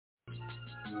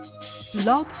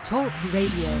Blog Talk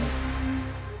Radio.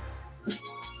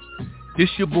 This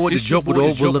your boy, the Joker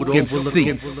Overlooking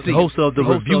MC, the host of the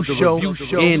Review Show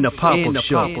and the Pop-Up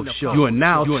Show. You are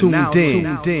now tuned in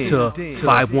to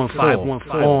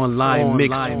 514 Online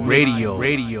Mix Radio.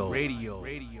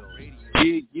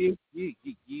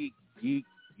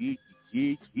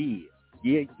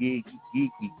 Yeah.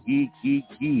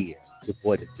 Your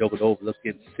boy, the Joker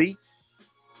Overlooking MC,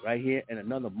 right here in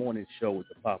another morning show with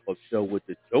the Pop-Up Show with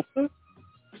the Joker.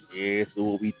 Yeah, so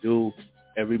what we do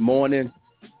every morning,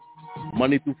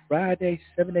 Monday through Friday,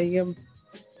 7 a.m.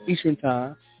 Eastern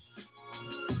Time.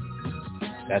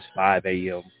 That's 5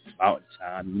 a.m. Mountain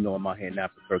Time. You know I'm out here in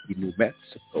Albuquerque, New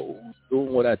Mexico,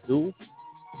 doing what I do.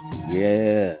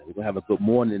 Yeah, we're going to have a good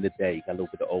morning today. Got a little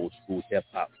bit of old school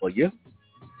hip-hop for you.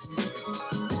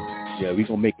 Yeah, we're going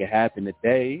to make it happen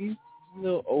today. A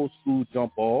little old school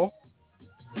jump off.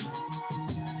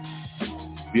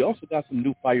 We also got some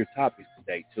new fire topics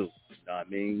today, too. You know what I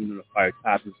mean? You know, the fire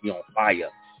topics be on fire.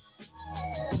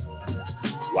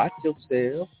 Watch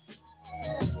yourself.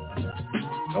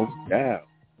 No doubt.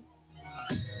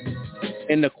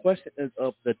 And the question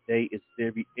of the day is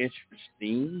very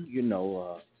interesting. You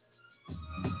know,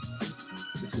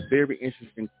 it's a very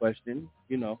interesting question.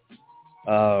 You know,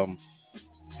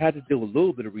 had to do a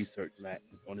little bit of research, Matt,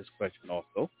 on this question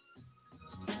also.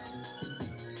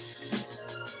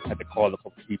 Had to call a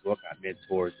couple people. I got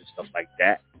mentors and stuff like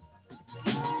that.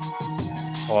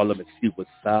 Call them and see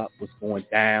what's up, what's going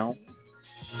down.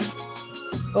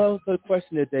 Well, the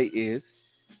question today is,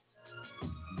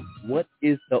 what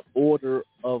is the order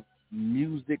of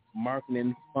music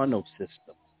marketing funnel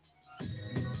system?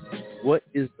 What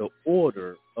is the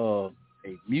order of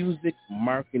a music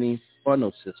marketing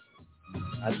funnel system?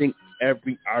 I think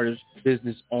every artist,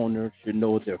 business owner should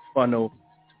know their funnel,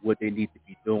 what they need to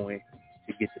be doing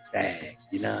to get the bag.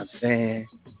 You know what I'm saying?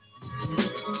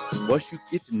 Once you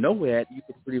get to know that, you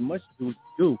can pretty much do what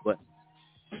you do. But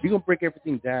we're going to break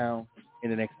everything down in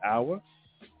the next hour.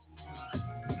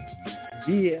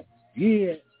 Yeah.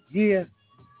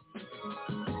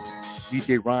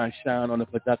 DJ Ron Shine on the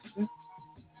production.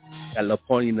 Got La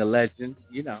Pony and the Legend.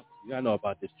 You know, y'all know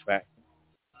about this track.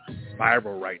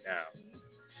 Viral right now.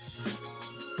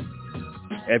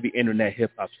 Every internet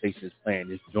hip-hop station is playing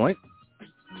this joint.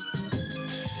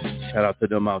 Shout out to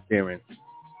them out there in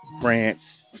France,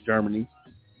 Germany,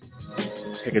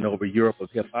 taking over Europe of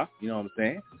hip-hop. You know what I'm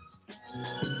saying?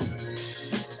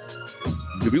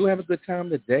 We will have a good time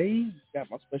today. Got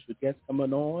my special guest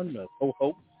coming on, the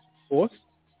co-host, of course.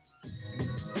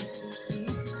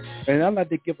 And I'd like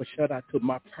to give a shout-out to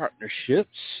my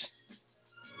partnerships,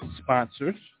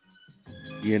 sponsors.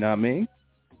 You know what I mean?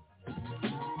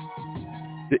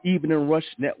 The Evening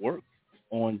Rush Network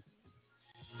on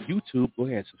YouTube. Go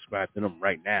ahead and subscribe to them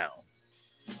right now.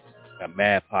 Got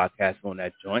mad podcasts on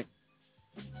that joint.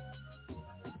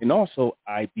 And also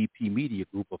IBP Media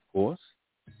Group, of course.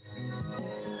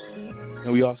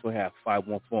 And we also have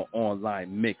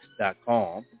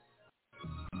 514onlinemix.com.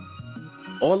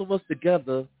 All of us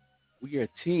together, we are a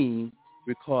team.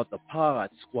 We're called the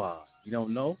Pod Squad. You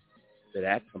don't know? Better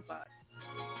ask somebody.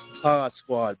 Pod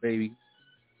Squad, baby.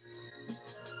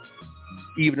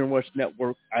 Evening Rush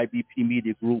Network, IBP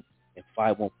Media Group, and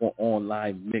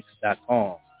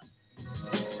 514onlinemix.com.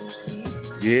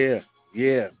 Yeah.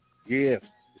 The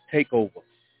takeover.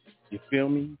 You feel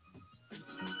me?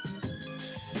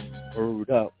 Word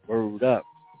up.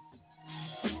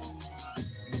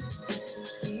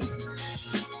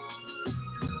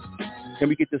 Can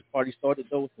we get this party started,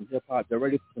 though, with some hip-hop? They're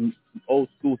ready for some old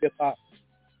school hip-hop?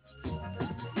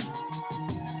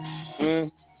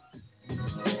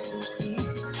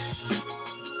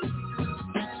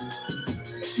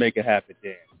 Let's make it happen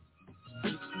then.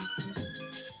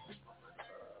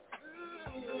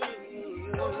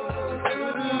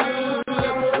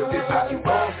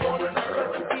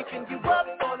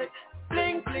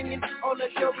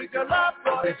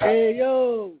 Hey,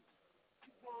 yo.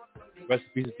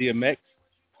 Recipes of DMX.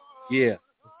 Yeah,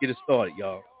 let's get it started,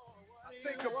 y'all.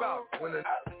 Think about when it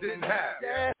didn't have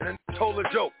and told a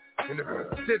joke and it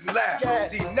didn't laugh.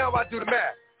 See, now I do the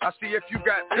math. I see if you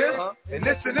got this and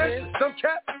this and this, some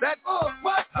cat that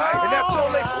what? And that's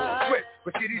all they switch.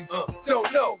 But see, these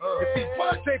don't know. If these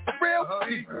words ain't for real,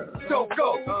 these don't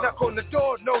go. Knock on the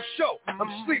door, no show. I'm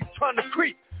asleep trying to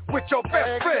creep with your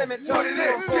best friend. Put it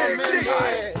in, Big G.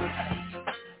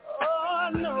 I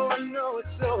know it's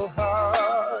so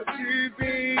hard to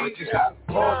be a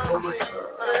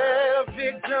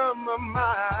victim of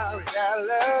my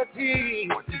reality.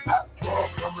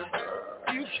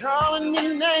 You calling me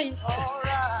names,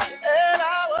 and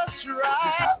I was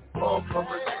right.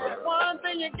 One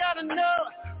thing you gotta know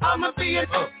I'ma be an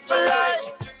for life.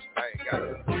 I ain't got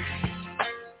it.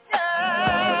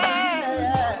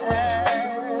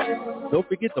 Don't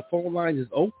forget the phone line is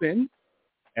open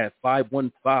at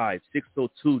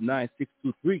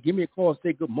 515-602-9623. Give me a call and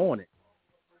say good morning.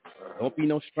 Don't be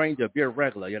no stranger. Be a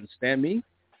regular. You understand me?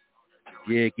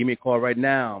 Yeah, give me a call right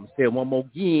now. I'm going to say it one more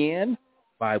again.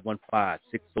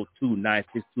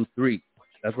 515-602-9623.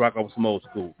 Let's rock out with some old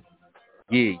school.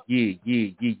 Yeah.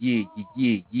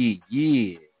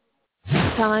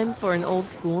 Time for an old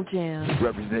school jam.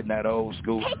 Representing that old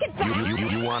school.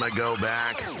 You want to go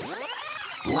back?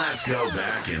 Let's go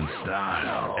back in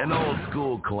style. An old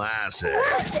school classic.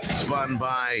 Spun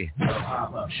by The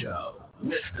Pop-Up Show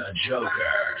with the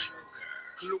Joker.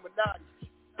 Illuminati,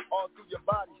 all through your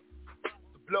body.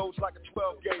 The blows like a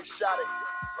 12-gauge shot it.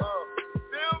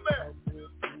 Feel me?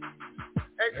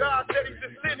 And God said he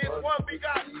just sent his one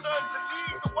begotten son to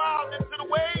lead the wild into the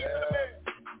ways of the man.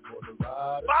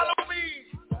 Follow me.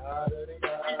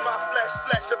 Eat my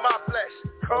flesh of my flesh.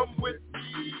 Come with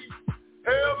me.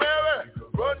 Hail Mary,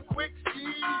 run quick,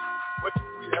 see. What do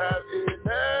we have here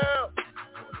now?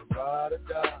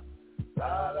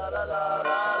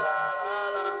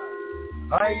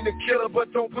 I ain't a killer,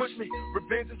 but don't push me.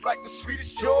 Revenge is like the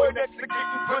sweetest joy next to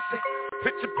getting pussy.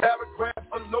 Picture paragraphs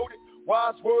unloaded,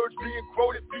 wise words being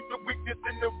quoted. Beat the weakness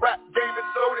in the rap game and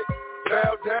sold it.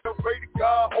 Bow down, pray to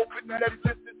God, hoping that he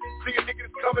listens. See a nigga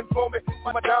that's coming for me.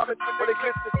 My diamonds when they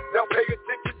glisten. Now pay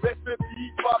attention, best in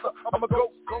peace, Father. I'm a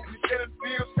ghost, these killing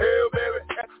fields, Hail Mary.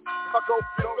 If I go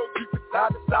deep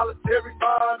inside the solitary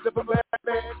minds of a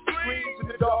madman, screams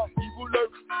in the dark, evil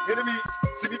lurks, enemies,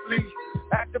 see me flee.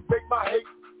 Activate my hate,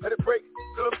 let it break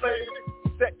till I'm playing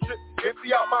it. Set trip,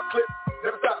 empty out my clip,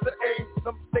 never stop to aim.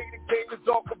 Some say the game is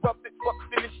all corrupted,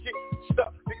 fucked in this shit.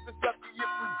 Stuck, niggas is lucky if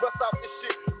we bust out this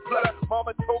shit. Blood,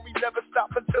 mama told me never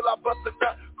stop until I bust a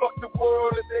nut. Fuck the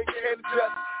world if they can't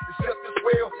adjust. It's just as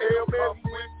well, Hail Mary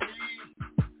with me.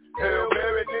 Hail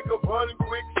Mary, nigga, run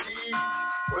quick, see.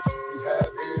 What do we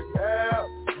have here now?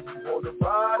 You wanna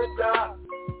ride or die?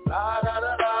 La la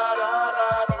la la la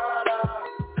la la la.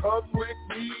 Come with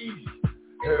me.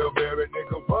 Hail Mary,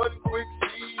 nigga, run quick,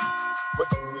 see. What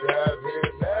do we have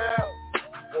here now?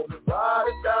 You wanna ride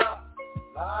or die?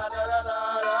 La la la la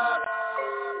la la.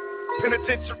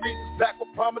 Penitentiaries is back with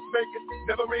promise makers.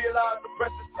 Never realized the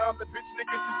precious time that bitch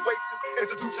niggas is wasting.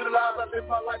 Institutionalized, I live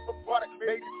my life for product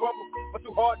made it crumble. But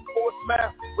too hard for a smile,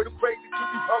 with them crazy to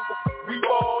be humble. We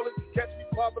ballin', catch me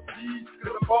Papa P's,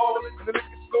 cause I'm ballin'. In the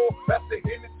liquor store, that's the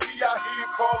Hennessy out here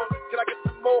callin'. Can I get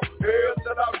some more? Hell,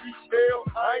 till I reach hell,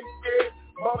 I ain't scared.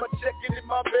 Mama checking in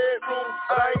my bedroom,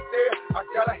 I ain't there. I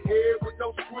got a head with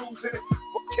no screws in it.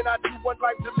 What can I do? One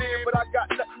life to live, but I got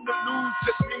nothing to lose.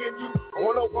 Just me and you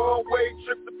on a one-way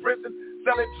trip to prison.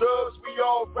 Selling drugs, we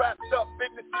all wrapped up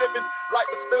in this living like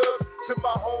a thug. To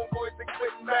my homeboys and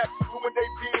Clinton Max, doing they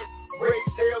did.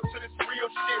 Raise hell to this real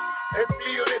shit and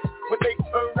feel this. When they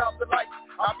turn out the lights,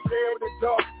 I'll be there in the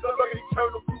dark. Love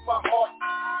eternal through my heart.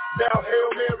 Now Hail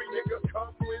Mary, nigga, come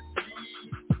with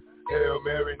me. Hail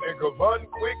Mary, nigga, run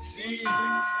quick, see.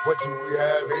 What do we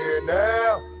have here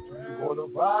now? Do you wanna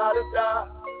ride or die?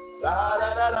 La la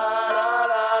la la la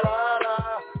la la la.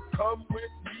 Come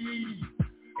with me.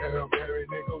 Hail Mary,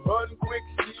 nigga, run quick,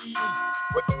 see.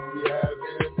 What do we have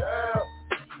here now?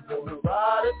 Do you wanna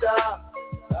ride or die?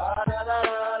 La la la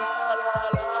la la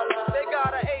la la. They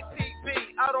got an APB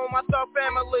out on my thug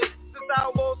family. Since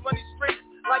outlaws money streets,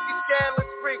 like these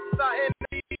scandalous freaks. I in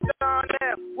the down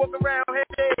now, walk around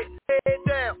head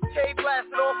down. K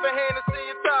blasted off a Hennessy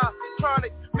and tie.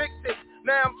 Tronic, mixed it.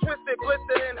 Now I'm twisted,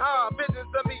 blistered and high.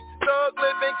 Visions of me, thug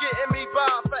living, getting me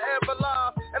by. Forever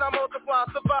live, and I multiply,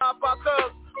 survive by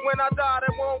thugs. When I die,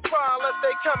 they won't cry unless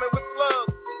they coming with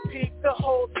slugs. Peep the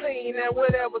whole scene and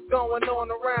whatever's going on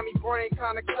around me. Brain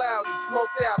kinda cloudy,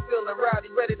 smoked out, feeling rowdy,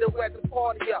 ready to wet the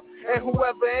party up. And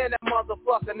whoever in that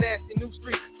motherfucker, nasty new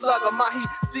street slugger, my heat,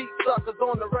 deep suckers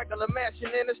on the regular, mashing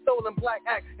in a stolen black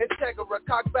act. Integra,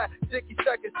 cock back, 60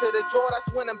 seconds to the jaw, that's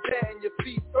when I'm dead and your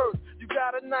feet first. You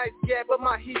got a nice gap, but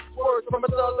my heat's worse. From a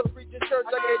thug to preaching church,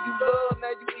 I gave you love,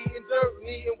 now you eating dirt,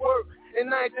 needing work. And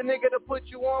I ain't the nigga to put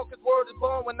you on, cause word is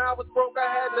born. When I was broke,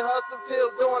 I had to hustle till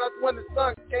dawn. That's when the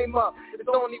sun came up. It's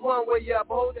only one way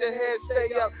up. Hold your head,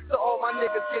 stay up. So all my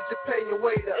niggas get your pay and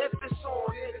weight up. If it's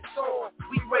on, then it's on.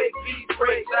 We break beat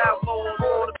breaks, outlaws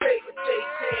on the paper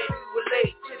chase. Can you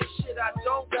relate to the shit I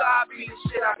don't got? Be the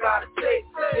shit I gotta take.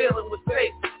 Dealing with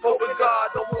faith, hoping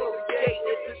God don't hold the gate.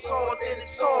 If it's on, then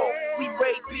it's on. We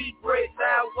break beat breaks,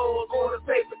 outlaws on the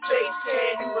paper chase.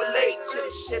 Can you relate to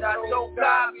the shit I don't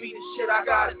got? Be the shit I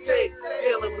gotta take,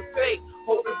 dealing with fate,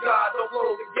 hoping God don't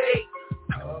close the gate.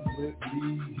 Come with me. We've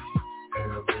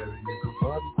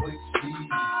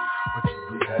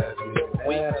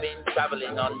been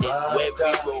traveling on this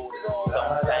weary road.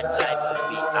 Sometimes life can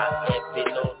be a heavy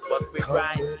load, but we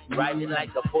riding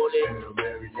like a bullet.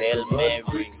 Hail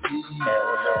Mary,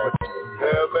 Hail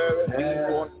Mary. We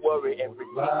won't worry,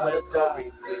 everything will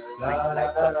curry. We bring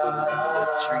like a bullet in the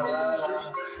tree.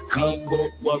 We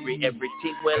won't worry,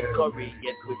 everything will curry.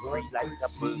 Yes, we bring like a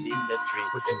bullet in the tree.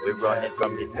 We're running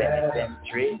from the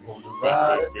penitentiary. This is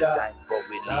the time for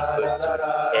we leave liberty.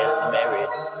 Hail Mary,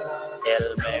 Hail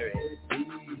Mary.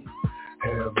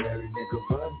 Hail Mary, nigga,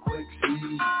 run quick,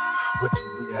 see what you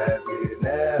be having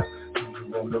now. Do you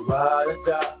want to ride or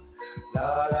die? La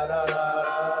la la la la.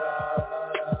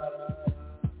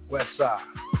 West Side,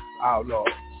 Outlaws,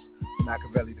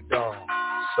 Machiavelli the Dawn,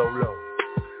 Solo,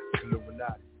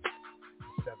 Illuminati,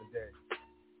 7 days.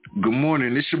 Good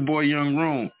morning, it's your boy Young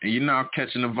Room, and you're now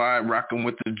catching the vibe rocking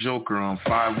with the Joker on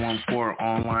 514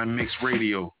 Online Mix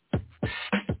Radio.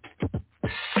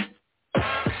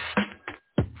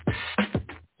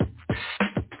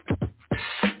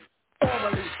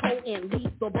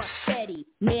 Lethal but steady.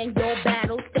 Man, your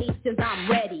battle stations, I'm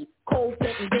ready. Cold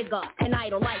getting bigger, and I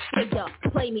don't like figure.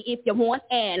 Play me if you want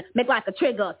and make like a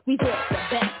trigger. Squeeze off the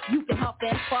best. You can huff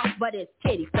and puff, but it's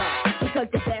kitty stuff. Because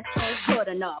the best ain't good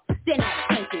enough. Then I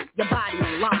attention, your body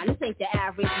in line. This ain't the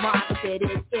average rhyme. If it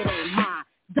is, it ain't mine.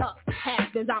 Duck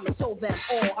happens, I'ma show them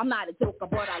all. I'm not a joker,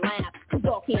 but I laugh. Cause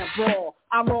y'all can't brawl.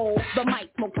 I roll the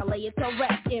mic, smoke, I lay it to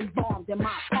rest. Embalmed in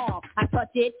my palm. I touch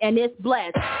it and it's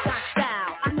blessed. Got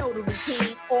style, I know the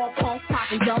routine. All punks,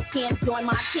 pop and jump can't join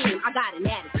my team. I got an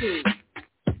attitude.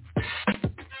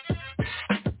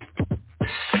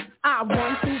 I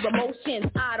run through the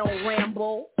motions, I don't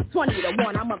ramble.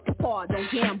 20-1, I'm up to par, don't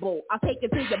gamble. I'll take it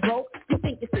to your broke. You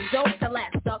think it's a joke? The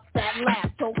last ducks that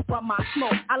laugh, choke from my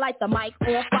smoke. I light the mic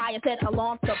on fire, set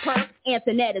alarm to perk.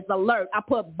 Antoinette is alert, I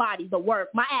put body to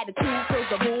work. My attitude fills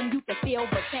the room, you can feel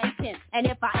the tension. And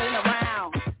if I ain't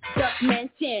around, just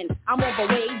mention I'm on the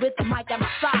way with the mic at my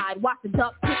side. Watch the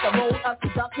ducks hit the road up to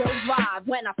Duck Hill Drive.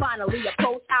 When I finally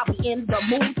approach, I'll be in the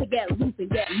mood to get loose and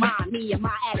get mine. Me and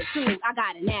my attitude, I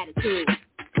got an attitude.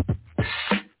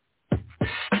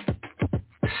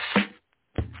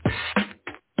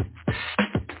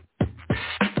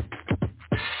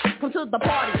 Come to the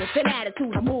party, it's an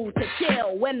attitude, a mood to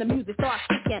chill. When the music starts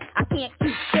kicking, I can't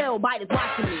keep still. Biters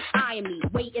watching me, eyeing me,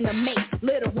 waiting to make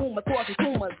little rumors, causing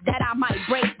tumors that I might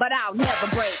break, but I'll never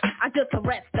break. I just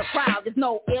arrest the crowd. There's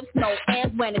no ifs, no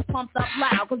ands when it's pumped up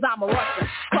loud. Cause I'm a Russian,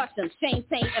 crush them, shame,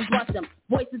 taint, and blush them.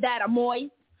 Voices that are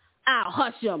moist, I'll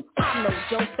hush them. I'm no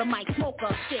joke, the mic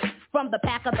smoker shit. From the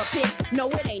back of the pit, no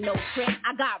it ain't no trick.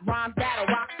 I got rhymes that'll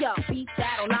rock ya, beats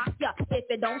that'll knock ya. If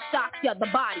it don't shock ya, the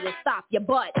body will stop ya.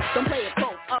 But don't play it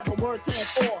close, other words hands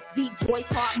off. Deep voice,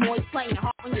 heart moist, playing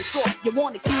hard when you're short. You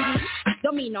want a cutie?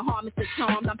 Don't mean no harm, Mr.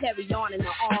 Charms. I'm Perry on in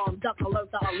the arm, duck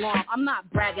alert the alarm. I'm not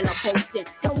bragging or boasting,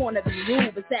 don't wanna be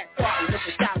rude, but that sorry with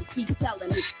the shout keep telling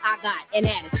me I got an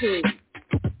attitude.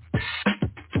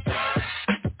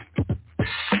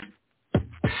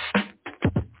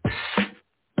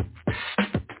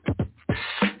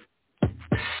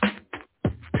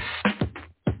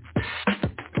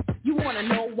 You wanna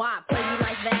know why I play you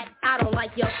like that? I don't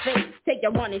like your face. Take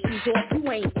your running shoes off,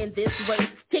 you ain't in this race.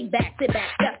 Kick back, sit back,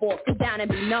 step off, sit down and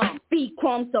be numb. Feed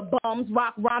crumbs to bums,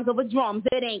 rock rhymes over drums.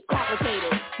 It ain't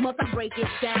complicated, must I break it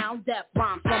down? Death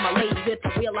rhymes from a lady with a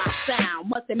real life sound.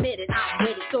 Must admit it, I'm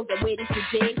with it, so get with it to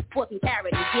dig. Forcing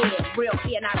carrot and yeah, real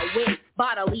here, not a wig.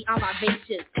 Bodily, I'm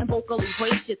vivacious and vocally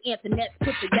gracious. Antoinette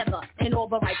put together in all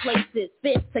the right places.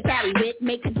 Fit to carry wit,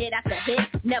 make a hit after hit.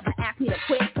 Never ask me to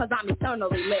quit, cause I'm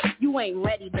eternally lit. You ain't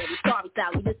ready, baby, sorry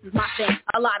Sally, this is my thing.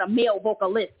 A lot of male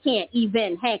vocalists can't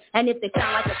even hang. And if they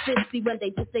sound like a 50 when they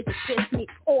just piss me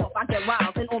off, I get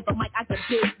wild and on the mic I get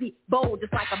busy. Bold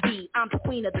just like a bee, I'm the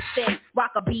queen of the sting.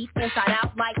 Rock a beat inside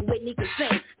out like Whitney can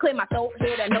sing. Clear my throat,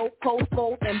 hit a note, cold,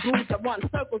 fold, and bruise. You run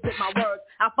circles with my words,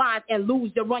 I find and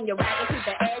lose. You run your ragged to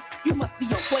the edge, you must be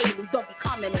on Quaaludes. Don't be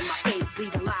coming in my face,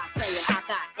 breathing loud, saying I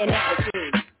got an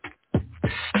attitude.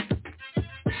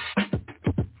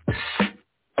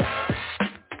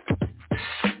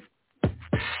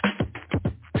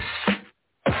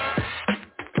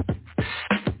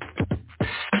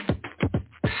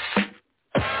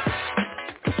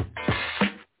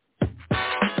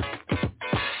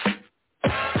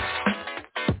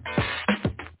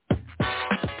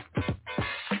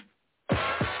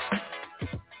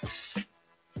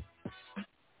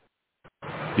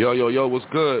 Yo, what's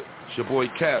good? It's your boy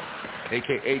Cap,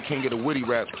 a.k.a. King of the Witty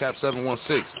Raps, Cap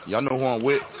 716. Y'all know who I'm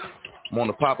with. I'm on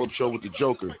the pop-up show with the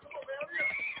Joker.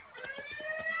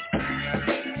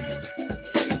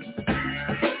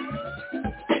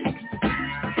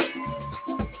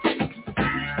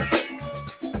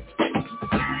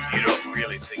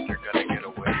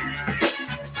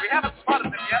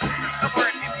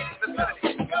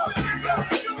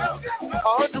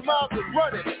 100 miles is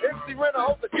running. MC Renner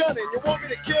hold the gun in. You want me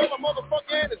to kill a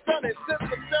motherfucker and it's done it. Since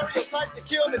the stereotype to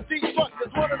kill and defuck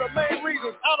is one of the main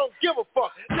reasons I don't give a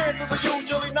fuck. Chances are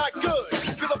usually not good.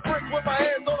 Cause I'm brick with my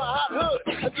hands on a hot hood.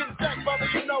 I'm getting jacked by the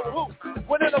you know who.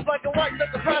 When in a black and white, the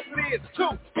capacity is 2.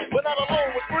 But not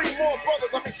alone with 3 more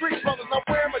brothers. I mean 3 brothers. I'm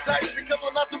wearing my dice because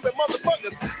we're not stupid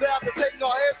motherfuckers. They have to take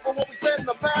our heads for what we said in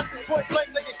the past. Point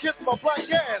blank, they can kiss my black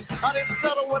ass. I didn't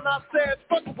settle when I said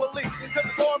fuck the police. Because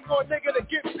it's hard for a nigga to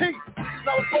get peace.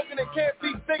 Now it's broken and can't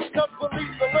be fixed. Cause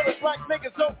police and little black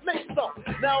niggas don't mix up.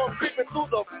 Now I'm creeping through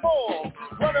the fall.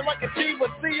 Running like a G,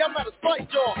 but see, I'm at a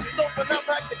spike jaw. So for now,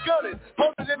 back to gunning.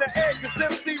 Hold it in the air, cause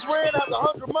MC ran out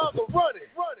 100 miles of running.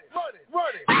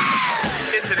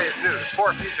 In today's news,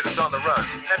 4 fugitives on the run.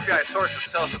 FBI sources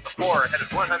tell us that the 4 are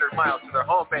headed 100 miles to their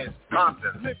home base,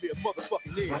 Compton. Maybe a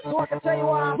motherfucking year. So I can tell you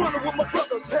why I'm running with my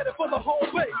brothers, headed for the home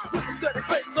base. With a steady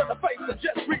face on the face, the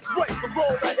jet street race. The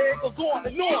road ahead goes on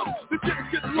and on. The shit is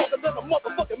getting longer than a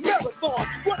motherfucking marathon.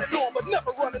 Running on, but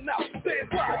never running out. Staying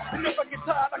quiet, and if I get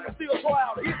tired, I can still try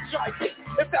out a hitchhike.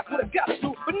 If that's what I gotta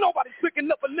do, but nobody's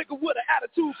picking up a nigga with an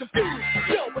attitude confused.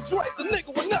 Yo, betrays a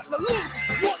nigga with nothing to lose.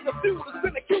 One of the few that's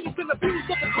been accused and abused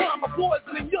of the crime of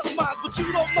poisoning young minds, but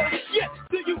you don't know yet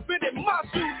till you've been in my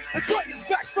shoes. And Drayton's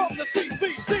back from the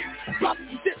CBC,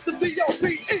 dropping this to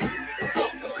B.O.P.E.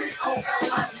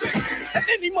 And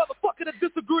any motherfucker that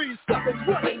disagrees, stopping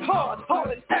running hard,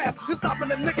 hauling ass, and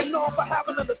stopping a nigga known for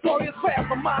having a notorious past.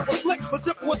 My mind was slick, but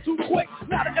zip was too quick.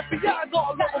 Now the FBI's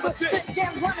all over the shit.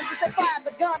 Damn running since they fired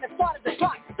the gun and started the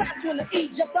clock. Statue in the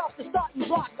E jumped off the starting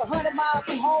block. 100 miles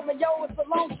from home, and yo, it's a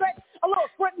long stretch. A little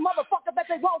sprint motherfucker that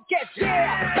they won't get.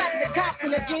 Yeah, back to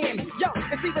Compton again. Yo,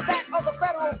 it's either that or the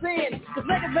federal pen. Cause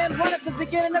niggas been running since the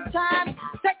beginning of time.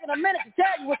 Taking a minute to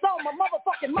tell you what's on my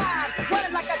motherfucking mind.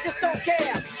 Running like I just don't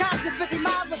care. Compton 50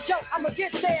 miles a joke, I'ma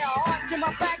get there. Arch in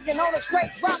my back and on a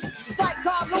straight drop. It's like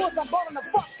Carl Lewis, I'm bowling the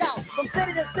fuck out. From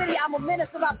city to city, I'm a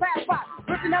menace till I pass by.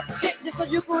 Ripping up shit just so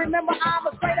you can remember I'm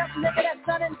a straight up nigga that's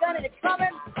done and done it. It's coming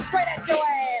straight at your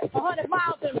ass. 100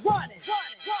 miles and running.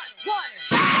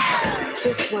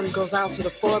 This one goes out to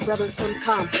the 4 brothers from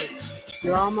Compton.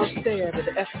 You're almost there, but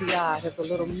the FBI has a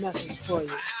little message for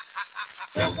you.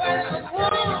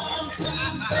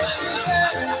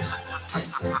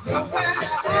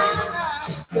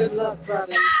 Good luck,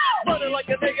 brother. Running like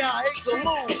a nigga I hate to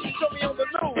lose. Show me on the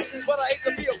news, but I hate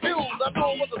to be abused. I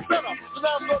know it was a setup, so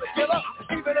now I'm gonna get up.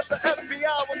 Even if the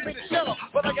FBI wants me to shut up,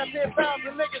 but I got 10,000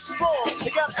 niggas strong. They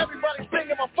got everybody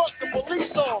singing my fuck the police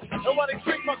song. And why they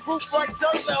treat my group like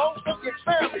just their whole fucking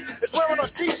family is wearing a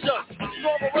t-shirt. So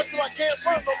I'm a wrestler, I can't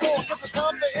run no more. Cause it's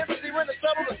time for MC Ren to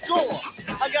settle the score.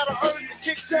 I got an urge to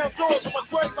kick down doors with my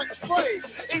grave like a slave.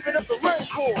 Even if the rain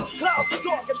pours. Clouds are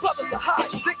dark and brothers are high.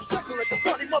 Dick circling the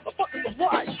funny motherfuckers are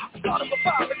right. Started with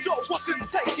 5 and Joe wasn't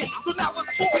taking. So now it's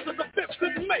 4 and the 5th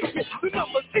didn't make it. The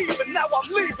number's even, now I'm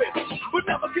leaving. But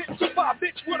never getting to my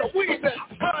bitch with a weaving.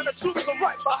 Running the troops are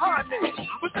right behind me.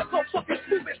 But that's so fucking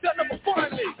stupid, they'll never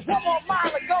find me. 1 more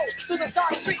mile ago to the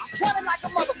dark street. Running like a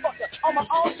motherfucker on my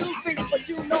own 2 feet. But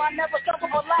you know I never suffer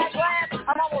or lag last.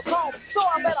 I'm almost home, so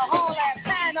I better haul ass.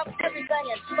 Tying up everything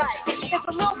in sight. It's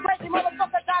a little crazy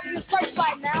motherfucker driving the straight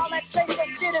right now. Let's say that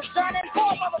shit is done and 4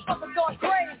 motherfuckers going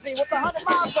crazy with 100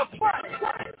 miles of running.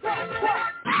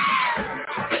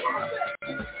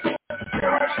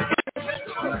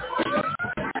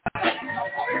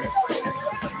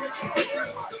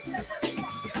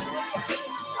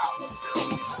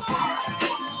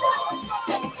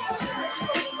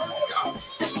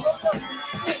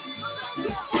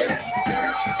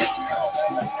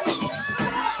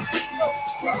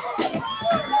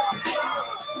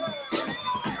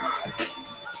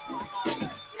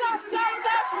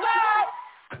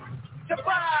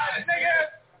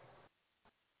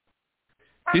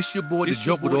 This your boy, the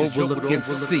Joker, the Overlook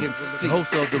MC, the host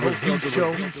of the Review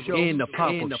Show and the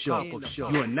Pop-Up Show.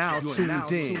 You are now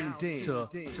tuned in to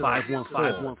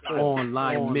 515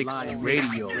 Online Mix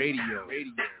Radio.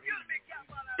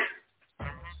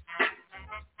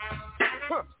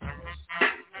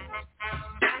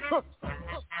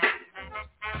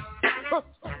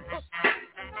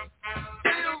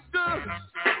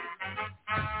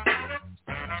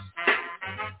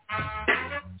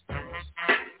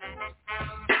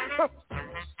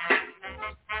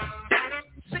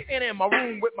 Sitting in my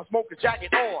room with my smoker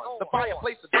jacket on. The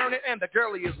fireplace is burning and the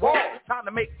girlie is warm. Time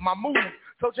to make my move.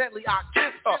 So gently I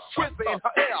kiss her, whisper in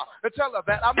her ear, and tell her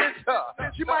that I miss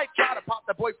her. She might try to pop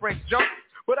that boyfriend's junk,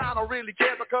 but I don't really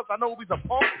care because I know he's a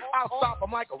punk. I'll stop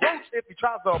him like a roach if he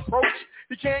tries to approach.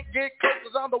 He can't get close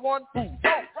 'cause I'm the one who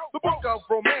won't. the book of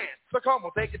romance. So come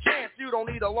on, take a chance. You don't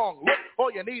need a long look.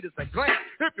 All you need is a glance.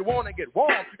 If you want to get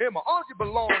warm, in my arms you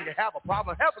belong. You have a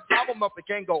problem up, it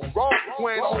can't go wrong.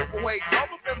 When overweight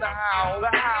lovers in the house,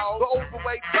 the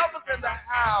overweight lovers in the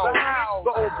house,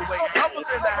 the overweight lovers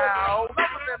in the house, the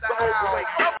overweight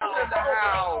lovers in the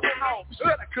house. You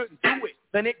said I couldn't do it,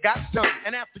 then it got done.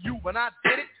 And after you and I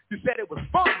did it, you said it was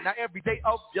fun. Now every day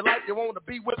of your life you want to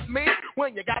be with me.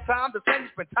 When you got time to spend, you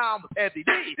spend time with Heavy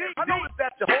D. I noticed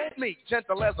that you hold me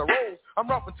gentle as a rose. I'm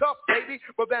rough and tough, baby,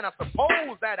 but then I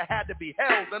suppose that I had to be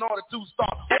held in order to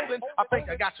start holding. I think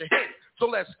I got your hit, so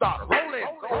let's start rolling.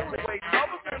 The overweight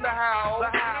lovers in the house,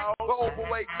 the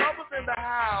overweight lovers in the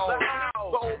house, the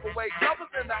overweight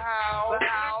lovers in the house, the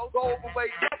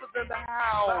overweight lovers in the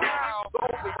house, the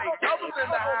overweight lovers in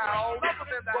the house, the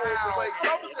overweight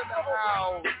lovers in the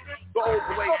house, the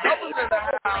overweight lovers in the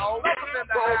house, the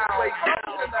overweight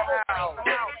lovers in the house.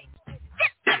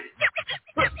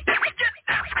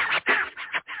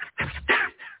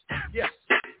 Yes.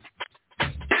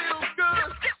 Feels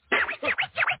good.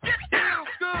 Feels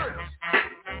good.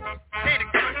 Ain't it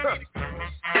good? Ain't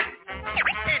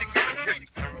it good?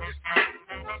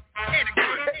 Ain't it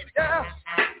good? Yeah.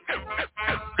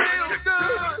 Feels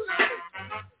good.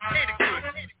 Ain't it good?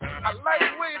 I like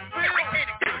the way it feels. Ain't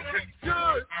it good?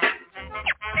 Good.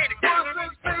 Ain't it good?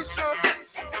 Sensation.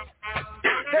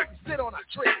 Then we sit on our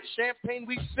trip, champagne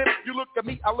we sip. You look at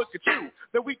me, I look at you.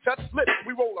 Then we touch lips,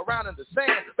 we roll around in the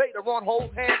sand. Later on,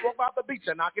 hold hands, walk by the beach,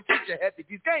 and I can teach you Heavy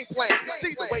D's game plan.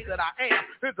 See the way that I am,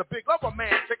 is a big lover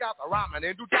man. Check out the rhyming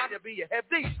and do time to be a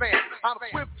Heavy D fan. I'm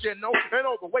swift, you know, and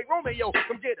overweight Romeo.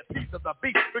 Come get a piece of the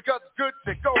beat because it's good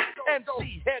to go.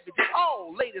 MC Heavy D,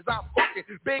 oh ladies, I'm hooking.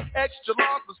 Big extra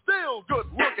large, but still good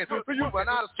looking. For you and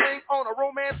I to swing on a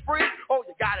romance spree, all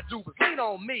you gotta do is lean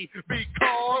on me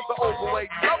because the overweight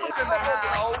lovers in the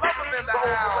house, lovers in the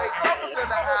house, lovers in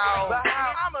the house.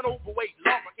 I'm an overweight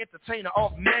lover, entertainer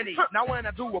of many. Now when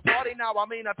I do a party, now I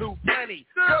mean I do plenty.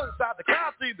 Girls inside the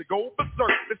crowd see the go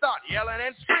berserk. They start yelling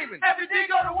and screaming, Heavy D,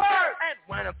 go to work! And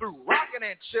when I'm through rocking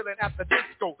and chilling at the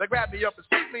disco, they grab me up and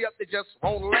squeeze me up, they just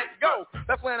won't let go.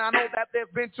 That's when I know that there's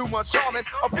been too much charming.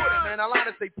 I put them in a line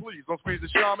and say, please don't squeeze the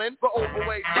charming. The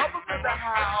overweight lovers in the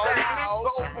house, the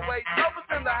overweight lovers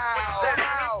in the house,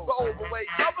 the overweight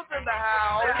lovers in the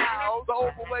house, the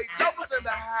overweight lovers in the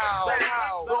house,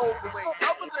 the overweight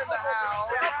lovers in the house,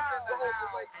 the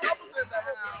overweight lovers in the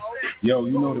house. Yo,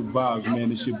 you know the vibes,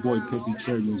 man. It's your boy Pissy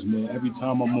Churgins, man. Every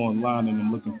time I'm online and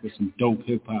I'm looking for some dope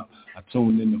hip hop, I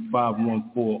tune in to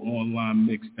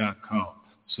 514onlinemix.com.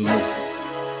 Salute.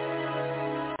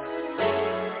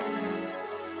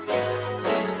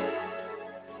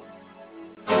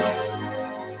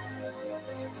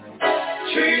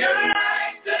 Treat them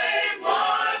like they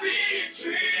wanna be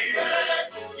treated.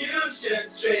 You should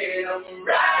treat them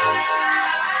right.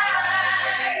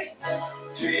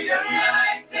 Treat them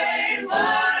like they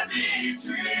wanna be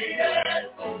treated.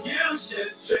 You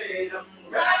should treat them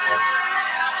right.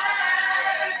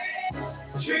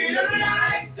 Treat them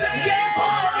like they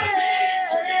wanna be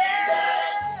treated.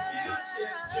 You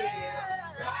should treat them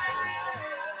right.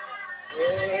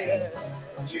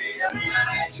 Treat them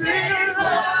like they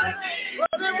wanna be.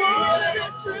 But they wanna be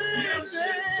treated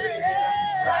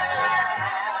right.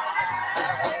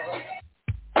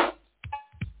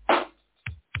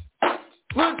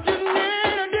 What you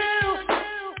need to do,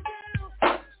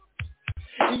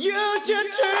 you should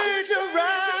treat them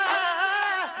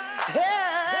right.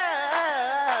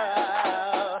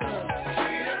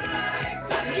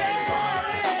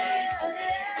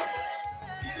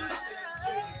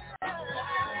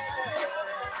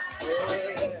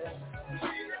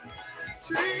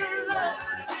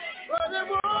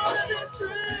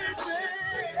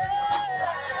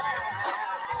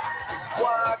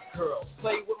 Why girls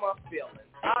play with my feelings?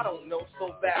 I don't know,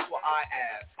 so that's what I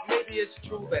ask. Maybe it's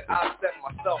true that I set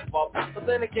myself up, but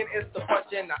then again, it's the punch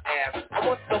in the ass. I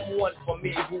want someone for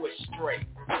me who is straight,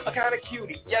 a kind of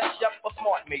cutie, yes, yep, a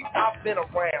smart mate. I've been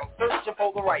around searching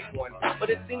for the right one, but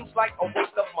it seems like a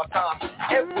waste of my time.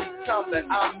 Every time that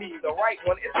I meet the right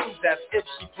one, it seems as if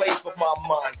she plays with my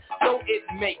mind. So it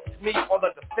makes me on the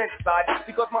defense side,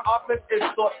 because my offense is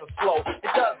sort of slow.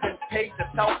 It doesn't pay to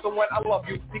tell someone I love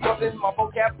you, because in my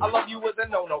vocab, I love you is a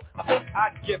no-no. I think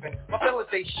I've given, my feelings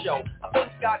they show. I think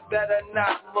I'd better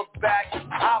not look back.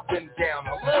 I've been down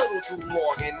a little too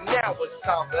long, and now it's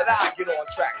time that I get on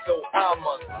track, so I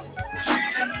must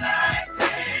treat them like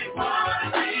they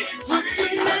wanna be treated. What you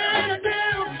need to do,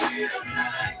 treat them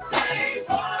like they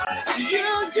wanna be. You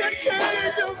just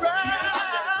treat them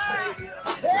right.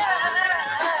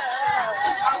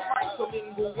 I like to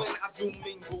mingle when I do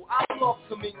mingle. I love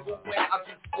to mingle when I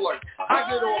do flirt. I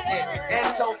get off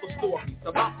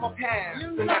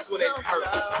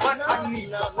I need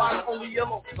to find only a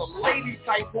lady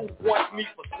type who wants me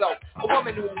for self. A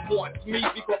woman who wants me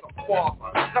because I'm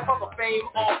father. Not for the fame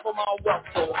or for my wealth,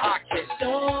 so I can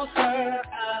show her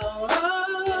out.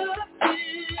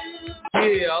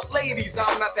 Yeah, ladies,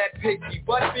 I'm not that picky,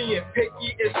 but being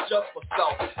picky is just for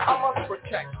self. I must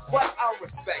protect what I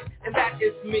respect, and that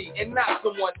is me and not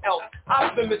someone else.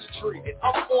 I've been mistreated,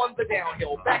 I'm on the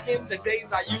downhill. Back in the days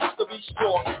I used to be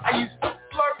strong. I used to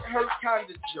flirt, hurt, kind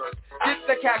of jerk. Just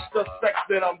to catch the sex,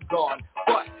 then I'm gone.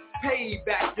 But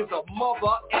payback is a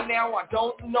mother, and now I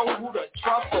don't know who to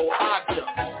trust, so I just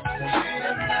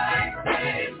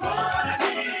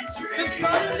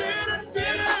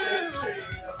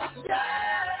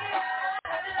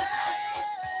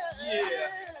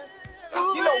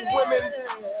you know, women,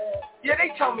 yeah, they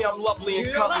tell me I'm lovely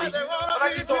and cuddly, but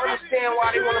I just don't understand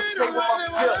why they want to play with my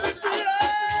feelings.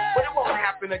 But it won't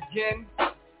happen again.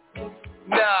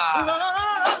 Nah,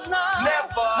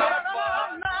 never.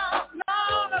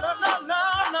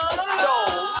 So,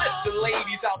 listen,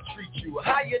 ladies, I'll treat you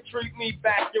how you treat me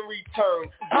back in return.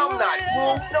 I'm not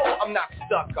rude, no, I'm not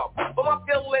stuck up, but my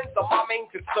feelings are my main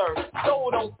concern. So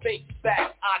don't think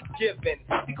that I've given,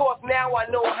 because now I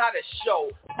know how to show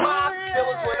my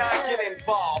feelings when I get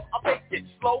involved. I'll take it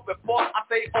slow before I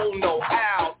say, oh no,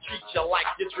 I'll treat you like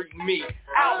you treat me.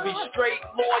 I'll be straight,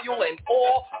 loyal, and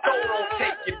all, so don't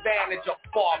take advantage of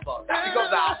father,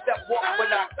 because I'll step up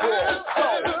when I crawl.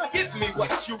 So, give me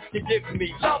what you can give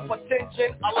me, love,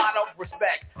 attention, a lot of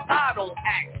respect. I don't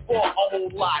ask for a whole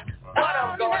lot, but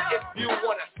I'm gonna if you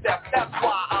wanna step. That's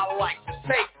why I like to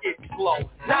take it slow,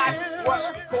 not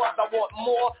rush because I want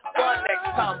more. But next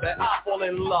time that I fall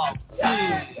in love,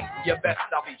 you best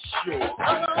I'll be sure.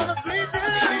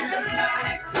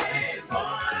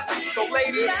 So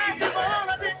ladies, now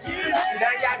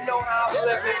y'all know how I'm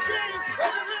living,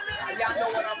 and y'all know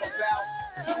what I'm about,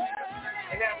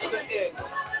 and that's the end.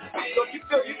 So if you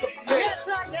feel you can pick,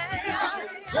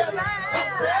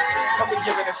 come and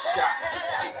give it a shot.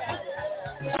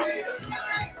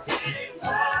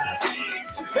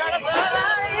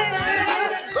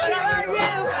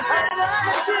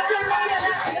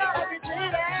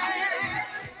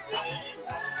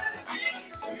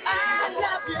 I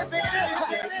love you,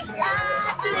 baby.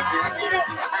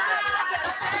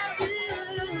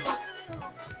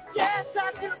 Yes, I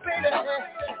do, baby.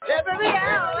 Every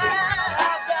hour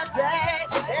of the day,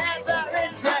 every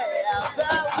day of the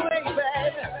week,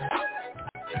 baby.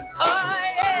 Oh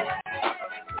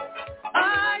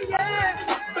yeah,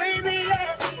 baby,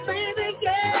 yeah, baby,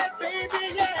 yeah, baby,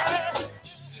 yeah,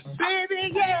 baby,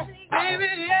 yeah, baby,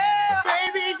 yeah,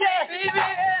 baby, yeah,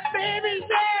 baby,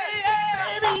 yeah,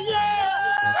 baby, yeah.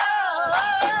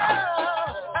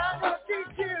 I'm gonna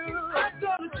teach you, I'm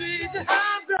gonna teach you,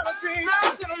 I'm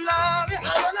gonna love you,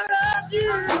 I'm gonna love you,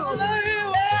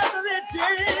 every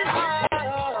day,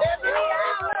 every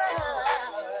hour.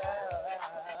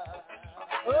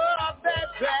 Oh,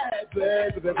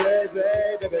 baby, baby,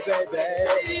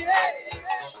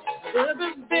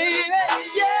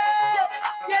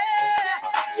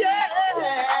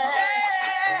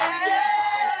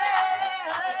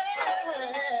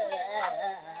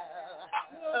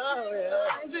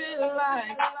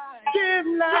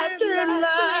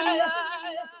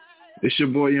 It's your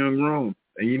boy Young Rome,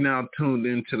 and you're now tuned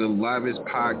into the livest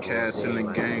podcast in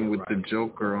the gang with the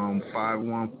Joker on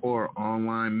 514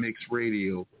 Online Mix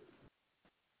Radio.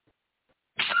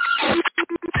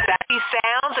 Sassy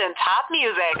sounds and top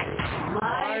music.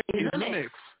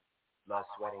 Mix. Blood,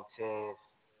 sweat, and tears.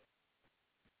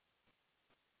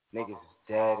 Niggas is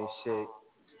dead and shit.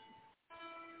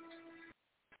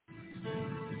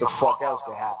 What the fuck else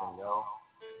could happen, yo?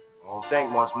 I don't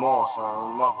think much more,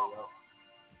 son. Remember, yo.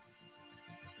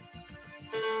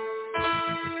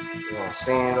 Yeah,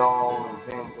 seen it all and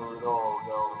been through it all,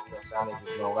 yo. That's how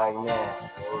niggas know right now.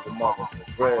 It was a mother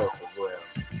for real, for real.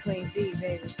 Queen B,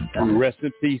 baby. Rest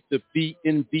in peace to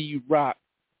B&B Rock.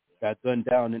 Got done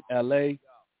down in L.A.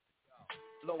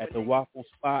 at the Waffle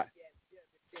Spot.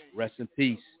 Rest in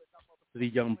peace to the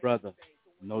young brother,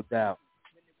 no doubt.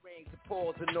 The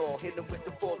pause and all, hit them with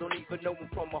the ball, don't even know them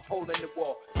from a hole in the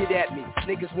wall. Get at me,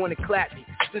 niggas wanna clap me,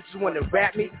 bitches wanna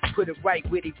rap me, put it right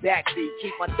where they backseat.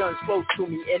 Keep my guns close to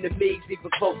me, enemies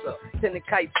even closer. Sending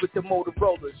kites with the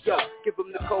Motorola's, yo. Give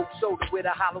them the cold shoulder with a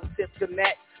hollow tip to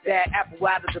match. Bad apple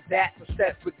out of the bat, so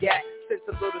set forget. Since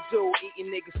a little dude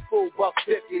eating niggas full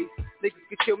 $1.50. Niggas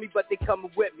can kill me, but they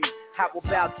coming with me. How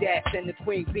about that? Then the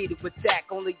queen beat it with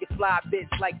Dak. Only your fly bitch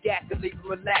like Dak to leave him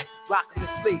relaxed. Rock him to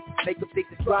sleep, make him think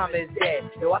the drama is dead.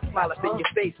 Yo, I smile up in your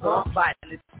face, so I'm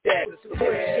fighting it dead.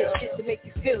 Shit to make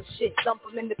you feel shit. Dump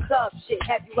them in the club, shit.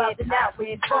 Have you out and out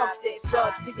when bump it.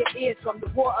 Drugs to your ears from the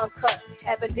war uncut.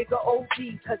 Have a nigga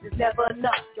OD, cause it's never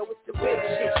enough. Yo, it's the real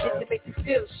shit. Shit to make you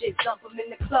feel shit. Dump them in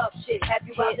the club, shit. Have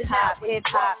you out and out when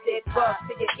bump it. Drugs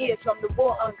to your ears from the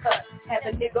war uncut. Have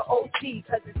a nigga OD,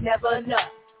 cause it's never enough.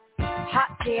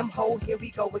 Hot damn hole, here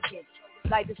we go again.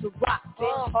 Light as a rock,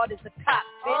 bitch, hard as a cop,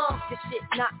 bitch. This shit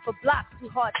not for blocks, too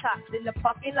hard tops in the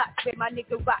parking lot. Where my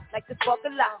nigga rock like the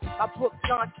fucking lot. My Brooks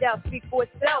John Shell speak for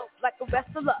itself, like a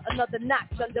wrestler. Another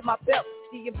notch under my belt.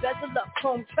 The embezzler,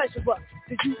 chrome treasurer,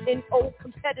 cause you an old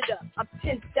competitor. I'm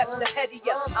 10 steps ahead of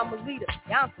ya. I'm a leader,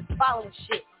 yeah, I'm just following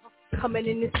shit. Coming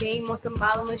in this game on some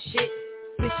modeling shit.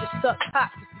 Bitches suck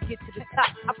cock just to get to the top.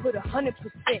 I put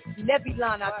 100% in every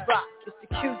line I drop. It's the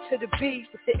Q to the B,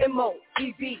 it's the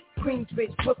M-O-B-B.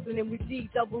 Queensbridge, Brooklyn, and we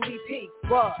D-double-E-P.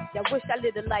 Word, I wish I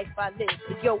lived the life I lived.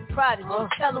 But yo, Prodigy,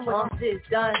 tell them what this is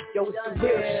done. Yo, it's the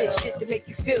real shit, shit to make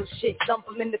you feel shit. Dump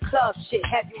them in the club, shit.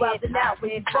 Have you out and out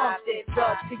when bumped it.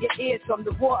 Drugs to your ears from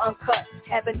the war uncut.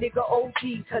 Have a nigga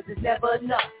OD, cause it's never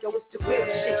enough. Yo, it's the real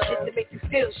shit, shit to make you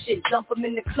feel shit. Dump them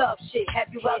in the club, shit.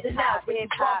 Have you out and out when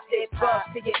bumped it. Drugs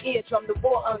to your ears from the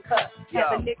war uncut.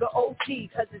 Have a nigga OD,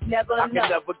 cause it's never enough. I can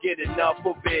never get enough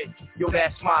of it. Yo,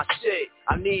 that's my shit.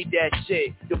 I need that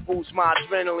shit to boost my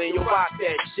adrenaline. Yo, rock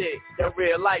that shit. That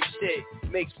real life shit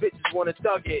makes bitches wanna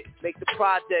thug it. Make the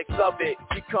projects love it.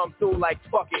 We come through like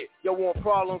fuck it. Yo, want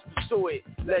problems? Pursue it.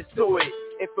 Let's do it.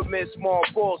 Infamous small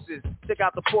bosses. Check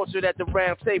out the portrait at the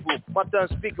round table. My done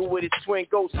speaker with his twin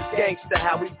ghosts is gangster.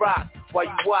 How we rock while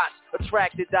you watch.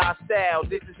 Attracted to our style.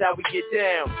 This is how we get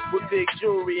down. With big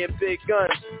jewelry and big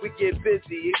guns. We get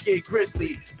busy. It get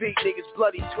grizzly. Big niggas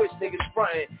bloody. Twist niggas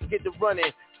frontin'. Get the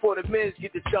running. For the men's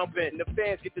get the jumping, the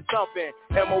fans get the thumping.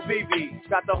 M.O.B.B.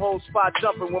 got the whole spot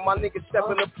jumping. When my niggas step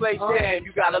in the place, damn,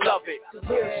 you gotta love it.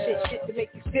 Real shit, shit to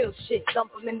make you feel shit.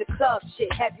 Dump them in the club,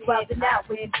 shit. Have you out and out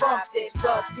when bumped it.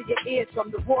 Drugs to your ears from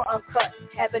the war uncut.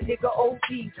 Have a nigga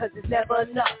OD, cause it's never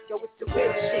enough. Yo, it's the real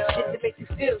shit, shit to make you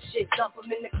feel shit. Dump them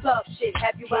in the club, shit.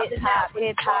 Have you out and out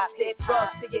when bumped it.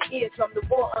 Drugs to your ears from the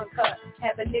war uncut.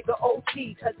 Have a nigga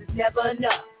OD, cause it's never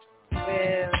enough.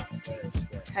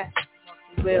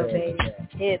 Well, real baby,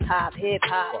 hip hop, hip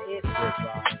hop, hip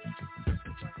hop.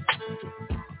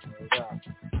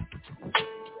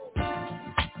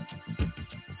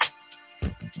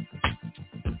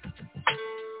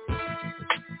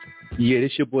 Yeah,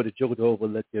 this your boy the Joker, the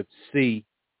Overlooked FC.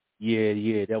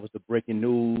 Yeah, that was the breaking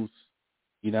news.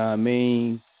 You know what I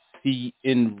mean?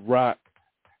 CNB Rock.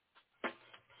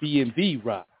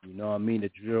 You know what I mean? The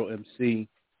drill MC.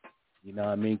 You know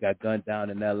what I mean? Got gunned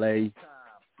down in L.A.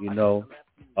 You know,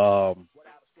 try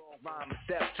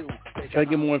to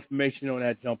get more information on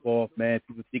that jump off, man.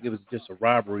 People think it was just a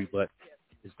robbery, but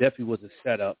it definitely was a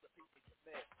setup.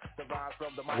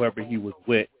 Whoever he was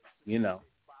with, you know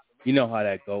how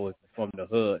that goes from the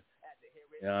hood.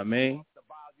 You know what I mean?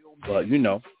 But you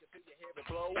know,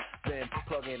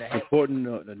 it's important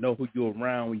to know who you're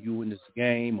around when you're in this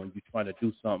game or you're trying to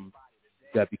do something. You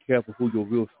gotta be careful who your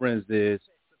real friends is,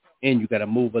 and you gotta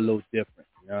move a little different.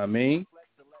 You know what I mean?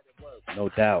 No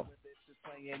doubt.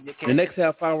 The next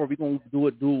half hour, we're going to do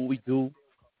what we do.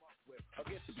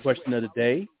 Question of the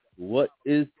day. What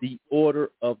is the order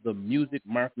of the music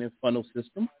marketing funnel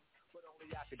system?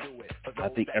 I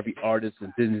think every artist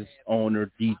and business owner,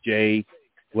 DJ,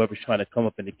 whoever's trying to come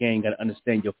up in the game got to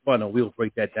understand your funnel. We'll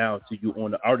break that down to you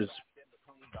on the artist's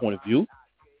point of view.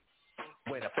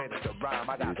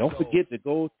 And don't forget to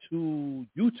go to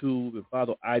YouTube and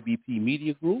follow IBP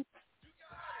Media Group.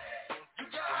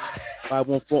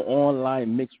 514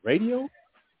 Online Mix Radio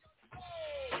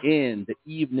and the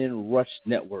Evening Rush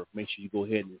Network. Make sure you go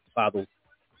ahead and follow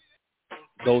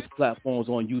those platforms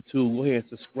on YouTube. Go ahead and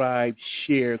subscribe,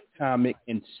 share, comment,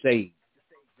 and save.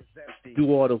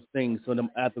 Do all those things so them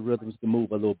algorithms can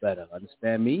move a little better.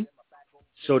 Understand me?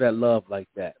 Show that love like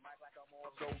that.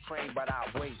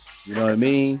 You know what I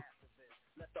mean?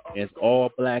 And it's all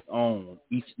black owned,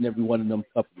 each and every one of them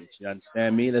companies. You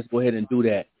understand me? Let's go ahead and do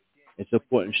that. And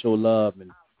support and show love and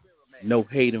no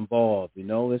hate involved, you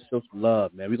know. Let's show some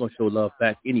love, man. We're going to show love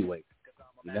back anyway.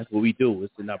 And that's what we do.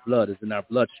 It's in our blood. It's in our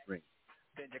bloodstream.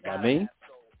 You know what I mean?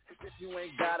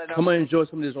 Come on and enjoy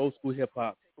some of this old school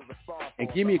hip-hop.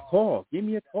 And give me a call. Give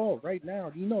me a call right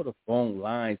now. You know the phone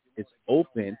lines is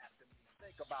open.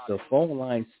 The phone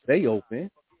lines stay open,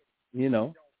 you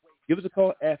know. Give us a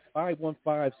call at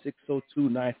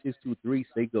 515-602-9623.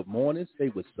 Say good morning. Say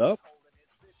what's up.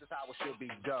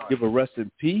 give a rest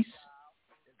in peace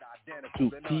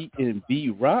to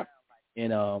PNB Rock,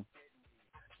 and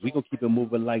we gonna keep it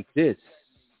moving like this.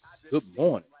 Good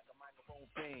morning.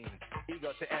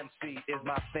 Ego to MC is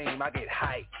my theme. I get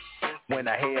hype when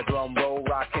I hear drum roll.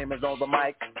 Rakim is on the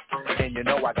mic, and you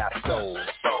know I got soul.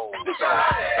 You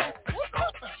got it.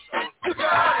 You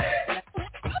got it.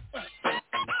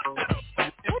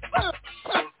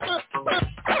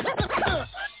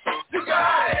 You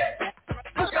got it.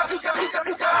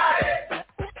 You got it.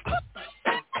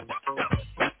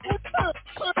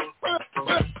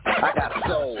 I got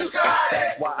soul.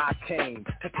 That's why I came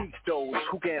to teach those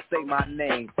who can't say my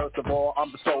name. First of all,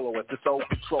 I'm the soloist, the soul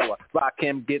controller.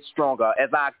 Rakim gets stronger as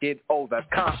I get older.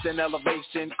 Constant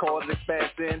elevation, cause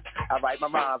expansion. I write my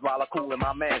rhymes while I cool in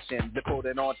my mansion. They put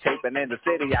it on tape and in the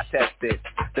city I test it.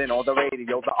 Then on the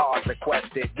radio, the art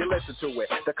requested. You listen to it,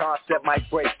 the concept might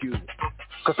break you.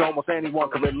 Cause almost anyone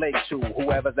can relate to.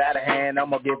 Whoever's out of hand,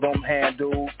 I'ma give them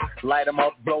handles. Light them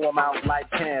up, blow them out like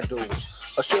candles.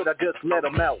 Or should I just let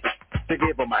them melt? To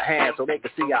give them a hand so they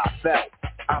can see how I felt.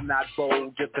 I'm not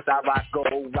bold just cause I rock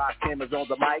gold. Rakim is on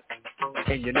the mic,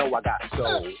 and you know I got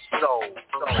soul. Soul.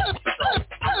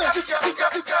 You got it. You got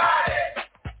it.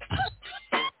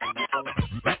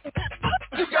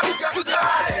 You got it. You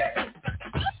got it.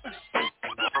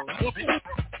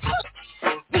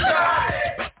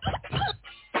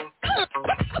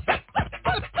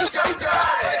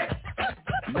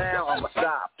 Now I'ma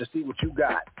stop to see what you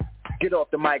got. Get off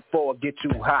the mic before it get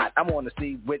too hot. I wanna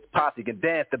see which posse can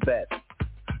dance the best.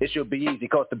 It should be easy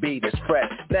cause the beat is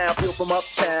fresh. Now feel from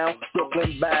uptown,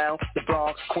 Brooklyn bound, the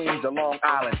Bronx, Queens, or Long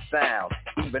Island Sound.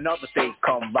 Even other states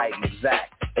come right and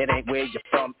exact. It ain't where you're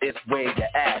from, it's where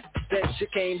you're at. Since you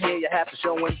came here, you have to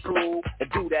show and prove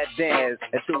and do that dance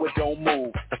until it don't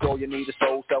move. That's all you need is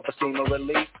soul, self-esteem, or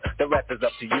relief. The rest is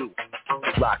up to you.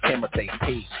 Rakim or say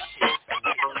peace.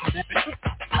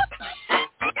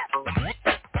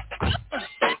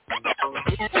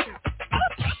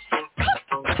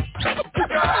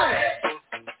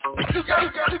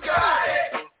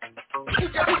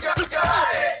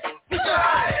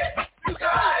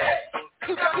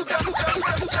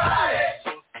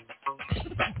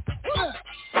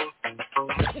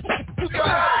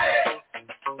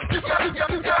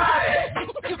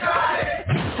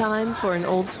 Time for an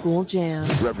old school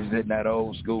jam. Representing that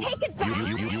old school.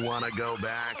 You want to go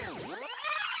back?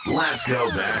 Let's go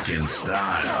back in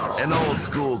style. An old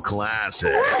school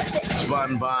classic.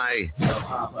 Spun by The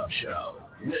Pop-Up Show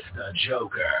with the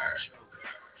Joker.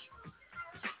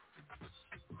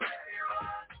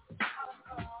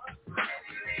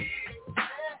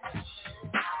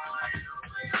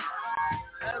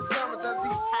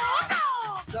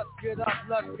 Let's get up,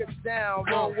 let's get down.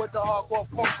 Roll with the hardcore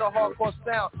funk, the hardcore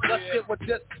sound. Let's get with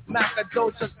this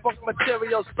Macadocious funk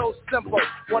material, so simple.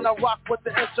 When I rock with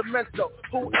the instrumental,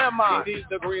 who am I? He's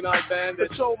the Green-Eyed Bandit.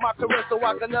 Control my career so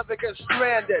I can never get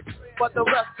stranded. But the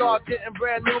rest are getting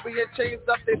brand new, being changed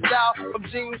up their style from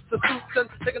jeans to suits and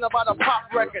thinking about a pop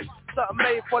record. Something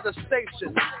made for the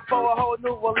station, for a whole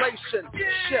new relationship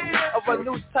of a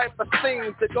new type of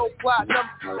scene to go platinum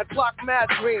and clock mad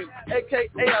dream, aka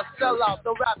a sellout,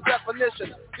 the rap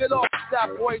definition. Get off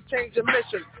that boy, change your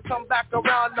mission, come back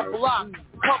around the block.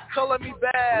 Pump telling me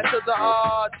bad to the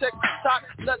TikTok,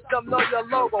 let them know your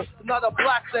logo, not a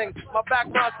black thing. My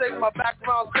background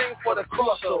sing for the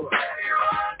crossover.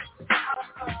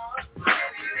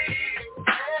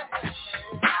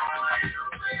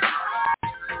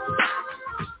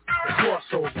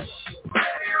 Crossover.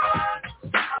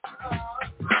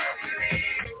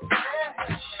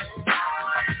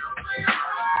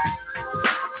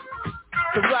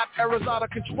 The rap era's out of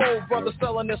control, brothers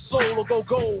selling their soul or go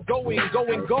gold,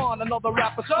 going gone, another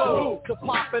rapper soul. To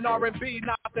pop and R&B,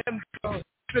 not them.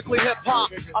 Strictly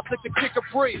hip-hop, I think the kick a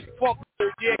free. Funk,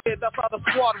 yeah, that's how the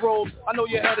squad rolls. I know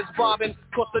your head is bobbing,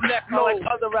 cause the neck knows.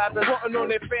 Like other rappers, putting on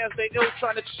their fans, they ill,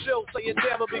 trying to chill. Saying,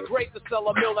 damn, it'll be great to sell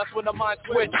a mill. That's when the mind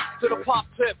switch to the pop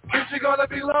tip. Is you gonna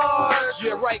be large?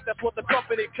 Yeah, right, that's what the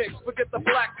company kicks. Forget the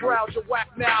black crowd, you're whack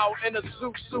now. In a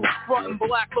suit, frontin'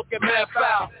 black, looking mad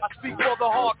foul. I speak for the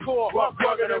hardcore, rough,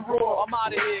 rugged, and raw. I'm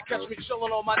out of here, catch me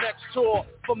chillin' on my next tour.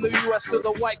 From the U.S. to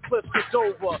the White Cliffs to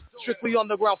Dover. Strictly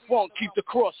underground funk, keep the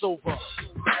crossover.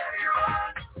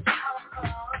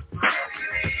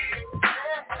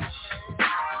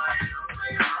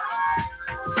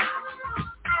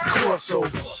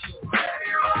 Crossover.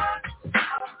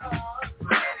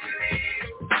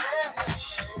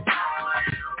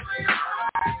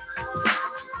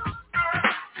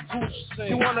 Gucci.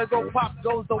 You wanna go pop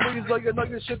goes the weasel, you know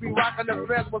you should be rocking the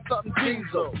fans with something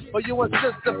diesel. But you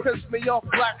insist to piss me off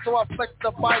black, so I flex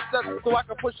the biceps so I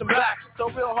can push them back. So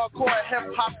real hardcore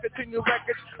hip hop continue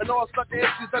records, and all sucker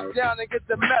MCs up down and get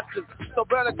the message. So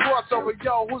better crossover,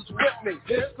 yo, who's with me?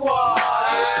 Hit squad.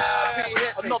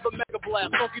 Another mega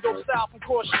blast, funky dope style from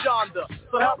Cross Yonder.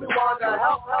 So help me wander,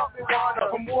 help me wander.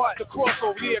 From what? The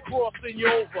crossover, yeah, crossing you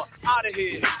over. Out of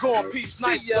here, gone, peace,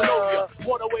 nice, below ya.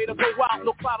 What a way to go out,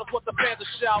 no cloud is what the fans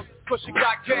are shout. Cause she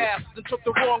got gas and took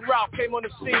the wrong route. Came on the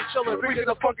scene, chillin', reading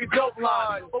the funky dope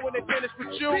line. But when they finish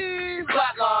with you,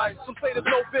 flatline. Some say there's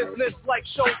no business like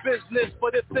show business.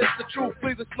 But if this the truth,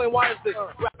 please explain why is this?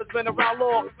 Rappers been around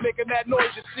long, making that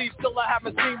noise you see. Still I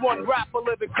haven't seen one rapper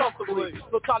living comfortably.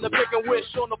 No time to pick and wish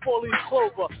on the four-leaf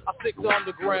clover. I stick to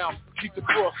underground, keep the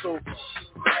crossover.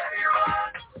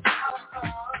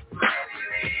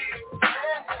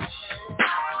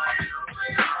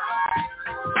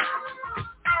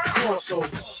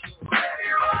 Crossover.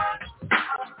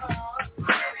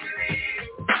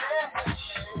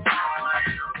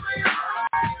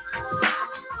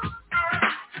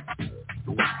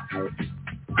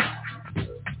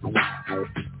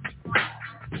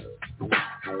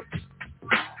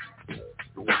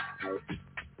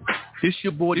 This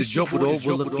your boy, the Joker, the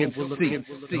Overlook MC,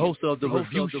 the host of the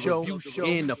Review Show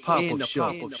and the Pop-Up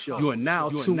Show. You are now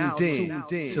tuned in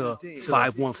to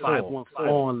 514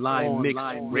 Online Mix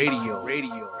Radio.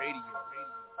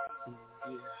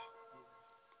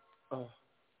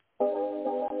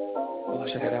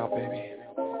 Check it out, baby.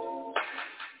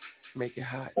 Make it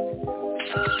hot.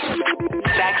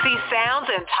 Sexy sounds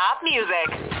and top music.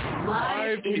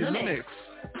 Live in the mix.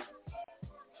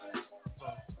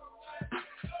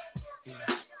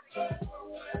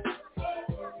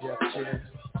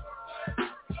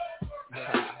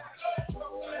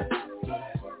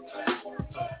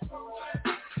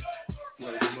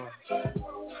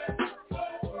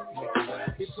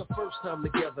 It's our first time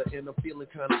together and I'm feeling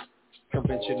kind of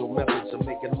conventional methods of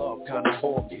making love kind of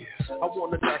bore me. I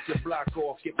want to knock your block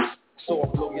off, get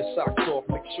soft, blow your socks off,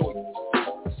 make sure you...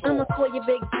 I'ma call you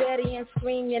Big Daddy and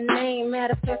scream your name.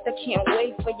 Matter of fact, I can't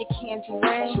wait for your candy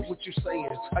rain. So what you saying?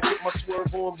 I get my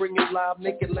swerve on, bring it live,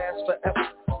 make it last forever.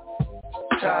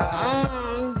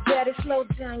 Daddy, slow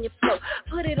down your flow.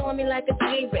 Put it on me like a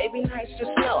G, baby, nice and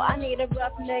slow. I need a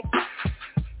rough neck.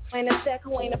 Ain't a sack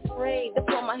who ain't afraid to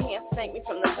pull my hand, spank me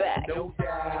from the back. No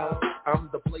doubt, I'm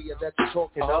the player that you're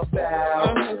talking about.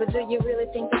 But do you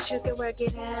really think that you can work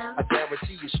it out? I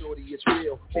guarantee you, shorty, it's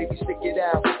real. Baby, stick it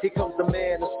out. Here comes the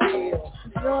man of steel.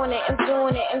 Doing it and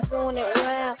doing it and doing it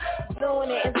well.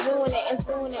 Doing it and doing it and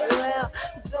doing it well.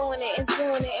 Doing it and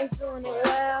doing it and doing it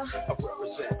well. I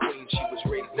represent Queen, she was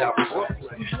raised out in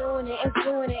Brooklyn. Doing it and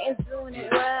doing it and doing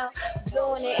it well.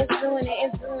 Doing it and doing it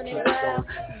and doing it well.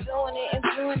 Doing it and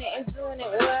doing it and doing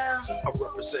it well. I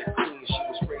represent Queen, she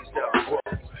was raised out in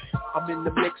Brooklyn. I'm in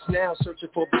the mix now, searching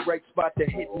for the right spot to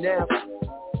hit now.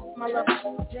 My love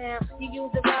down, you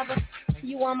use the rubber.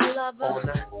 You are my lover.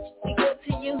 We good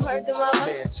to you, heard the rubber.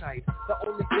 Man tight. The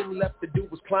only thing left to do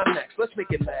was climax. Let's make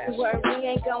it last. Word, we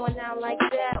ain't going out like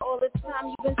that. All the time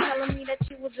you've been telling me that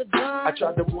you was a gun. I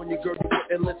tried to warn you, girl, you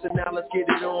wouldn't listen. Now let's get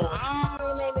it on.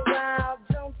 You made me wild.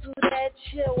 Don't do that.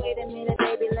 Chill. Wait a minute,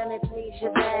 baby. Let me please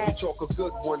your back. You talk a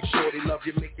good one, shorty. Love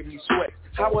you, making me sweat.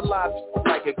 How alive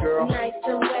like a girl? Nice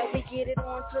and wet. We get it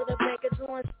on to the break of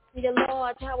dawn. You're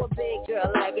large. How a big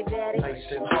girl like it, daddy? Nice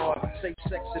and hard. Say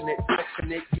sexing it,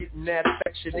 flexing it, getting that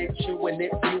affectionate, chewing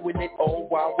it, viewing it, all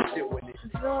while we're doing it.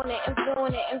 Doing it and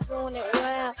doing it and doing it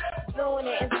well. Doing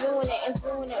it and doing it and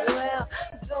doing it well.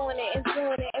 Doing it and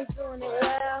doing it and doing it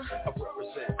well. I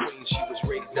represent Queen, she was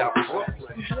raised out in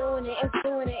Brooklyn. Doing it and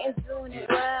doing it and doing it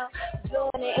well.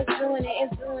 Doing it and doing it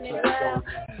and doing it well.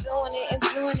 Doing it and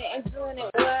doing it and doing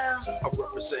it well. I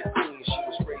represent Queen, she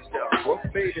was raised out in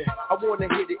Brooklyn. Baby, I wanna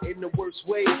hit it in the worst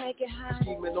way. Make it hot.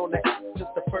 Scheming on that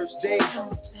just the first day. I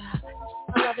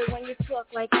love it when you talk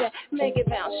like that. Make it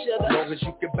bounce, sugar. As long as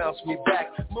you can bounce me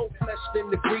back. More flesh than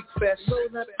the Greek fest.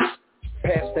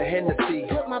 Pass the Hennessy.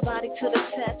 Put my body to the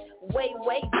test. Way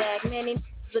back, many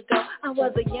ago. I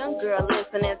was a young girl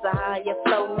listening to how you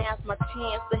flow. Now's my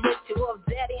chance to hit you up,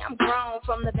 daddy. I'm grown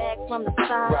from the back, from the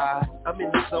side. Right, I'm in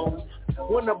the zone.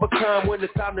 One of a kind when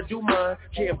it's time to do mine.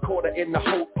 Camcorder in the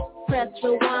hope. Press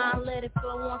rewind, let it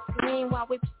flow on screen while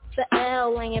we the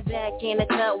L, laying back in the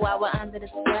cut while we're under the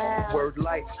spell. Word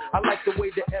life, I like the way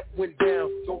the F went down.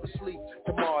 Go to sleep,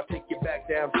 tomorrow I'll take you back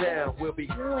downtown. We'll be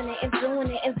doing it and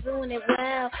doing it and doing it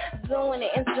well. Doing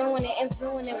it and doing it and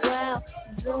doing it well.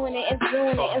 Doing it and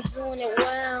doing it and doing it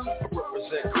well. I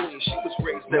represent Queen, she was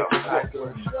raised out in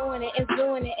Brooklyn. Doing it and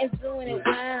doing it and doing it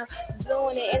well. Doing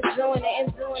doing it and doing it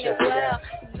and doing it well.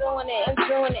 Doing it and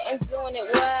doing it and doing it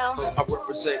well. I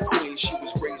represent Queens, she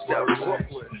was raised out in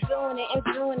Brooklyn. Doing it and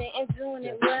doing it and doing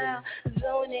it well.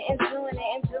 Doing it and doing it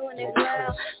and doing it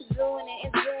well. Doing it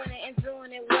and doing it and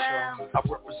doing it well. I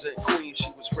represent Queens,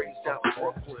 she was raised out in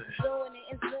Brooklyn. Doing it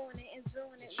and doing it and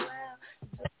doing it well.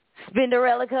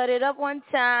 Spinderella cut it up one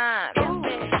time.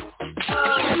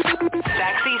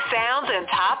 Sexy sounds and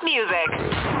top music.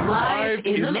 Live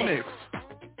in the mix.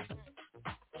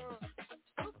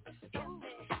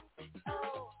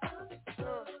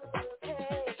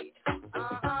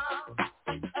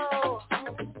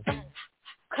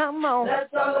 Come on.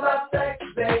 Let's talk about sex,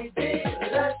 baby.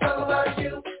 Let's talk about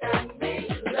you and me.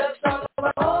 Let's talk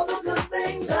about all the good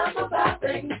things and the bad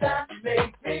things that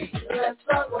make me. Let's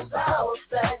talk about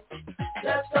sex.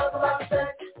 Let's talk about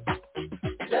sex.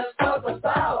 Let's talk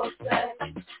about sex.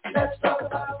 Let's talk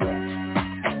about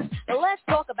sex. Let's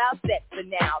talk about sex for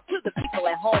now. To the people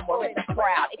at home or in the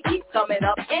crowd, it keeps coming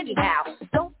up anyhow.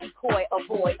 Don't be coy,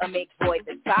 avoid, or make void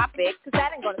the topic, cause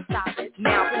that ain't gonna stop it.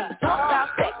 Now please talk about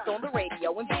sex on the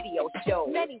radio and video shows.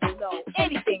 Many will know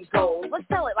anything goes. Let's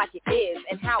tell it like it is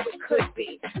and how it could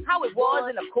be. How it was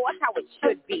and of course how it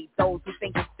should be. Those who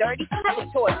think it's dirty, have a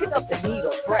choice. Pick up the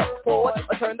needle, press pause,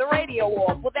 or turn the radio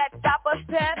off. Will that stop us,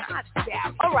 Ted? I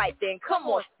doubt. Alright then, come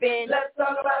on, spin. Let's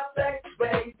talk about sex,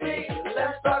 baby.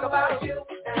 Let's talk about you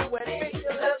and me.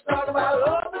 Let's talk about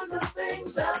all the good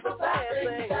things and the bad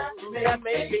things that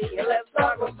may be. Let's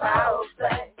talk about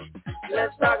sex.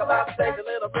 Let's talk about sex a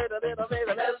little bit,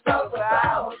 baby. Let's talk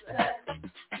about sex.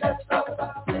 Let's talk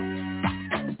about sex.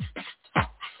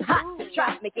 Ha!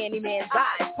 Try to make any man's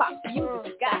eyes pop. You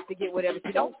got to get whatever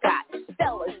you don't got.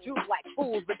 Fellas droop like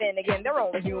fools, but then again, they're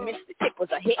only human. The chick was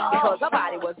a hit because her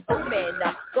body was booming.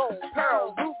 Gold,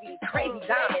 pearl, rubies, crazy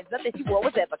diamonds. Nothing she wore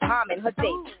was ever common. Her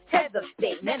dates, heads of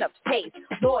state, men of taste,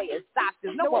 lawyers,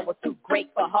 doctors. No one was too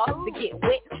great for her to get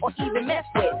with or even mess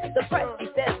with. The press, she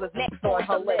says, was next on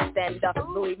her list. And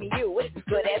believe me, you, it's as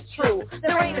good as true.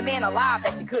 There ain't a man alive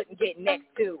that she couldn't get next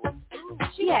to.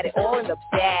 She had it all in the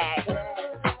bag.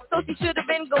 So she should have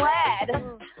been glad.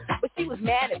 But she was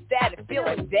mad and sad and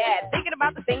feeling bad, thinking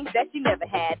about the things that she never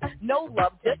had. No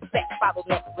love, just sex, followed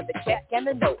next with the check and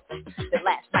the note. That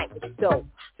last night was so.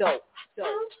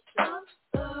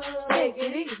 Take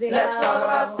it easy. Let's talk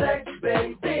about sex,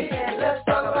 baby. Let's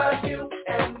talk about you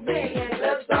and me.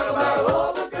 Let's talk about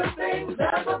all the good things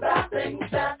and the bad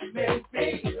things that make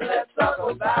me. Let's talk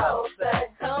about sex.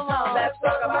 Come on. Let's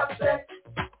talk about sex.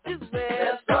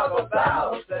 Let's talk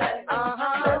about sex.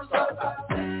 Let's talk about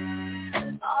sex.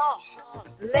 Oh,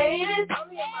 ladies,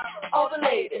 all the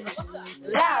ladies,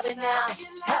 louder now,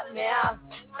 help me out.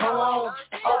 Come on,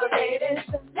 all the ladies,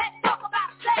 let's talk about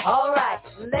sex. All right,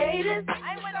 ladies,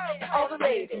 all the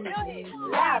ladies,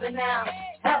 louder now,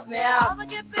 help me out.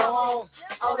 Come on,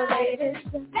 all the ladies,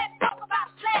 let's talk about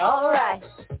sex. All right.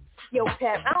 Yo,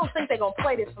 Pep, I don't think they're going to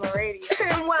play this on the radio.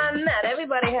 Why not?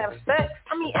 Everybody have sex.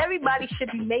 I mean, everybody should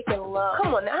be making love.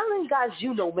 Come on, now, how many guys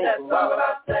you know make Let's love? talk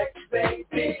about sex,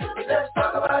 baby. Let's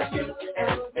talk about you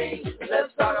and me.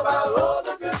 Let's talk about all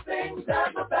the good things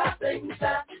and the bad things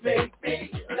that make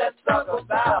me. Let's talk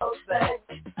about sex.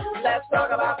 Let's talk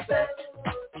about sex.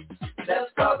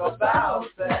 Let's talk about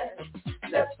sex.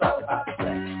 Let's talk about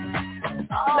sex.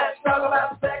 Let's talk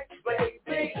about sex,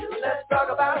 baby. Let's talk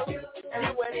about you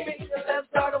and me. Let's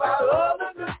talk about all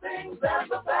the good things and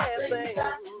the bad things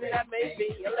that may be.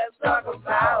 Let's talk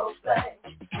about sex.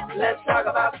 Let's talk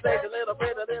about sex a little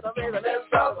bit, baby. Let's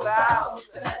talk about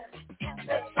sex.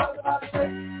 Let's talk about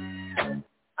sex.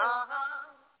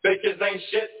 Bitches ain't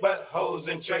shit but hoes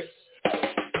and tricks.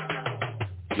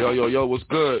 Yo, what's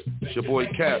good? It's your boy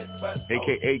Cap,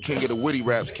 a.k.a. King of the Witty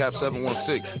Raps, Cap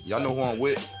 716. Y'all know who I'm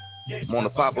with? I'm on the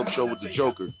pop-up show with the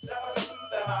Joker.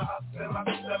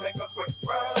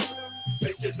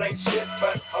 Bitches ain't shit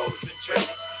but hoes and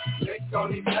tricks. Dick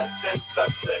only nuts and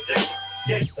sucks the dick.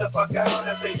 Get the fuck out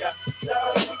and say ya.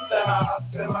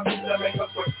 Make a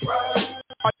quick run.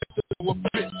 I used to know a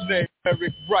bitch named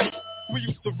Eric Wright. We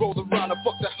used to roll around and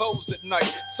fuck the hoes at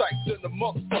night. Psyched in the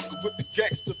motherfucker with the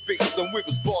gangster beats. And we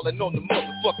was ballin' on the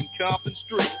motherfucking Compton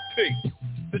Street. Peace.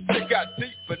 The shit got deep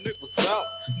and it was out.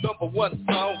 Number one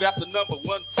song after number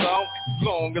one song.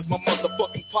 Long as my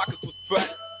motherfucking pockets was fat.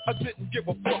 I didn't give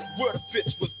a fuck where the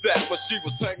bitch was at, but she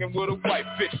was hanging with a white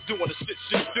bitch doing the shit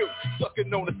she do,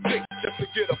 sucking on a dick just to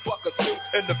get a buck or two,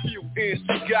 and the few ends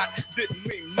she got didn't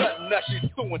mean nothing. Now she's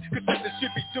suing, cause nothing she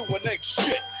be doing ain't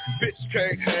shit. Bitch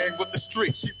can't hang with the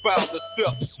street, she found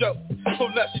herself show, so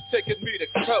now she taking me to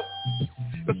court.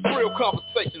 It's real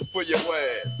conversation for your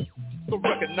ass. So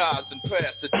recognize and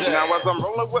pass the day. Now as I'm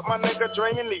rolling with my nigga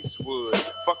Dre and Eastwood,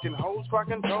 fucking hoes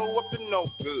cracking dough up to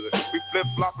no good. We flip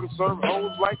flop and serve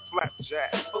hoes like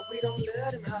flapjack, but we don't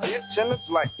let them have it. And it's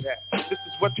like that. This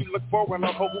is what you look for when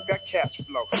a hoe who got cash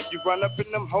flow. You run up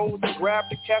in them hoes and grab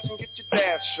the cash and get your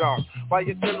dash on while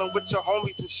you're dealing with your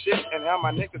homies and shit. And how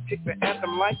my niggas kick the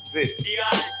anthem like this.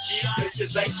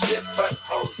 Bitches ain't shit but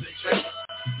hoes and tricks.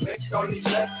 Mixed on these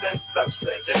less than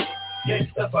substitutes.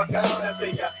 Get the fuck out and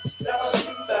be a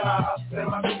done. Then I hop in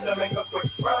my feet to make a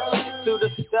quick run. To the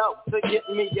stove to get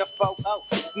me a photo.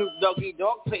 Snoop Doggy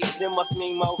Dogg page, there must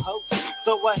mean more hoes.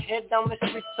 So I head down the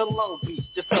street to Long Beach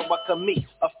just so I can meet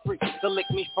a freak to lick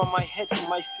me from my head to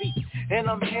my feet. And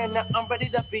I'm here now, I'm ready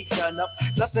to be done up.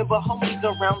 Nothing but homies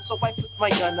around, so I put my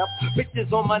gun up.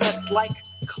 Bitches on my nuts like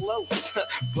close.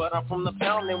 But I'm from the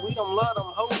pound and we don't love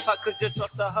them hoes. How could you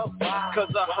trust a hoe? Cause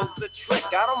a hoe's a trick.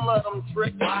 I don't love them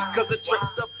tricks. Cause a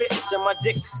trick's a bitch and my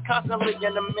dick's constantly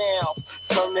in the mouth.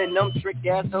 Turning them trick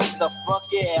ass hoes the fuck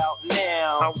out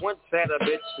now. I once had a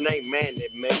bitch named Mandy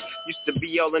May. Used to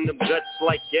be all in the guts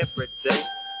like every day.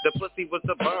 The pussy was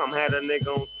a bomb, had a nigga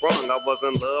on sprung. I was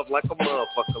in love like a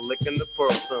motherfucker, licking the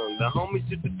pearl tongue. The homies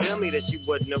used to tell me that she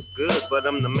wasn't no good, but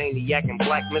I'm the maniac and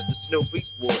black Mr. Snoop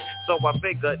Eastwood. So I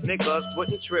figured niggas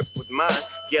wouldn't trip with mine.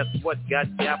 Guess what,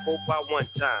 got dappled by one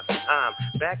time. I'm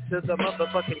back to the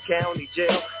motherfucking county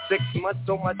jail. 6 months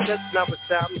on my chest, now it's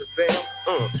time to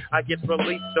bail. I get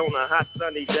released on a hot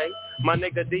sunny day. My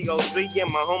nigga DOC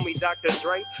and my homie Dr.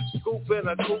 Dre. Scoop in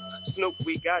a coupe, Snoop,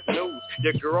 we got news.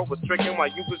 Your girl was tricking while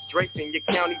you was draped in your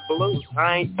county blues.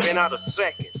 I ain't been out a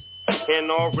second.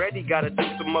 And already gotta do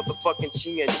some motherfucking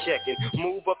chin checking.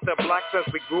 Move up the blocks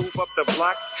as we groove up the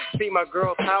blocks. See my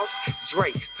girl's house,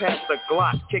 Drake, pass the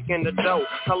Glock, kicking the dough.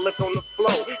 I look on the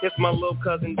floor, it's my little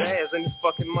cousin Daz and he's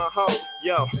fucking my hoe.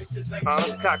 Yo, I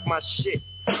uncock my shit.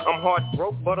 I'm hard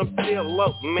broke, but I'm still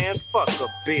low, man, fuck a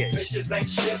bitch. Bitches ain't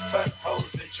shit but hoes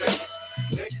and tricks.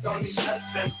 Mixed on these less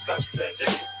than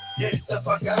substitutes. Get the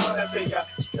fuck out and be a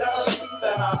done.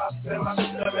 Then I hop in my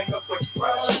feet to make a quick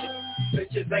run.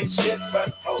 Bitches ain't shit but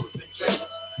hoes and tricks.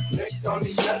 Mixed on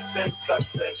these less than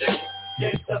substitutes.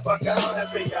 Get the fuck out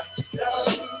and be a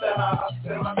done. Then I hop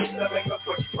in my feet to make a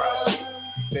quick run.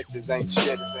 Bitches ain't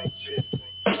shit, ain't shit.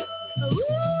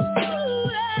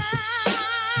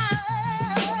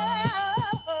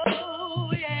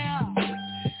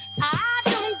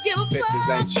 Bitches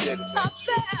ain't shit, about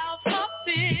a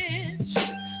bitch,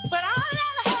 but I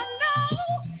let her know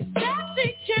that she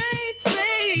can't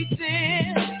face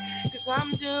it, cause I'm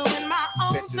doing my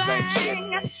own thing,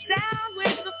 down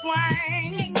with the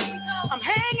swing, I'm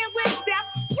hanging with that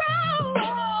roll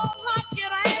like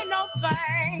it ain't no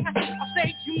thing, I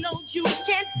say you know you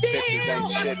can't deal,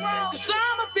 cause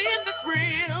I'm a business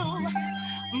real,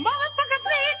 motherfuckers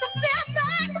need to feel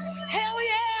that, hell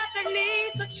yeah, they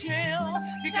need to chill,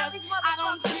 because I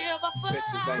don't give a fuck,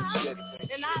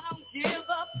 and I don't give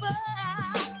a fuck,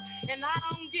 and I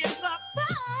don't give a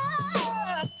fuck,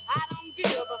 I don't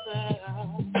give a fuck.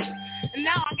 And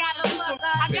now I gotta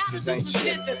do some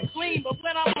shit that's clean, but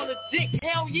when I'm on a dick,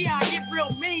 hell yeah, I get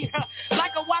real mean.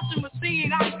 Like a washing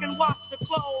machine, I can wash the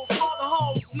clothes, all the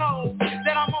hoes know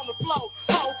that I'm on the floor,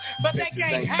 but they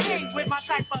can't hang with my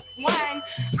type of slang.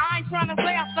 I ain't trying to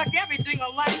say I suck everything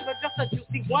alike, but just a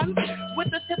juicy one with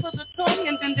the tip of the tongue,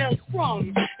 and then there's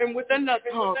sprung, and with the nut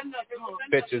hunk.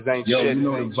 Bitches ain't Yo, shit. You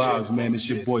know the vibes, man. It's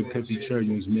your boy Pissy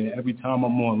Churlians, man. Every time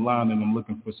I'm online and I'm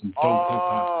looking for some dope hip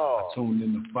hop, I tune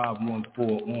in to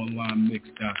 514 online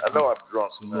mix.com. I know I'm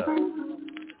drunk now.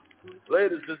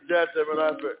 Ladies and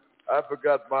gentlemen, I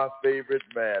forgot my favorite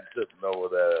man sitting over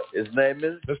there. His name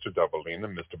is Mr. Doubleina,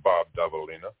 Mr. Bob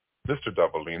Doubleina. Mr.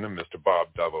 Doubleina, Mr. Bob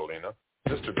Doubleina.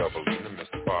 Mr. Doubleina,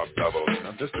 Mr. Bob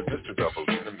Doubleina. Mr.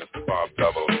 Doubleina, Mr. Bob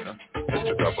Doubleina.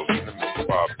 Mr. Doubleina, Mr.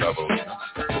 Bob Doubleina.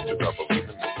 Mr.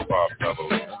 Doubleina, Mr. Bob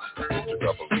Doubleina. Mr.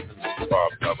 Doubleina, Mr.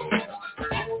 Bob Doubleina.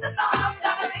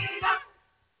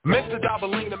 Mr.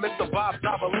 Doubleina, Mr. Bob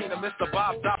Doubleina, Mr.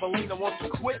 Bob Doubleina wants to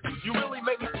quit. You really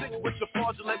make me sick with your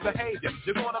fraudulent behavior.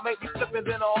 You're gonna make me slip and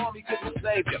then the army couldn't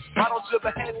save you. Why don't you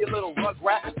behave, you little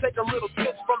rugrat? Take a little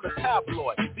tip from the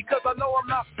tabloid. Because I know I'm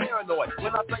not paranoid.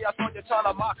 When I say I saw you trying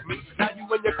to mock me, now you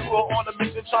and your crew are on a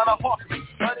mission trying to hawk me.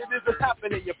 But it isn't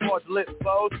happening, you fraudulent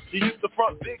foes. You used to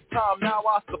front big time, now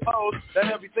I suppose that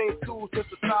everything's cool since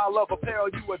the style of apparel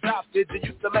you adopted.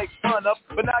 You used to make fun of,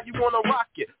 but now you wanna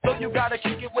rock it. So you gotta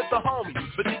kick it with the homies.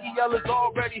 But DEL is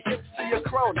already hip to your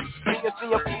cronies. Me and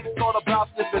CMP thought about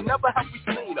this and never have we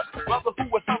seen a brother who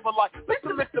was humble like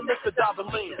Mr.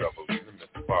 Doubleina.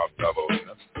 Mr. Bob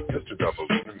Doubleina. Mr.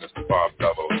 Doubleina, Mr. Bob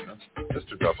Doubleina.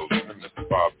 Mr. Doubleina, Mr.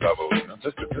 Bob Doubleina.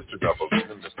 Mr.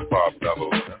 Doubleina, Mr. Bob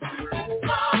Doubleina.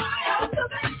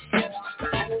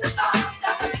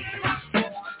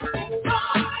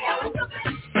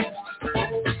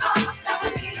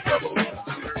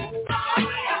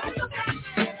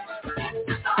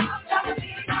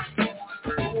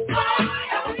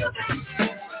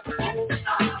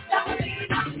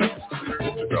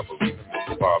 Doubleina,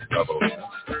 Mr. Bob Doubleina,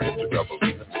 Mr.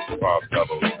 Doubleina, Mr. Bob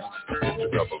Doubleina, Mr.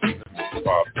 Doubleina, Mr.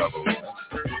 Bob Doubleina.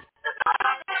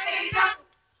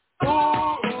 Ooh,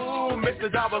 Mr.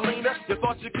 Doubleina, you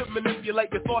thought you could manipulate,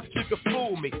 you thought you could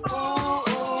fool me.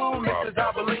 Ooh, Mr.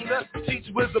 Doubleina,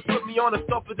 teacher was to put me on a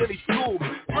stumper, then he schooled me.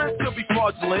 Friends could be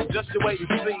fraudulent, just you wait and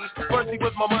see. First he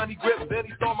was my money grip, then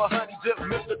he stole my honey dip.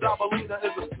 Mr. Doubleina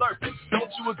is a serpent,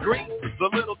 don't you agree? The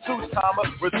little two-timer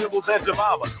resembles Aunt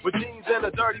Jemima, with jeans and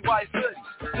a dirty white hoodie.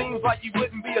 Seems like he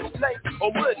wouldn't be a snake,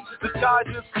 or would he? The sky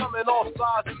just come in all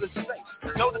sizes and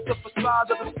shapes. Notice the facade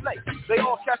of the snake. They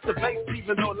all catch the base,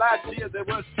 even though last year there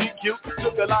was GQ.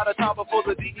 Took a lot of time before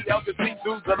the DEL could see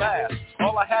through the mask.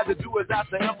 All I had to do was ask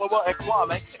the Emperor and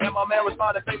Kwame, and my man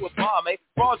responded they was mommy.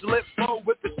 Fraudulent flow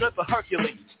with the strength of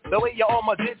Hercules. The way you're on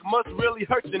my dick must really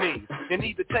hurt your knees. You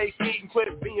need to take heed and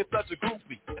quit being such a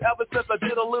groupie. Ever since I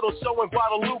did a little show in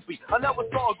Guadalupe, I never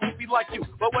saw a groupie like you.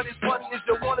 But what is funny is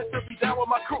you wanted to be down with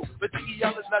my crew. But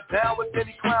DEL is not down with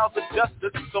any clowns of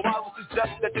justice. So I would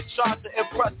suggest that you try to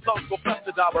impress Uncle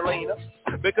Fester Doubleina.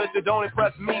 Because you don't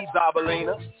impress me,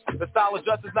 Doubleina. The style of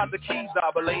dress is not the key,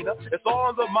 Doubleina. It's all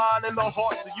in the mind and the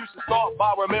heart, so you should start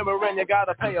by remembering you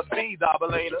gotta pay a fee,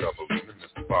 Doubleina.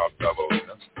 Mr. Bob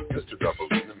Doubleina, Mr.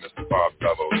 Doubleina, Mr. Bob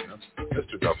Doubleina,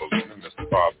 Mr. Doubleina, Mr.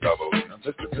 Bob Doubleina,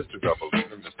 Mr.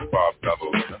 Doubleina, Mr. Bob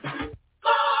Doubleina. Boy,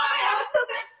 I was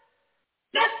stupid,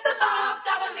 Mr. Bob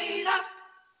Doubleina.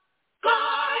 Boy,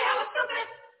 I was stupid,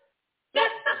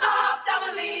 Mr. Bob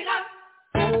Doubleina.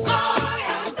 Boy,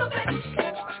 I was stupid,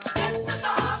 Mr.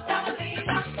 Bob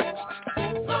Doubleina.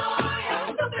 Boy, I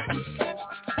was stupid,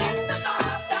 Mr. Bob Doubleina.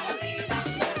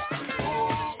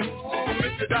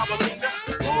 Mr. Doubleina,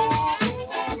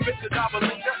 Mr.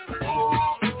 Doubleina,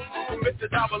 Mr.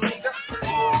 Doubleina,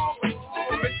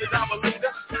 Mr.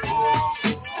 Doubleina,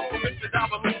 Mr.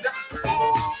 Doubleina,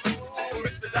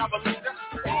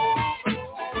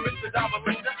 Mr.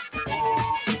 Doubleina,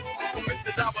 Mr.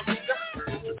 Doubleina,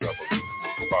 Mr. Doubleina,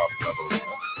 Bob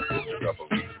Doubleina, Mr.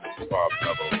 Doubleina, Bob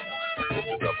Doubleina,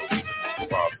 Mr. Doubleina,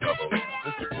 Bob Doubleina,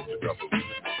 Mr.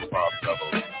 Doubleina, Bob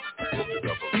Doubleina, Mr. Doubleina, Bob Doubleina, Mr.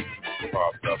 Doubleina,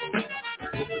 Bob Doubleina,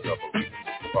 Mr. Doubleina,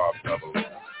 Bob Doubleina, Mr. Doubleina,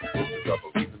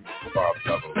 Bob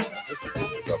Doubleina, Mr.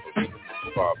 Doubleina,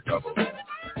 Bob Doubleina,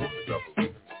 Mr.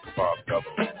 Doubleina, Bob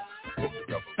Doubleina, Mr.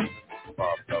 Doubleina,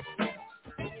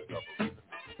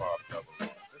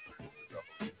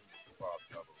 Bob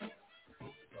Doubleina,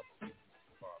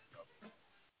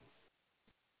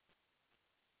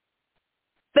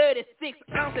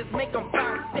 $36 ounces make them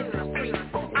bounce in the street.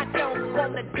 I don't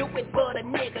wanna do it, but a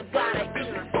nigga gotta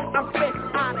eat. I'm fresh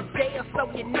out of jail, so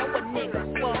you know a nigga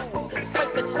swole. Break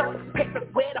the short, Texas,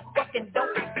 where the fucking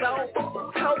dope is sold.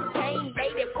 Cocaine,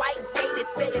 lady, white lady,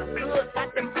 said it's good. Got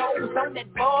them hoes on that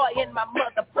boy in my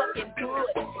motherfucking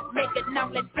hood. Making all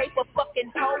that paper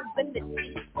fucking hoes in the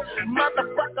seat.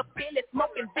 Motherfucker, Billy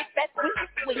smoking big fat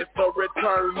sweet. It's the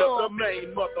return of the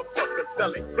main motherfucker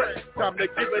selling crack. Time to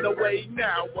give it away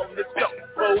now on the show.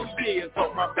 4 years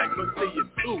on my back, but see it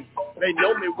too. They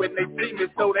know me when they see me,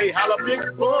 so they holler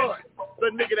Big Bun. The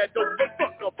nigga that don't give a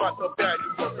fuck about the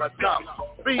value of a dollar.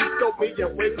 Please show me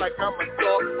and wave like I'm a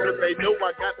star, cause they know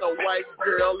I got the white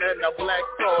girl and the black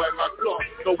car in my car.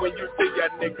 So when you see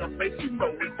that nigga face, you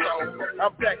know it's on.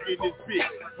 I'm back in this bitch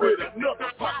with another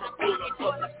pocket full of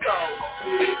fucking stone.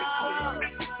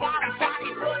 Got a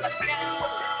pocket full of stone.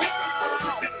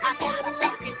 I got a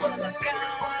pocket full of stone.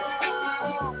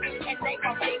 And they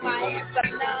gon' see my ass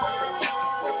alone.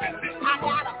 I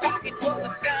got a pocket full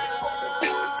of stone.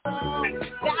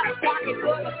 Got a pocket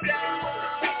full of stone.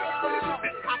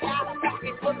 I got a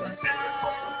pocket full of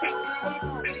stone.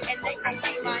 And they gon'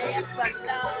 see my ass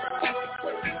alone.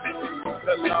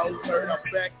 The law heard I'm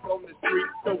back on the street,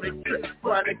 so they trip,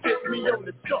 trying to get me on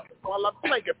the shot while I'm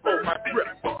playing for my grip.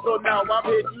 So now I'm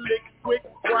hitting licks quick,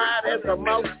 quiet as a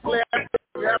mouse flare.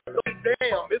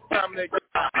 Damn, it's time to get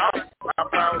out. I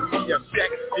found me a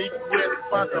shack deep west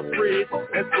by the bridge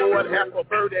and scored half a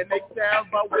bird and 8 down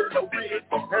by Willow Ridge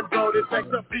and brought it back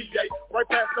to PA. Right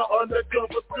past the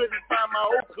undercover, couldn't find my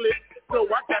old clip, so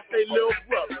I got they little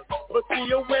brother. But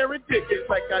still wearing tickets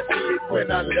like I did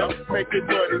when I left, making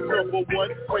money number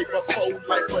one, way before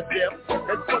life or death,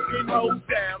 and fucking hoes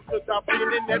down, cause I've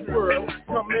been in that world,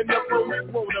 coming up on these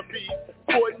wannabes,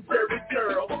 courting Jerry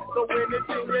Curl. So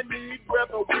anything you need,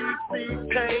 whether we speed,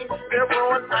 cane, they're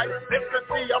on ice,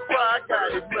 sympathy, I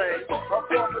got it, man. I'm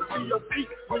pharmacy of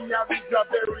peace when y'all need your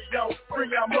very own. Free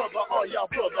y'all mother or y'all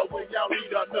brother when y'all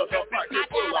need another pocket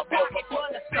full of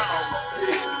motherfucking stone.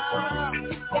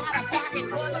 Got a pocket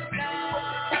full of stone.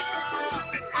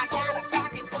 I got a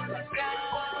pocket full of stone.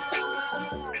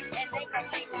 And they gon'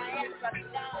 see my ass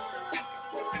alone.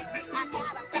 I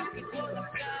got a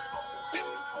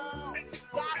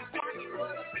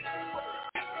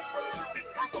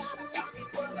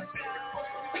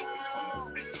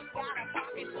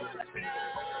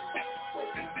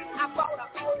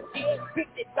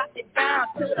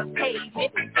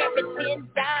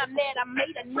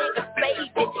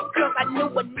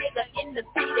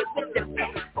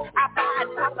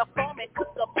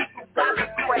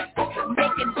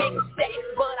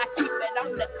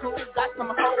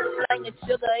and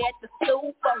sugar at the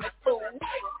stool for me, fool.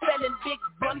 Selling big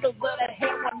bundles of that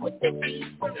heroin with the heat.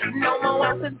 No more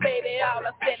ounces, baby, all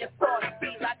I sell is 40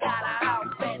 feet. I got a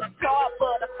house and a car,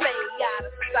 but I stay out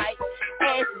of sight.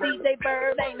 Ask DJ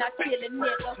Bird, ain't not killing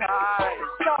niggas.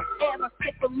 Sharp ever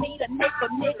stick for me to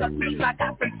nigga. Please, I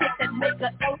got some shit that make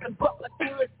a elephant buckler do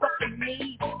it fucking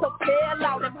me. So tell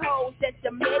all them hoes that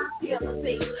you met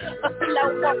guilty. A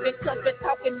slow walking country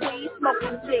talking weed,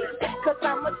 smoking G. Cause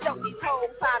I'ma show these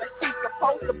hoes how the streets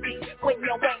supposed to be. When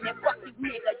you ain't and fuck you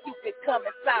nigga, you can come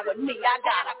inside with me. I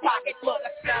got a pocket full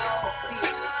of stones.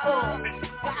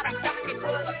 Got a pocket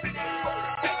full of stones.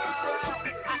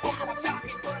 I got a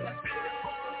pocket full of stones.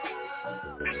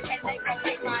 And they gon'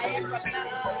 make my ass for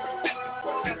love.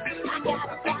 I got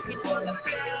a pocket full of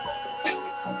stones.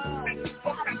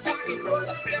 Got a pocket full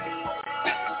of stones.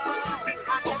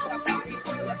 I got a pocket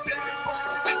full of stones.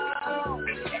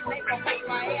 And they gon' make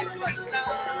my ass for love.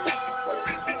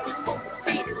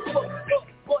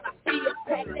 But I still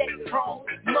pack that home.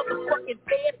 Motherfucking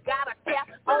bed got a cap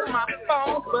on my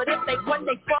phone. But if they run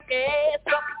they fucking ass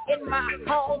up in my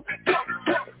home,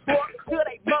 to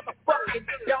they motherfucking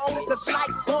dome. Cause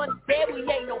like one day we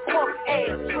ain't no punk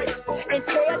ass tricks. And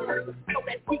tell us so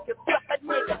that we can suck a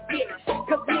nigga dick.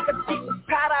 Cause niggas getting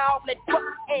tired of all that fuck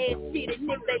ass shit. And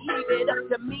if they leave it up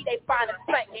to me, they find a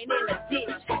spanking in the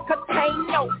ditch. Cause ain't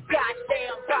no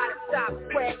goddamn body stop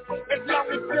crack. As long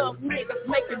as young niggas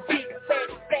making big fat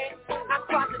stats. I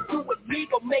try to do it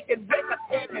legal, making records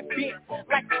and big.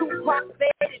 Like Tupac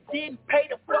said, it didn't pay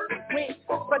the fucking rent.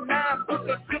 But now I'm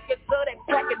cooking so that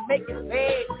crack and making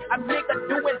bad. I'm nigga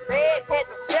doing bad, had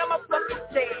to sell my fucking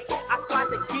shit. I tried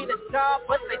to get a job,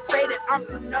 but they say that I'm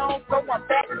too known. So I'm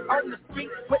back on the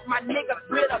street with my niggas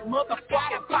with a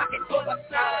motherfucking pocket full of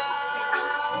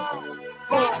stones.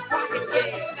 Pocket,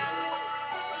 yeah.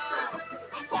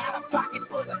 Got a pocket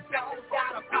full of stones,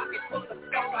 got a pocket full of stones.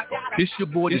 It's your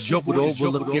boy, the Joke with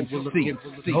Overlook MC,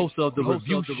 the host of the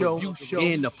Review Show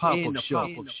and the Pop-Up Show.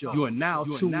 You are now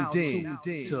tuned in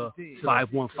to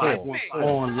 514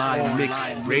 Online Mix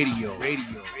Radio.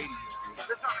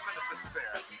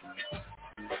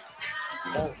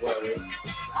 Don't worry.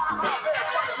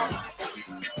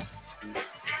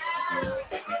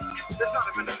 There's not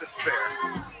a minute to spare.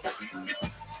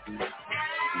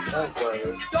 Don't worry.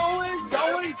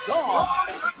 Gone.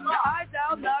 I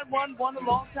dialed 911 a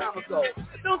long time ago.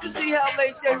 Don't you see how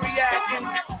late they reacting?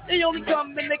 They only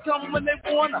come and they come when they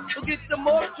wanna. They'll get the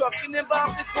more truck and then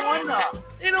bomb the corner.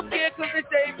 They don't care cause they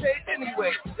stay paid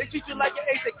anyway. They treat you like an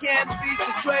ace that can't be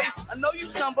betrayed. I know you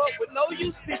stumble with no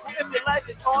use people. If your life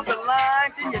is on the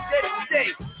line, then you're dead today.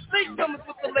 Late comers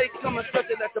with the late comers,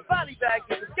 such that the body bag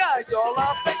is the guys, y'all.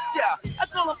 I'll bet ya. I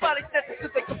call them body snatchers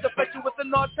cause they come to fetch you with the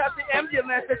North Type the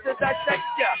ambulance that says dissect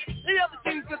ya. They other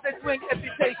things cause they swing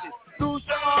amputation. Lose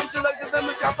your arms, your legs, and them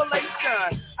is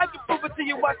compilation. I can prove it to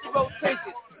you, watch the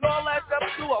rotation. It all adds up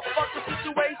to a fucking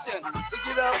situation. So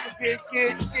get up and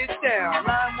get down.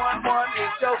 911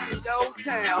 is joking your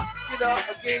town. Get up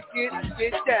and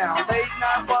get down. Late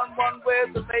 911,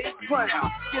 where's the late crown?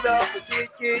 Get up and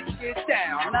get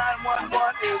down.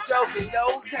 911 is joking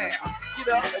your town. Get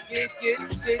up and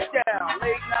get down.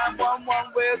 Late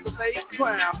 911, where's the late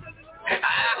crown?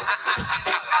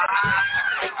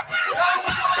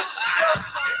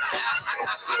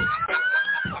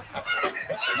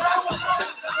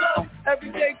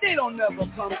 Every day they don't never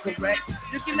come correct.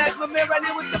 You can ask my man right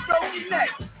here with the broken neck.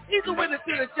 He's a winner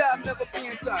to the job never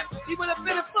being done. He would have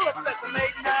been in full effect when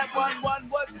 8911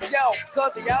 was the joke.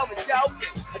 Cause the y'all was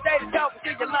joking. A day to talk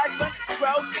until your life went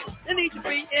broken. They need to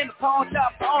be in the pawn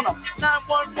shop on them.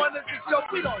 911 is a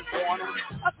joke, we don't want them.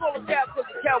 I call a cab cause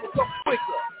the cab will come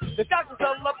quicker. The doctors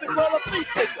huddle up and call a flea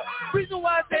flicker. Reason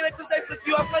why I say that cause they flip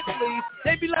you off like a leaf.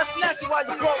 They be left snatching while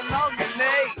you're crawling on your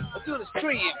name. Or to the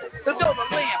stream, to the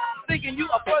lamp. Thinking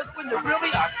you are first when you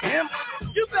really are him.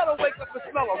 You better wake up and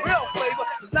smell a real flavor.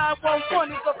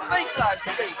 911 is a fake life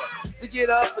saver. To get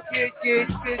up and get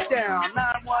down.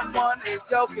 911 is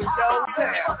joking your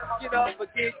town. Get up and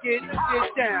get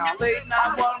down. Late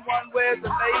 911, where's the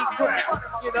late crown?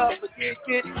 Get up and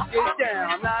get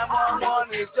down.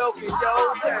 911 is joking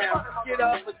your town. Get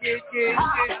up and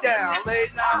get down.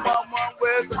 Late 911,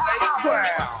 where's the late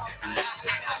crown?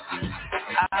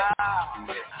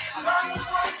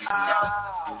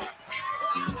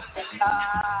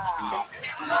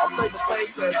 I'll play the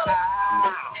players.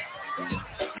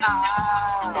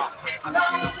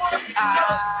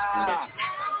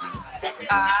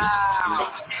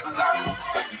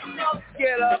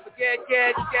 Get up and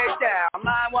get down.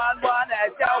 911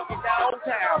 is joking your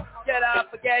town. Get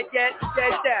up and get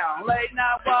down. Late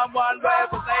 911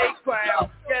 rebels a crown.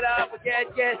 Get up and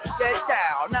get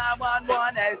down.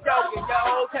 911 has joke in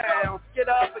your town. Get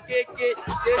up and get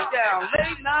down.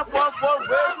 Late 911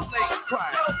 rebels a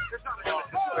crown.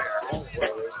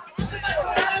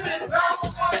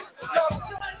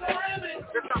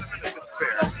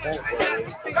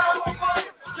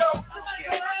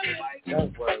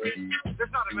 Don't worry.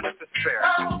 There's not a minute to spare.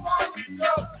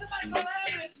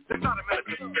 There's not a minute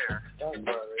to spare. Don't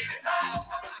worry.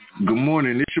 Good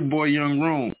morning, it's your boy Young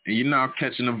Room, and you're now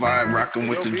catching the vibe rocking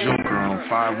with the Joker on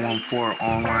 514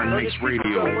 Online Mix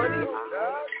Radio.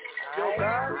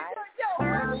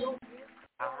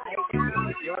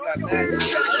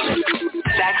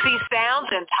 Sexy sounds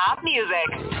and top music.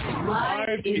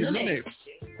 Live in the mix.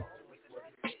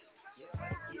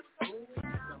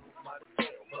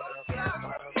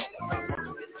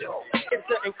 It's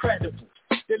the incredible,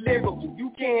 the lyrical.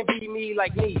 You can't be me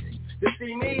like Niecy. To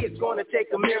see me, it's gonna take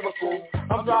a miracle.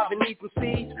 I'm driving these some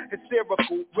seeds, hysterical.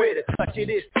 With a touch of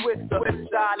this twister, with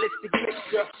stylistic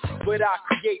mixture. But I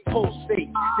create post-state.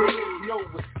 There is no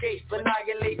escape.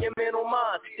 Annihilate your mental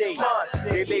mind state.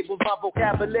 They label my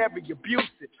vocabulary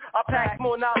abusive. I pack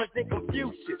more knowledge than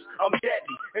Confucius. I'm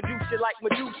deadly and do shit like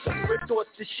Medusa. With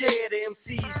thoughts to share the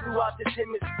MCs throughout this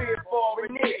hemisphere, far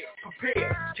and near.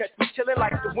 Prepare, catch me chilling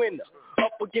like the winner.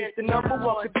 Up against the number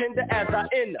one contender as I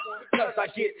enter. Cause I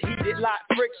get heated like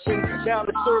friction. Down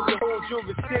to serve the whole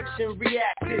jurisdiction.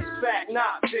 React is fact,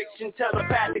 not fiction.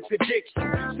 Telepathic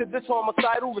addiction to this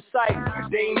homicidal recital.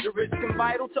 Dangerous and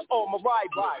vital to all my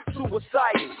rivals.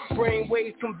 Suicidal,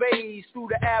 brainwaves conveys through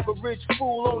the average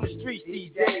fool on the streets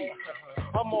these days.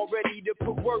 I'm all ready to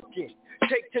put work in.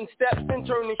 Take 10 steps and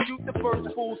turn and shoot the first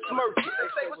fool smirking. They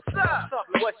say, what's up?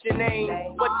 What's your name?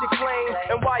 What's your claim?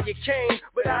 And why you came?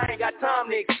 But I ain't got time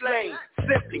to explain.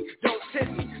 Simply, don't tip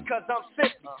me, cause I'm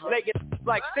simply legged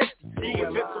like 50, the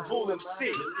invincible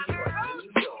MC.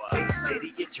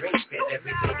 City get drink and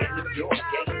everything in New York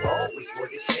ain't always what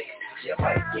it takes. You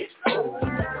might get fooled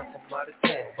from out of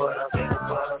town, but I'm in the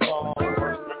bottom of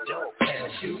the dope.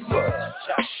 Too much,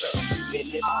 I serve you in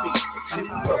this beat. Too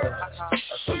much,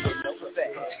 so you know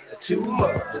that. Too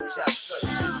much, I serve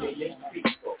you in this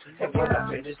people. And when I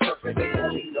finish surfing, they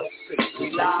won't need no sleep. We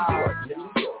live New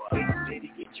York, city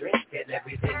get drink and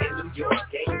everything in New York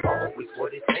ain't always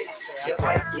what it takes. You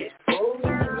might get fooled from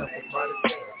out of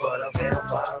town, but I'm in the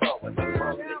bottom of the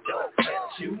dope.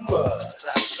 Too much,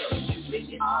 I serve you in this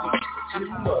people. Too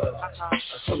much,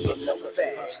 so you know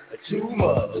that. Too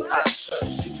much, I serve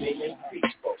you in this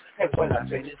people. And when I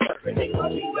finish surfing, they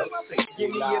won't need no sleep. Give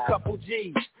me a couple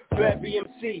G's. For every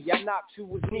MC, I knock to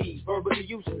his knees, verbally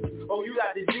useless. Oh, you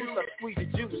got the juice, I squeeze the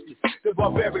juiceless. The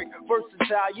barbaric,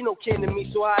 versatile, you know kin to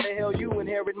me, so how the hell you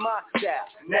inherit my style?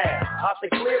 Now, off the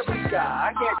clear blue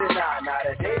sky, I can't deny, not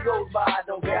a day goes by, I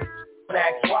don't get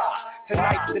ask why.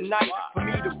 Tonight's the night for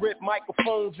me to rip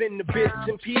microphones into bits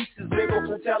and pieces.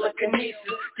 Lyrical telekinesis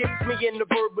gets me in the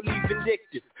verbally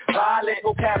vindictive. Violent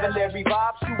vocabulary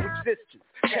vibes to existence.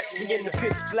 Catch me in the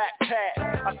pitch black path.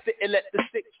 I sit and let the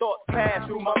sick thoughts pass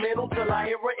through my mental till I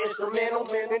hear an instrumental.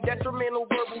 And detrimental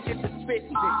verbal get to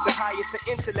spitting. The highest of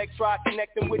intellect try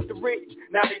connecting with the rich.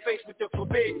 Now they faced with the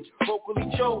forbidden. Vocally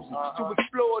chosen to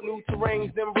explore new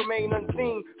terrains, then remain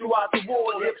unseen throughout the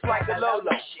war. Hips like a Lolo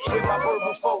with my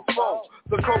verbal fofo.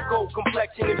 The cocoa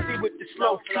complexion and see with the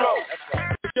slow flow.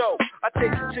 Yo, I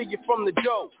take it to you from the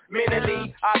dough.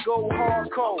 Mentally, I go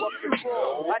hardcore.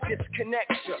 I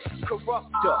disconnect you,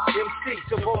 corrupt you. MC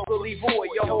to vocally void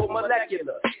your whole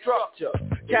molecular structure.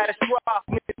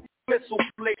 Catastrophic missile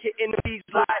flick hitting these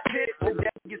live hits and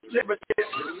then gets lyricist.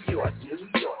 New York,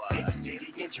 city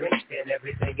get drink and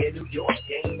everything in New York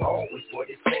ain't always what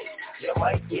it takes. You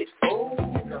might get fooled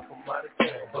from out of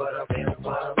town, but I'm in the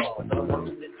bottom on the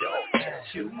dope.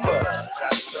 Too much,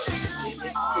 I serve you in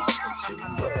this beat. Too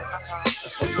much,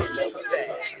 so you know that.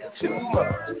 Too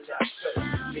much, I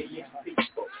serve you in this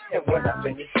people. And when I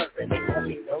finish surfing, they won't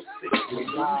need no sleep.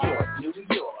 New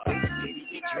York, city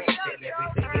get drink and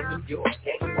everything in New York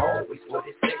ain't always what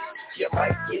it takes. You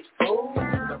might get fooled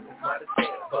from out of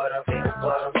town, but I'm in the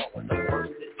bottom on the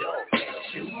dope.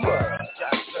 Too much,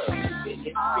 I serve you in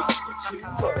this beat. Too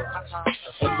much,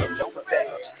 so you know that.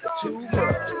 Too much,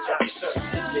 I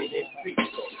serve you in this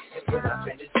people. And when I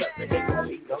finish surfing, they won't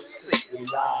need no sleep. We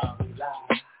live,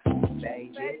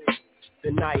 baby.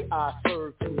 The night I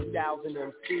served 2,000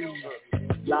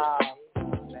 MCs live.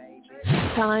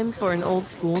 Time for an old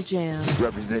school jam.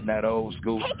 Representing that old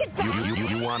school.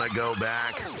 You want to go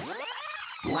back?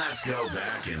 Let's go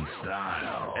back in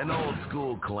style. An old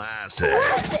school classic.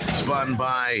 Spun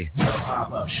by The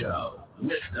Pop-Up Show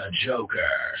with the Joker.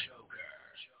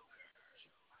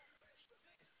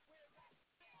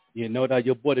 You know that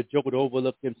your boy, the Joker, the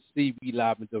Overlooked MC, we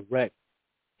live and direct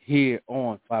here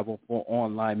on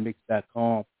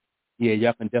 504onlinemix.com. Yeah,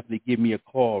 y'all can definitely give me a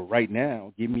call right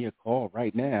now. Give me a call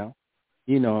right now.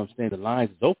 You know what I'm saying? The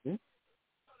lines is open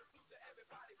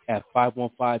at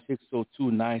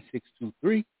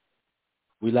 515-602-9623.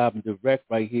 We live and direct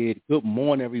right here. Good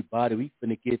morning, everybody. We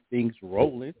finna get things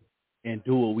rolling and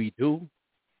do what we do.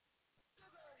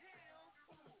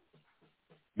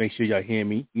 Make sure y'all hear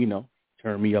me, you know.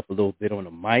 Turn me up a little bit on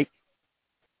the mic.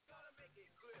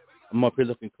 I'm up here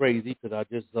looking crazy because I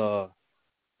just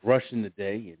rushing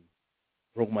today and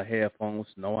broke my headphones.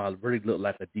 No, I really look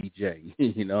like a DJ.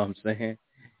 You know what I'm saying?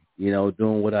 You know,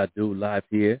 doing what I do live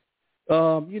here.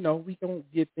 You know, we gonna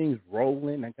get things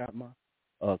rolling. I got my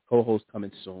co-host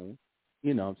coming soon.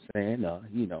 You know what I'm saying?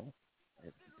 You know,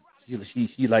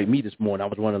 she like me this morning. I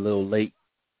was running a little late,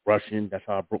 rushing. That's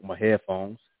how I broke my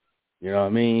headphones. You know what I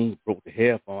mean? Broke the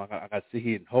headphone. I got to sit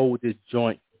here and hold this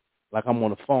joint like I'm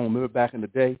on the phone. Remember back in the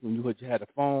day when you had a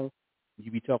phone, you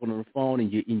be talking on the phone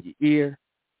and you're in your ear.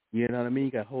 You know what I mean?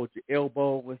 You got to hold your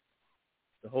elbow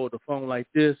to hold the phone like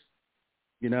this.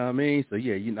 You know what I mean? So,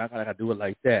 yeah, you know, I got to do it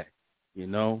like that, you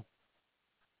know?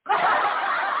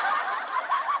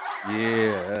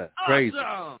 Yeah, crazy.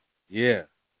 Awesome. Yeah.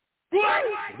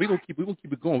 We're going to keep it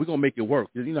going. We're going to make it work.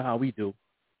 You know how we do.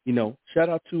 You know, shout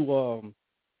out to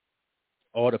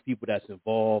all the people that's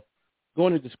involved. Go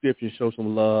in the description, show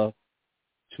some love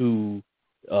to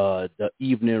the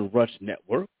Evening Rush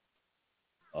Network.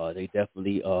 They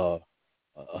definitely a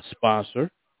sponsor,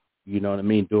 you know what I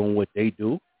mean, doing what they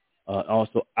do.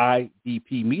 Also,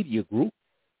 IDP Media Group,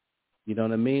 you know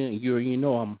what I mean. You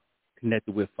know I'm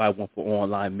connected with 514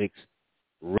 Online Mix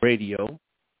Radio.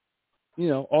 You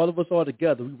know, all of us all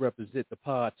together, we represent the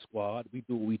Pod Squad. We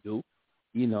do what we do.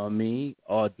 You know what I mean?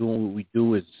 All doing what we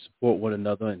do is support one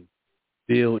another and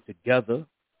build together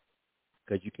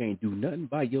because you can't do nothing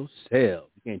by yourself.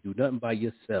 You can't do nothing by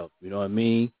yourself. You know what I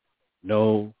mean?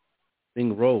 No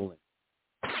thing rolling.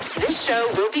 This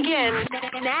show will begin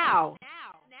now.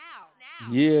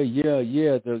 Yeah.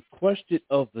 The question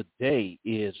of the day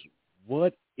is,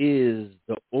 what is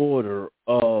the order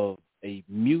of a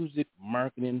music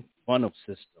marketing funnel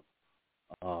system?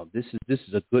 This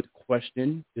is a good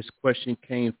question. This question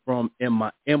came from in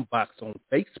my inbox on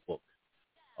Facebook.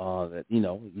 That you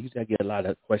know, usually I get a lot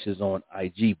of questions on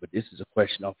IG, but this is a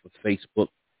question off of Facebook.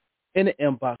 In the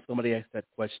inbox, somebody asked that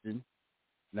question,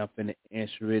 and I'm going to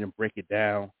answer it and break it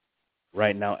down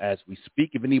right now as we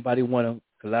speak. If anybody want to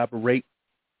collaborate,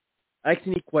 ask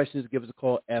any questions, give us a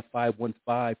call at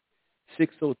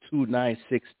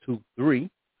 515-602-9623.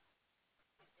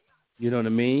 You know what I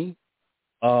mean?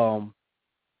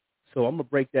 So I'm going to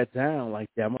break that down like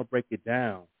that. I'm going to break it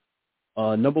down.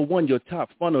 Number one, your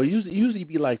top funnel. Usually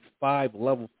be like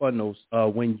 5-level funnels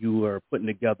when you are putting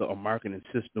together a marketing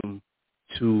system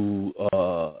to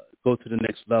go to the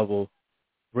next level,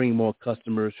 bring more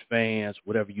customers, fans,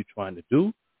 whatever you're trying to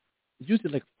do. It's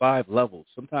usually like 5 levels.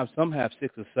 Sometimes some have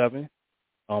 6 or 7.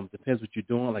 Depends what you're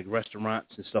doing, like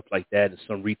restaurants and stuff like that. And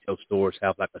some retail stores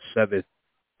have like a 7th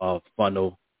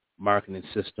funnel marketing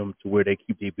system to where they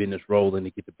keep their business rolling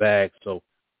and get the bag. So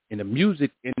in the music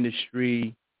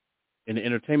industry, in the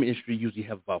entertainment industry, you usually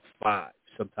have about 5,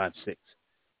 sometimes 6.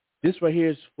 This right here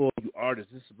is for you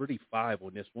artists. This is really 5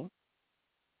 on this one.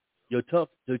 The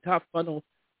top funnel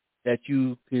that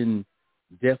you can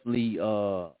definitely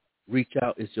reach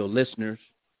out is your listeners.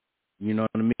 You know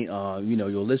what I mean? You know,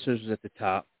 your listeners is at the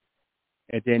top.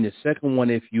 And then the second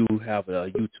one, if you have a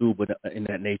YouTube in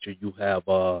that nature, you have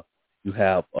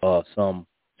some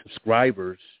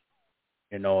subscribers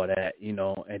and all that, you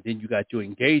know, and then you got your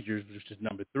engagers, which is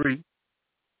number 3.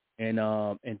 And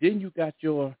then you got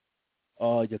your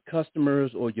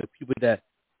customers or your people that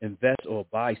invest or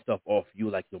buy stuff off you,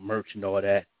 like your merch and all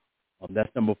that.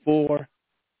 That's number 4.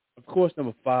 Of course,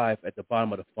 number 5 at the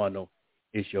bottom of the funnel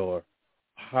is your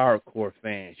hardcore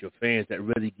fans, your fans that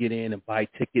really get in and buy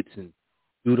tickets and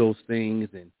do those things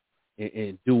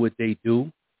and do what they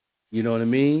do. You know what I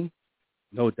mean?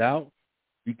 No doubt.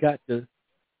 We got the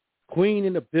queen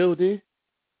in the building.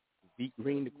 Beat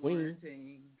Green the queen.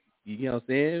 You know what I'm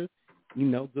saying? You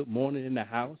know, good morning in the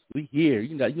house. We here.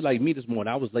 You know, you like me this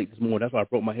morning. I was late this morning. That's why I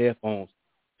broke my headphones.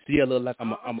 See, I look like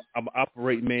I'm an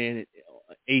operating man at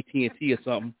AT&T or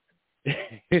something.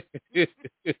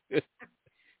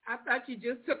 I thought you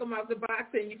just took them out the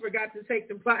box and you forgot to take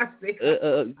the plastic.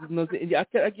 You know,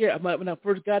 when I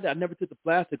first got it, I never took the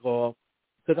plastic off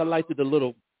because I liked the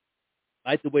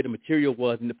way the material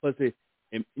was, and the plus it,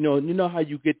 and you know how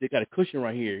you got a cushion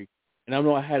right here, and I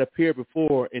know I had a pair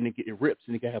before, and it rips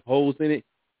and it got have holes in it.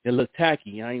 It looked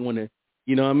tacky. I ain't want to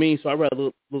You know what I mean? So I'd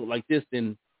rather look like this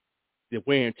than the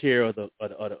wear and tear of the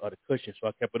cushion. So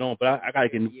I kept it on. But I got to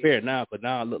get a new pair now, because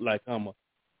now I look like I'm a,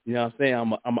 you know what I'm saying?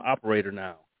 I'm an operator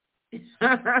now.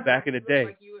 Back in the day.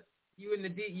 Like you in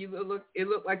the it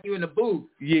looked like you in the booth.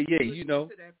 Yeah, you know.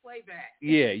 To that playback.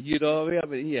 Yeah, you know what I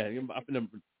mean? Yeah, I'm gonna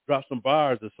drop some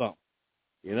bars or something.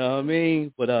 You know what I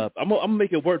mean? But I'm gonna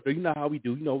make it work though. You know how we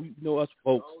do. You know us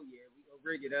folks. Oh yeah, we gonna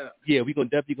rig it up. Yeah, we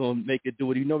definitely gonna make it do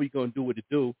what we're gonna do what it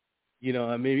do. You know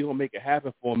what I mean? We're gonna make it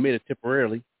happen for a minute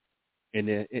temporarily, and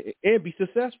then and be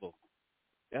successful.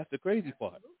 That's the crazy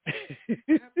part.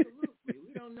 Absolutely.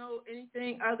 We don't know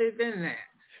anything other than that.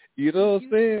 You know what I'm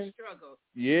saying? Struggle.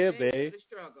 Yeah, babe.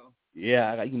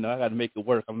 Yeah, I got to make it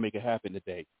work. I'm gonna make it happen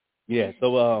today. Yeah.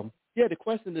 So the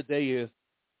question today is,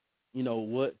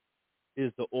 what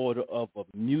is the order of a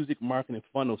music marketing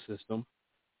funnel system?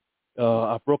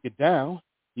 I broke it down.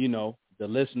 The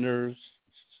listeners,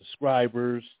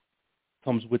 subscribers,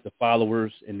 comes with the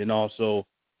followers, and then also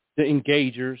the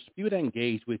engagers, people that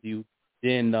engage with you,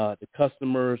 then the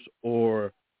customers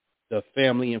or the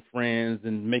family and friends,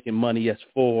 and making money as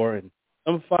 4. And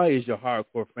number 5 is your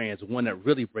hardcore fans, the one that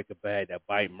really break a bag, that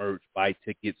buy merch, buy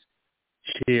tickets,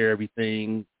 share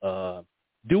everything,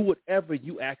 do whatever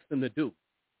you ask them to do,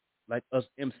 like us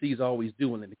MCs always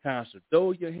doing in the concert.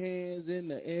 Throw your hands in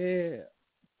the air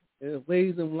and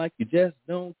wave them like you just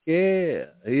don't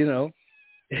care, Yeah.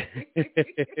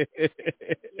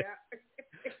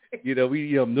 We they're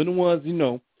the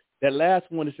ones, that last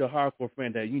one is your hardcore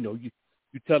friend that,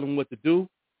 you tell them what to do,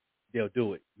 they'll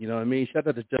do it. You know what I mean? Shout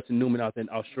out to Justin Newman out there in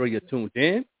Australia tuned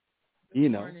in.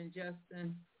 Good morning,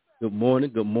 Justin. Good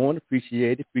morning.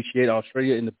 Appreciate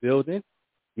Australia in the building.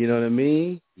 You know what I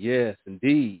mean? Yes,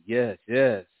 indeed. Yes.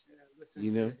 Yeah.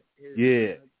 So,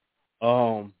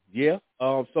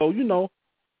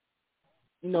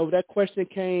 that question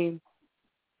came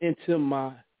into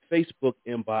my Facebook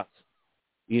inbox,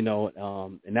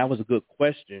 and that was a good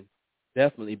question,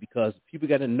 definitely, because people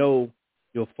got to know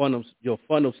your funnel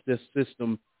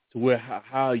system to where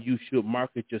how you should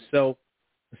market yourself.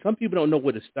 Some people don't know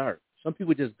where to start. Some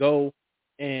people just go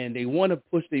and they want to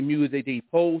push their music, they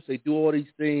post, they do all these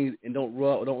things, and don't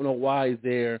know why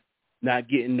they're not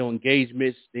getting no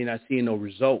engagements, they're not seeing no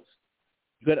results.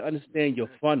 You got to understand your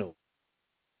funnel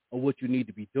of what you need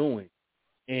to be doing,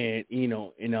 and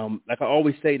like I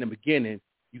always say in the beginning,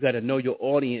 you got to know your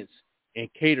audience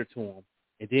and cater to them,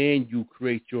 and then you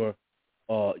create your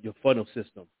funnel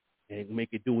system and make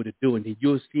it do what it do, and then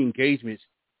you'll see engagements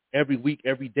every week,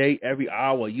 every day, every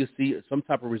hour. You'll see some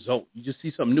type of result. You just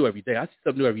see something new every day. I see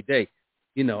something new every day.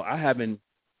 I haven't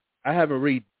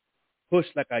really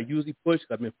pushed like I usually push.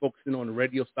 I've been focusing on the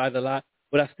radio side a lot,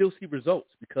 but I still see results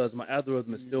because my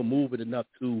algorithm is still moving enough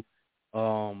to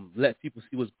let people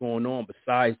see what's going on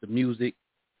besides the music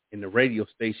and the radio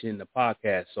station, the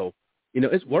podcast. So,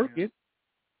 it's working.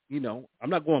 I'm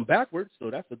not going backwards, so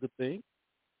that's a good thing.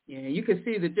 Yeah, you can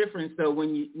see the difference though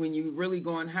when you really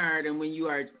going hard and when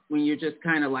you're just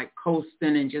kind of like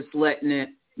coasting and just letting it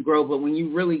grow. But when you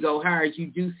really go hard, you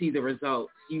do see the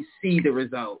results. You see the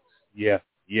results. Yeah,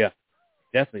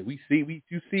 definitely.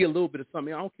 You see a little bit of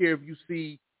something. I don't care if you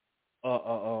see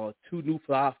 2 new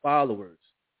followers,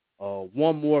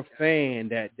 one more fan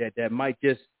that might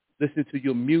just listen to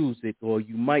your music, or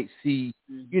you might see,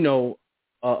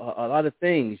 a lot of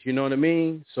things, you know what I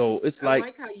mean? So it's I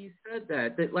like how you said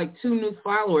that like 2 new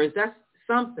followers, that's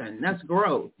something. That's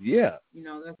growth. Yeah.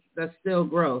 That's still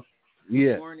growth.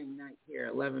 Yeah. Morning, night here,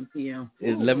 11 p.m.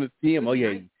 It's 11 p.m. Oh,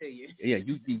 yeah. Yeah,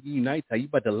 you nighttime. You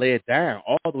about to lay it down,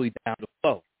 all the way down the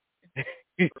floor.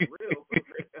 For real.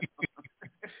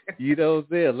 You know what I'm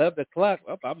saying? 11 o'clock,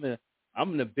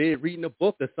 I'm in the bed reading a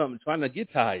book or something, trying to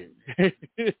get tired. And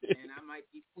I might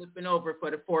be flipping over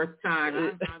for the 4th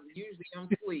time. I'm usually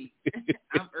asleep.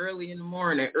 I'm early in the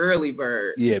morning, early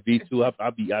bird. Yeah, me too.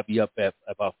 I'll be up at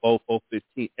about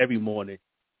 4:15 every morning.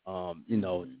 When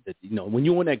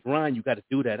you're on that grind, you got to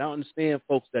do that. I don't understand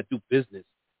folks that do business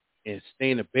and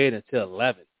stay in the bed until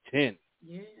 11, 10.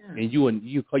 Yeah. And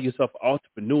you call yourself an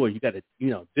entrepreneur. You got to,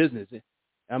 business.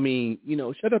 I mean,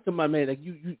 shout out to my man. Like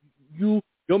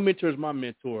your mentor is my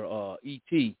mentor,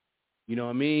 E.T. You know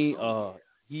what I mean? I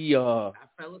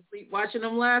fell asleep watching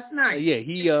him last night. Yeah,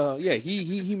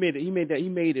 he made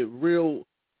it real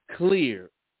clear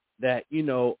that,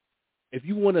 if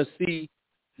you want to see,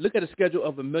 look at the schedule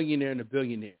of a millionaire and a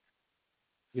billionaire.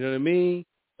 You know what I mean?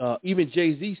 Even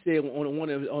Jay-Z said on one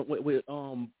of with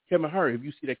Kevin Hart, if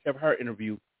you see that Kevin Hart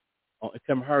interview on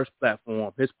Kevin Hart's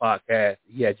platform, his podcast,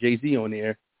 he had Jay-Z on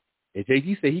there, and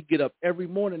Jay-Z said he'd get up every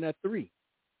morning at 3.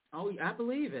 Oh, I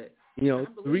believe it. You know,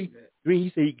 three.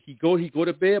 He said he go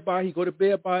to bed by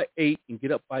 8 and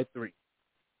get up by 3.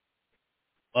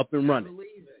 Up and running.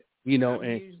 You know,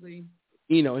 and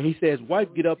you know, and he says wife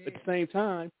get up at the same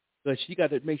time because she got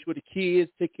to make sure the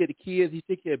kids, take care of the kids. He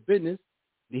take care of business.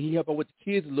 Then he help out with the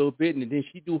kids a little bit, and then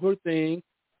she do her thing,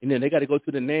 and then they got to go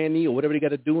to the nanny or whatever they got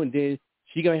to do, and then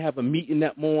she gonna have a meeting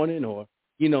that morning or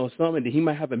you know something. And then he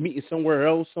might have a meeting somewhere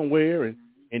else, and then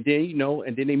you know,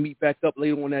 and then they meet back up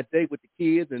later on that day with the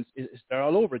kids and start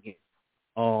all over again.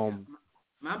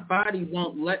 My body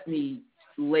won't let me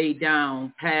lay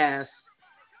down past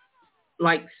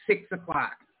like 6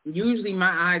 o'clock. Usually my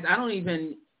eyes, I don't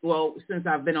even, well, since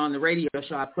I've been on the radio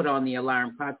show, I put on the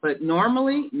alarm clock. But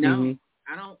normally, no,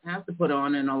 I don't have to put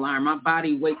on an alarm. My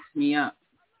body wakes me up.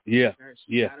 Yeah,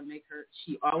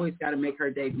 She always got to make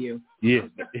her debut. Yeah.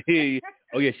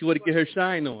 Oh, yeah, she want to get her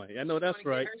shine on. I know that's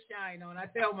right. Get her shine on. I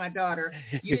tell my daughter,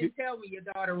 you didn't tell me your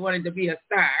daughter wanted to be a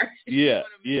star. Yeah.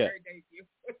 Her debut.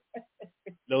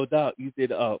 No doubt. You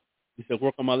said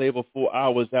work on my label 4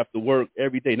 hours after work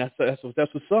every day. And that's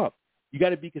what's up. You got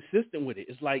to be consistent with it.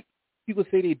 It's like people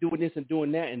say they're doing this and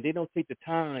doing that, and they don't take the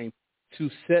time to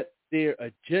set their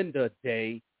agenda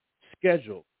day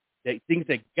schedule. Things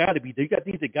that got to be done. You got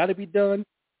things that got to be done.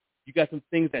 You got some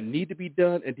things that need to be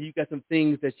done, and then you got some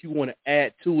things that you want to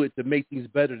add to it to make things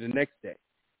better the next day.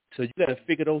 So you got to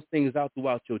figure those things out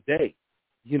throughout your day.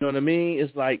 You know what I mean?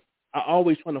 It's like I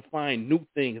always trying to find new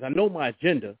things. I know my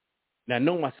agenda, and I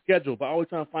know my schedule, but I always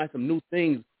trying to find some new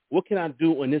things. What can I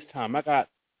do in this time? I got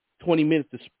 20 minutes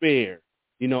to spare,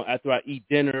 you know, after I eat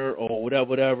dinner or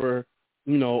whatever,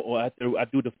 you know, or after I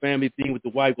do the family thing with the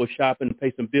wife, go shopping,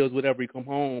 pay some bills, whatever, you come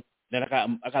home. Then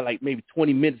I got like maybe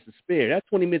 20 minutes to spare. That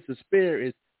 20 minutes to spare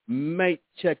is might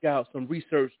check out some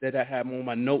research that I have on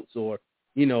my notes or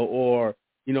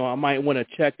I might want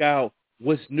to check out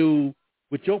what's new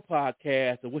with your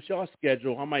podcast or what's your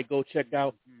schedule. I might go check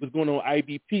out what's going on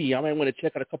IBP. I might want to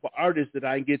check out a couple artists that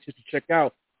I can get just to check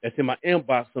out that's in my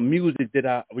inbox, some music that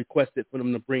I requested for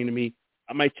them to bring to me.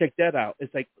 I might check that out.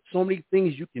 It's like so many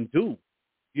things you can do.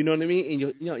 You know what I mean?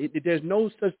 And there's no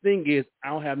such thing as I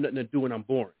don't have nothing to do and I'm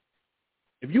boring.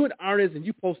 If you're an artist and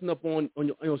you posting up on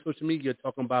your social media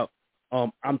talking about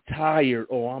I'm tired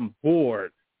or I'm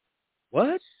bored,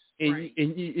 what? And, right.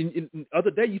 and the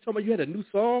other day you talking about you had a new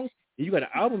song and you got an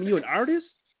album and you're an artist?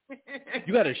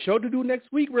 You got a show to do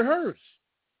next week? Rehearse.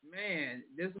 Man,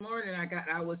 this morning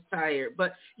I was tired,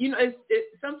 but it's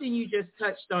something you just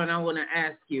touched on. I want to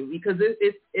ask you because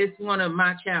it's one of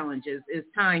my challenges is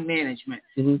time management.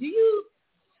 Mm-hmm. Do you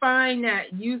find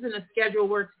that using a schedule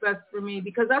works best for me?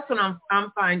 Because that's what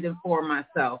I'm finding for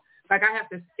myself. Like I have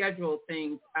to schedule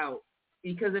things out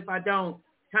because if I don't,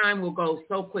 time will go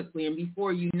so quickly, and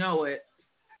before you know it,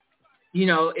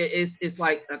 it's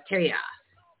like a chaos.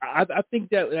 I think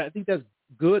that's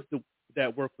good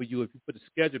that work for you if you put a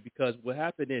schedule, because what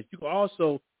happened is you can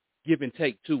also give and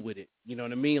take too with it. You know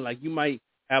what I mean? Like you might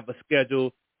have a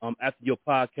schedule after your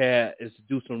podcast is to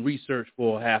do some research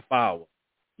for a half hour.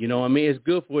 You know what I mean? It's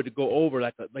good for it to go over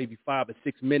like maybe 5 or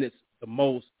 6 minutes the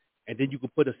most, and then you can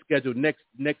put a schedule next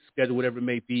schedule, whatever it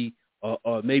may be,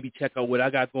 or maybe check out what I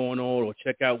got going on, or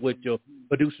check out what your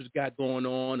producers got going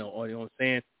on, or you know what I'm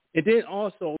saying. And then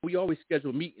also we always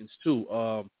schedule meetings too.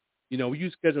 We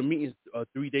use schedule meetings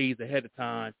 3 days ahead of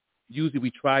time. Usually we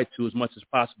try to as much as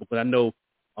possible, but I know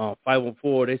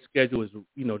 514, their schedule is,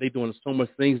 they're doing so much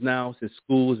things now since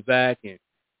school is back, and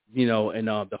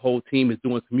the whole team is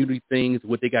doing community things,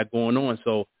 what they got going on.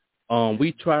 So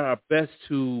we try our best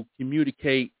to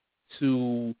communicate,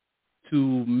 to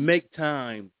make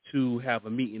time to have a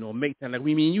meeting, or make time like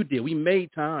we you did. We made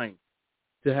time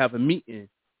to have a meeting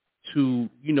to,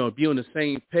 be on the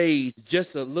same page just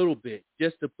a little bit,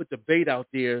 just to put the bait out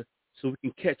there so we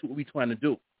can catch what we're trying to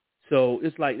do. So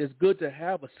it's like it's good to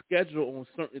have a schedule on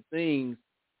certain things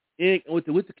with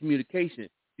the communication,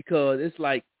 because it's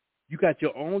like you got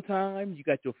your own time, you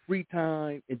got your free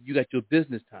time, and you got your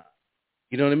business time.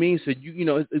 You know what I mean? So,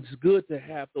 it's good to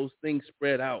have those things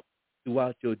spread out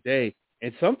throughout your day.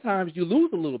 And sometimes you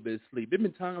lose a little bit of sleep. There have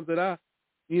been times that I,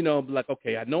 be like,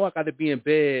 okay, I know I got to be in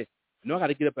bed. I know I got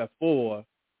to get up at 4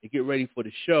 and get ready for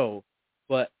the show,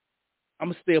 but I'm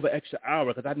going to stay up an extra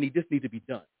hour because this need to be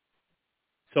done.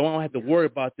 So I don't have to worry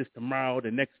about this tomorrow,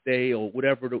 the next day, or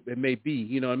whatever it may be.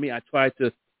 You know what I mean? I try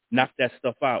to knock that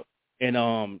stuff out. And,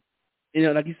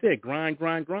 like you said, grind.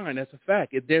 That's a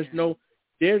fact. There's no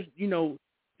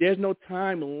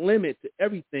time limit to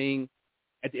everything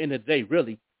at the end of the day,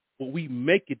 really. But we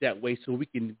make it that way so we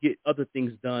can get other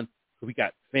things done. So we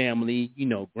got family,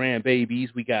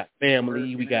 grandbabies. We got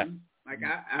family. We got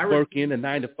working a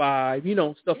 9 to 5,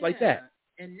 stuff like that.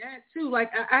 And that too, like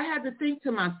I had to think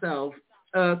to myself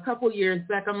a couple years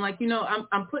back. I'm like,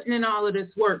 I'm putting in all of this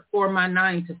work for my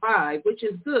 9 to 5, which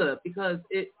is good because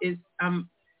I'm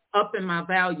upping my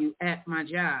value at my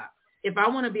job. If I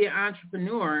want to be an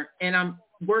entrepreneur and I'm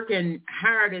working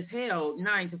hard as hell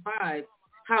 9 to 5,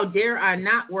 how dare I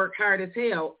not work hard as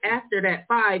hell after that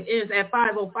 5 ends? At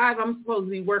 5:05, I'm supposed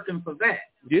to be working for that.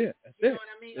 Yeah, that's it. You know what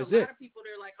I mean? That's a lot of people,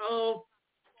 they're like, oh,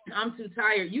 I'm too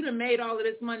tired. You done made all of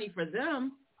this money for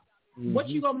them. Mm-hmm. What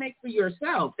you gonna make for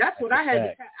yourself? That's what I had to.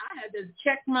 I had to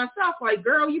check myself. Like,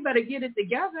 girl, you better get it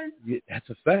together. Yeah, that's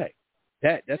a fact.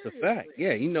 That's a fact.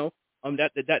 Yeah,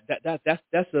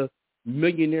 that's a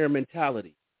millionaire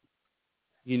mentality.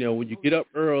 When you get up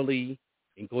early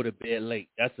and go to bed late,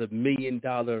 that's a $1 million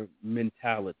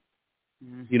mentality.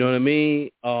 Mm-hmm. You know what I mean?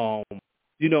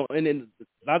 And then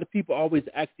a lot of people always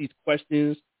ask these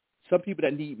questions. Some people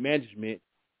that need management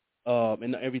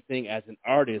and everything as an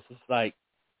artist, it's like,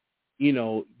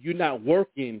 you're not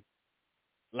working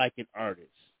like an artist.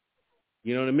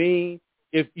 You know what I mean?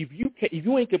 If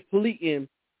you ain't completing,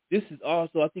 this is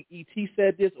also, I think E.T.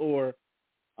 said this, or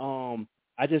I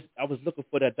was looking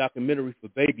for that documentary for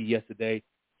Baby yesterday,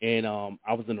 and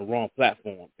I was in the wrong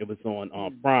platform. It was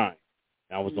on Prime.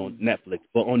 And I was on Netflix.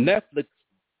 But on Netflix,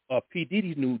 P.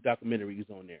 Diddy's new documentary is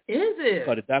on there. Is it? It's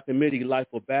called The Documentary Life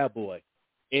of Bad Boy.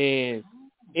 And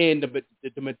the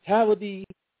mentality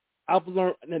I've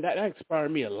learned, and that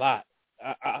inspired me a lot.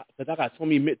 Because I got so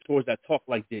many mentors that talk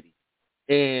like Diddy.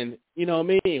 And, you know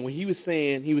what I mean? When he was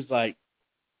saying, he was like,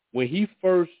 when he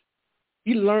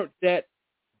learned that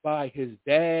by his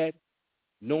dad,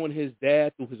 knowing his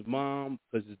dad through his mom,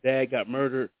 because his dad got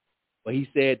murdered. But he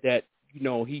said that,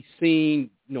 he's seen,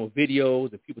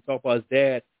 videos and people talk about his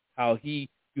dad, how he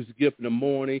used to get up in the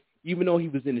morning. Even though he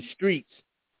was in the streets,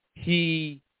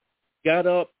 he got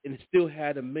up and still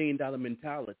had $1 million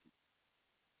mentality.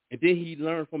 And then he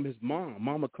learned from his mom,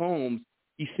 Mama Combs.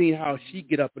 He seen how she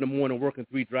get up in the morning working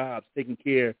 3 jobs, taking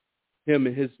care of him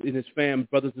and his family,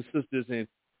 brothers and sisters,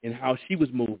 and how she was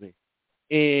moving.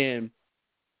 And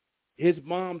his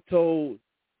mom told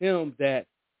him that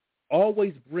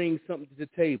always bring something to the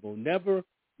table. Never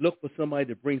look for somebody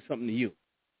to bring something to you.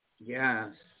 Yes,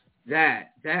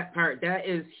 that part, that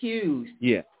is huge.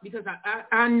 Yeah. Because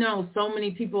I know so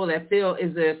many people that feel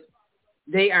as if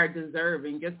they are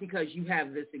deserving just because you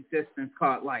have this existence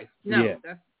called life. No,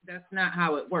 that's not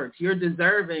how it works. You're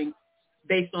deserving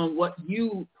based on what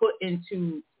you put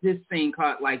into this thing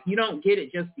called life. You don't get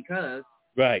it just because.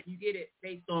 Right. You get it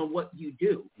based on what you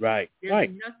do. Right. There's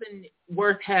nothing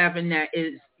worth having that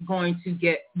is you're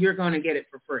going to get it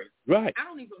for free. Right. I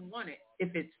don't even want it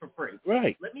if it's for free.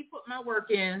 Right. Let me put my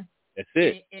work in. That's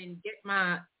it. And get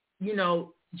my,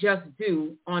 just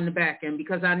due on the back end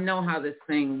because I know how this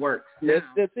thing works now.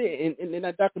 That's it. And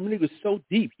that documentary was so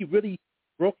deep. He really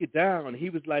broke it down. He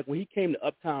was like, when he came to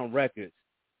Uptown Records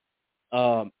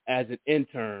as an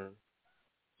intern,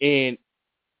 and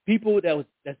people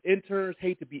that's interns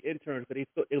hate to be interns because they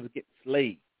thought they was getting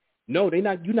slaved. No, you're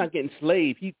not getting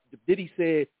slaved. Diddy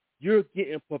said you're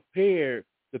getting prepared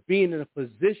to being in a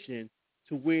position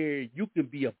to where you can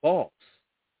be a boss.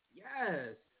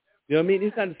 Yes. You know what I mean?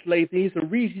 It's not a slave thing.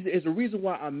 It's a reason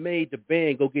why I made the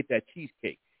band go get that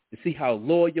cheesecake, to see how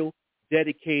loyal,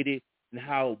 dedicated, and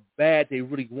how bad they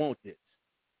really want this.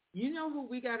 You know who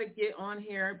we got to get on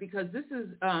here? Because this is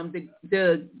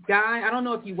the guy, I don't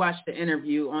know if you watched the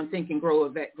interview on Think and Grow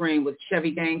Yvette Green with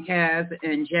Chevy Gang Kaz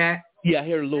and Jack. Yeah, I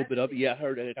heard a little bit of it. Yeah, I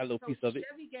heard a little piece of it.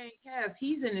 Chevy Gang Kaz,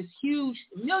 he's in this huge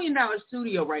 $1 million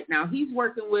studio right now. He's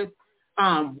working with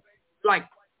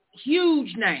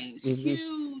huge names,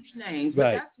 but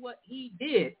right. That's what he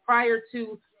did prior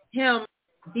to him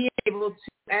being able to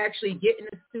actually get in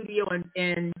the studio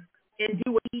and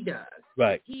do what he does.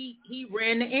 Right. He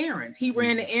ran the errands. He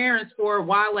ran the errands for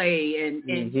Wale and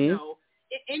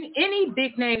any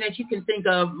big name that you can think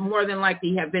of, more than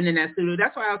likely have been in that studio.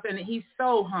 That's why I was saying that he's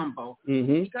so humble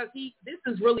because this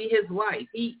is really his life.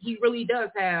 He really does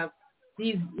have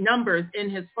these numbers in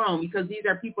his phone because these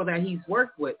are people that he's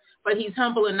worked with, but he's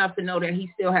humble enough to know that he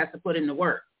still has to put in the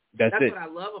work. That's it. What I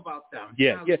love about them.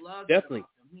 Yeah, definitely.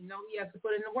 He knows he has to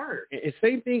put in the work. And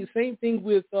same thing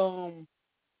with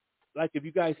like if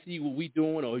you guys see what we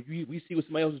doing or we see what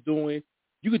somebody else is doing,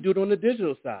 you could do it on the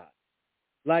digital side.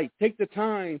 Like take the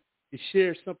time to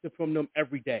share something from them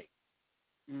every day.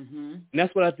 Mm-hmm. And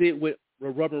that's what I did with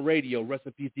Rubber Radio, rest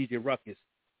in peace, DJ Ruckus.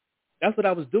 That's what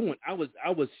I was doing. I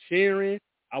was sharing,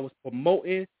 I was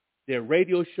promoting their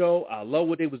radio show. I love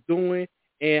what they was doing,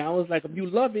 and I was like, if you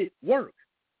love it, work.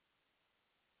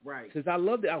 Right. Since I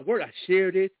loved it, I worked. I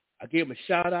shared it. I gave them a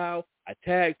shout out. I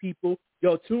tagged people.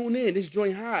 Yo, tune in. This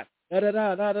joint hot.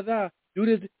 Da-da-da. Do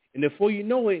this. And before you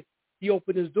know it, he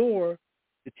opened his door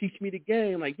to teach me the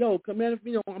game. Like, yo, come in.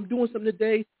 You know, I'm doing something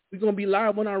today. We're going to be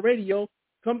live on our radio.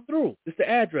 Come through. This is the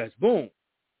address. Boom.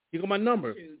 You got my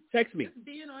number. Text me. Just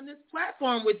being on this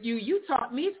platform with you, you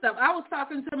taught me stuff. I was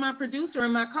talking to my producer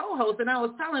and my co-host, and I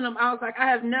was telling them, I was like, I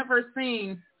have never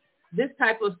seen this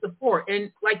type of support. And,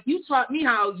 like, you taught me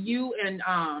how you and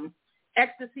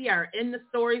Ecstasy are in the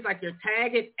stories, like you're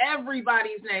tagging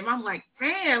everybody's name. I'm like,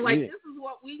 man, like, this is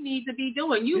what we need to be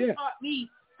doing. You taught me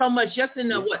so much just in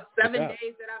the, 7 days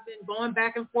that I've been going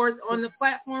back and forth on the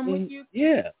platform with you?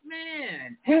 Yeah.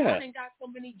 Man, I done got so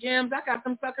many gems. I got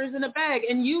some suckers in the bag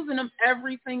and using them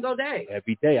every single day.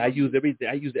 Every day. I use everything.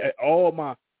 I use all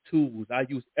my tools. I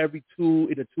use every tool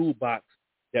in the toolbox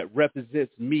that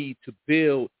represents me to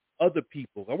build other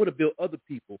people. I want to build other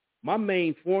people. My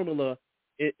main formula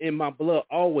in my blood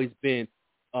always been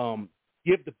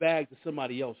give the bag to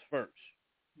somebody else first.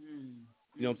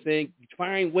 You know what I'm saying? You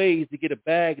find ways to get a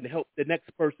bag and help the next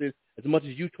person as much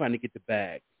as you trying to get the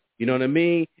bag. You know what I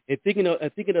mean? And thinking of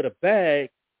the bag,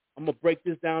 I'm gonna break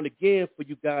this down again for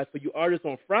you guys, for you artists.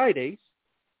 On Fridays,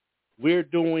 we're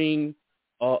doing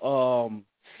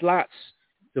slots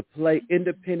to play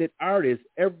independent artists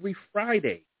every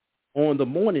Friday on the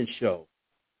morning show.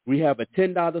 We have a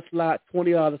 $10 slot,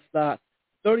 $20 slot,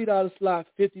 $30 slot,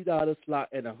 $50 slot,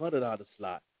 and a $100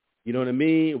 slot. You know what I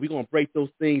mean? We're going to break those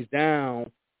things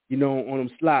down, you know, on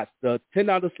them slots. The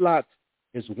 $10 slots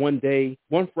is 1 day,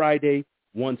 1 Friday,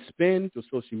 1 spin to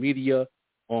social media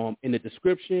in the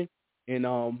description. And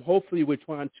hopefully we're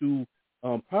trying to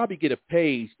probably get a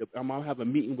page. I'm going to have a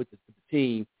meeting with the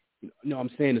team, you know what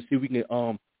I'm saying, to see if we can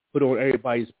put on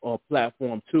everybody's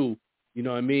platform too. You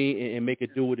know what I mean? And make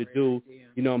it do what it do.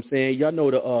 You know what I'm saying? Y'all know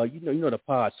the, you know the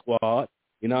Pod Squad.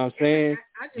 You know what I'm saying?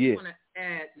 I just want to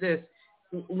add this.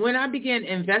 When I began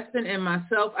investing in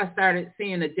myself, I started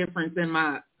seeing a difference in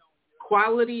my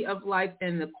quality of life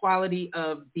and the quality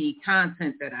of the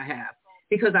content that I have,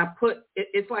 because I put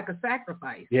it's like a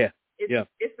sacrifice. It's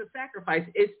a sacrifice.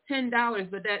 It's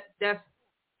 $10, but that's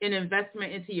an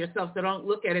investment into yourself. So don't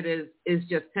look at it as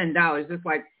just $10. It's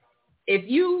like, if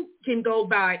you can go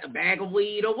buy a bag of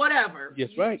weed or whatever, you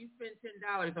spend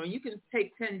 $10 on. You can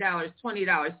take $10, $20,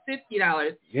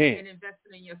 $50 and invest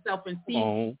it in yourself and see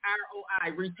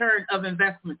ROI, return of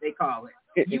investment, they call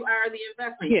it. You are the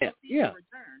investment. You see the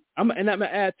return. I'm gonna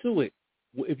add to it.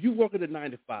 If you work at a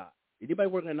 9 to 5, anybody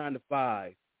working at 9 to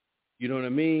 5, you know what I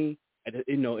mean.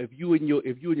 You know, if you in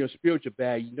your spiritual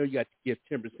bag, you know you got to give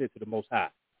 10% to the Most High.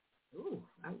 Ooh,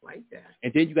 I like that.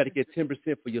 And then you got to get 10%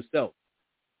 for yourself.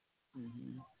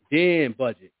 Then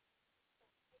budget.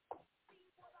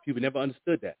 People never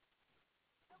understood that.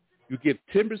 You give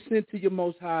 10% to your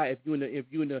Most High if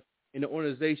you're in an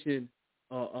organization,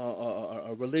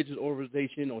 a religious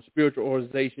organization or spiritual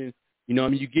organization. You know what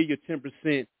I mean? You give your 10%,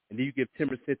 and then you give 10%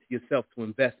 to yourself to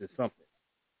invest in something.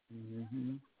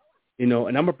 You know,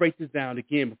 and I'm gonna break this down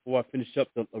again before I finish up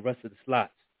the rest of the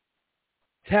slots.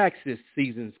 Taxes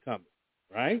season's coming,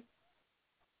 right?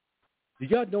 Do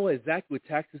y'all know exactly what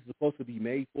taxes are supposed to be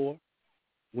made for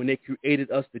when they created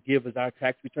us to give us our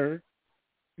tax return?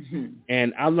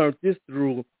 And I learned this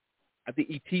through, I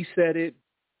think E.T. said it,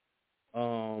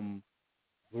 Barack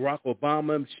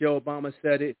Obama, Michelle Obama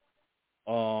said it,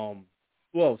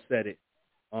 who else said it?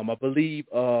 I believe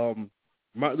Martin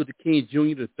Luther King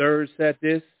Jr. III said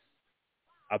this.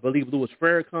 I believe Louis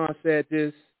Farrakhan said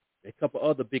this. A couple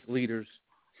other big leaders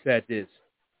said this.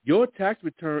 Your tax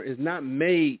return is not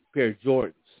made per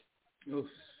Jordans. Oof.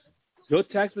 Your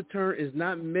tax return is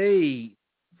not made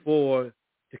to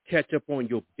catch up on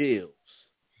your bills.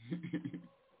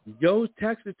 Your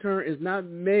tax return is not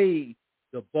made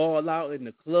to ball out in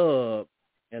the club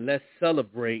and let's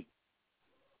celebrate.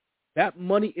 That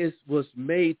money was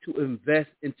made to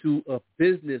invest into a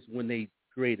business when they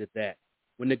created that.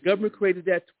 When the government created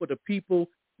that for the people,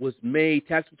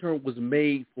 tax return was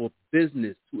made for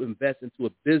business, to invest into a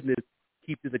business,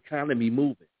 keep this economy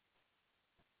moving.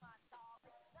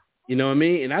 You know what I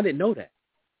mean? And I didn't know that.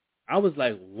 I was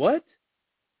like, what?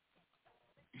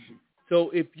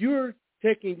 So if you're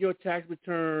taking your tax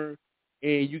return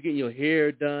and you getting your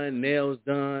hair done, nails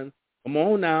done, come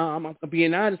on now. I'm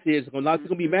being honest here. A lot of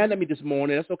people going to be mad at me this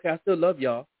morning. That's okay. I still love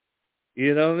y'all.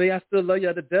 You know what I mean? I still love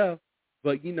y'all to death.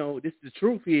 But, you know, this is the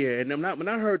truth here. And when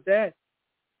I heard that,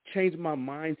 changed my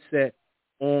mindset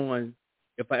on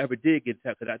if I ever did get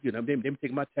tax. Because they've been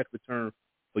taking my tax return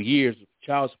for years,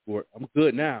 child support. I'm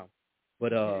good now.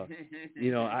 But,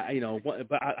 you know, I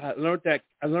learned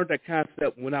that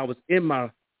concept when I was in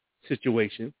my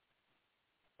situation.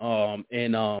 And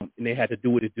they had to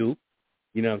do what it do.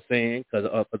 You know what I'm saying?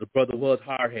 Because the brother was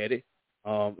hard-headed.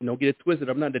 Get it twisted.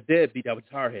 I'm not the deadbeat. I was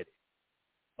hard-headed.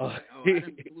 I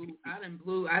done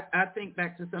blew. I think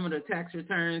back to some of the tax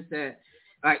returns that,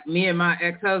 like, me and my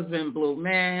ex-husband blew.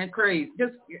 Man, crazy.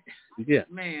 Just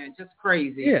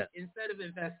crazy. Yeah. Instead of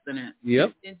investing it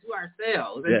into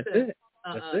ourselves. That's into, it.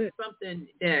 That's it. Something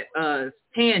that is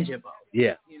tangible.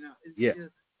 Yeah. It's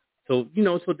just, so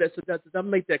that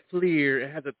make that clear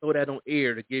and have to throw that on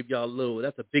air to give y'all a little.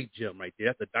 That's a big gem right there.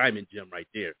 That's a diamond gem right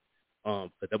there.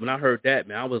 But when I heard that,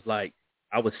 man, I was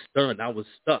stunned. I was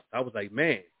stuck. I was like,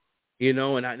 man,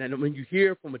 and when you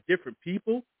hear from a different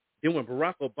people, then when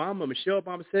Barack Obama, Michelle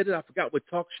Obama said it, I forgot what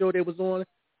talk show they was on.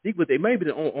 They may be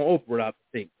on Oprah, I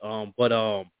think. But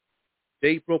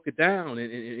they broke it down,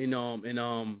 and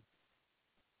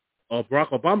Barack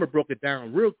Obama broke it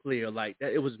down real clear, like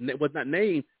that. It was not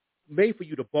made for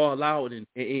you to ball out and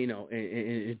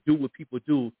do what people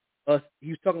do. Us, he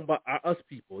was talking about us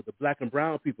people, the black and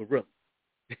brown people, really.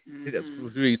 That's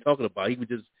what he's talking about. He was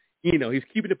just, he's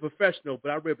keeping it professional,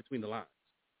 but I read between the lines.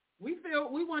 We feel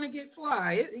we want to get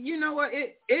fly. You know what?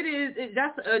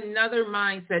 That's another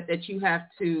mindset that you have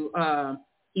to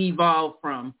evolve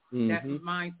from. That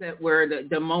mindset where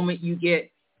the moment you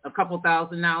get a couple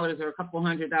 $1,000s or a couple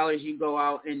 $100, you go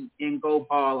out and go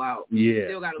ball out. You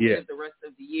still got to live the rest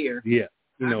of the year. Yeah.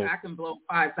 I can blow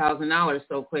 $5,000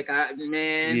 so quick.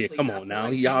 Please, come on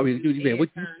now. He always do. Man, what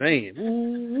you saying?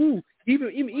 Ooh. Even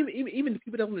the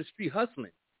people that on the street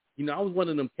hustling. I was one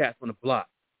of them cats on the block.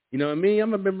 You know what I mean? I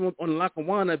remember on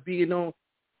Lackawanna being on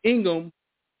Ingham,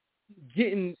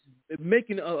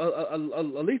 making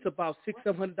at least about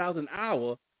 $600-700 an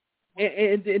hour,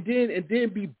 and then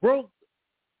be broke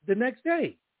the next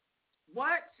day.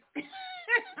 What?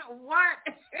 What?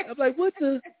 I'm like, what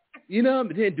the?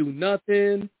 Didn't do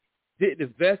nothing. Didn't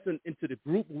invest into the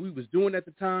group we was doing at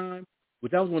the time.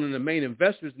 But that was one of the main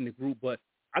investors in the group. But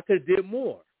I could have did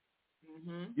more.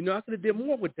 I could have did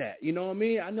more with that. You know what I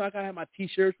mean? I know I got to have my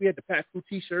T-shirts. We had the Pack Crew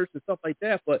T-shirts and stuff like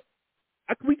that. But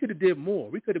we could have did more.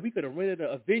 We could have rented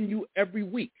a venue every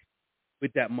week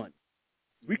with that money.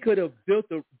 We could have built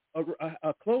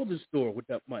a clothing store with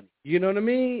that money. You know what I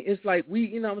mean? It's like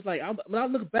when I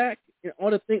look back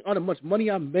on the much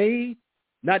money I made,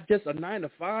 not just a 9 to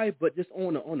 5, but just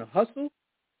on a hustle.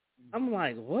 I'm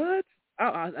like, what?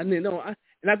 I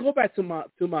go back to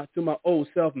my old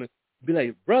self and be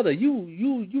like, brother,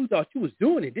 you thought you was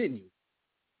doing it, didn't you?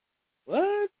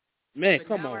 What? Man, but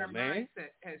come now on, our man. Mindset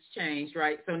has changed,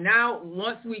 right? So now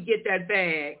once we get that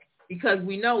bag, because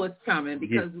we know it's coming,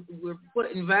 because we're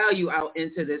putting value out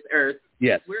into this earth,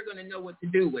 we're going to know what to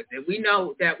do with it. We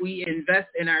know that we invest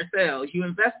in ourselves. You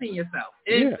invest in yourself.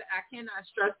 I cannot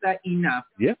stress that enough.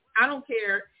 Yeah. I don't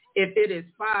care if it is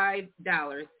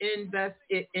 $5. Invest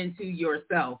it into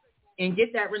yourself and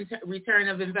get that return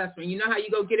of investment. You know how you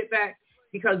go get it back?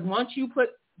 Because once you put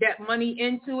that money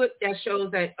into it, that shows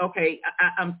that, okay,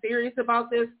 I'm serious about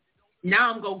this.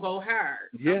 Now I'm going to go hard.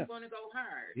 I'm going to go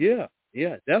hard.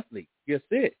 Yeah, definitely. That's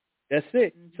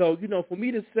it. So, for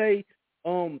me to say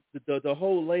the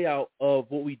whole layout of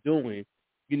what we're doing,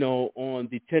 on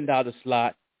the $10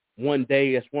 slot, one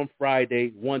day, that's one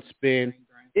Friday, one spin,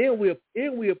 and we'll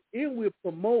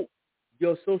promote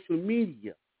your social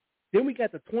media. Then we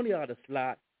got the $20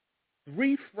 slot.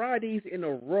 3 Fridays in a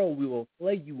row, we will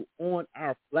play you on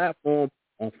our platform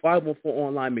on 514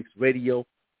 Online Mix Radio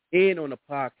and on the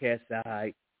podcast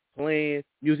side, playing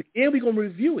music. And we're going to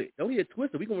review it. Don't get it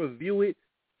twisted. We're going to review it,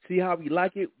 see how we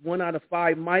like it. 1 out of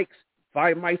 5 mics.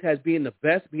 5 mics has being the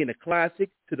best, being the classic,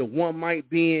 to the 1 mic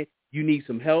being you need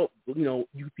some help.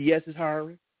 UPS is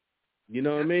hiring. You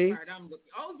know what I mean?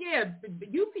 Oh, yeah.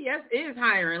 UPS is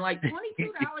hiring, like $22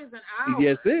 an hour.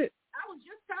 Yes, it. I was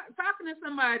just talking to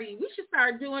somebody. We should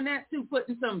start doing that, too,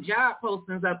 putting some job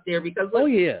postings up there. Because, look,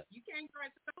 you can't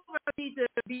need to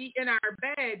be in our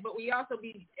bag, but we also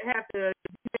have to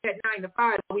do that 9 to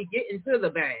 5 so we get into the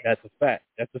bag. That's a fact.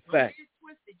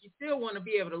 Twisted, you still want to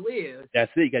be able to live.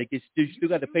 That's it. You still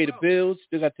got to pay the bills,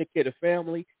 still got to take care of the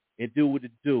family, and do what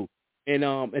it do. And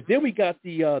then we got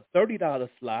the $30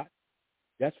 slot.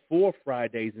 That's 4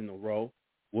 Fridays in a row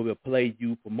where we'll play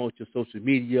you, promote your social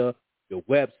media, your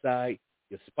website,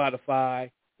 your Spotify,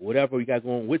 whatever we got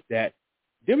going with that.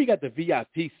 Then we got the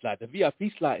VIP slot. The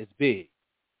VIP slot is big.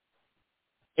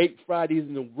 8 Fridays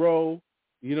in a row,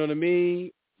 you know what I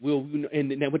mean?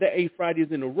 And with that 8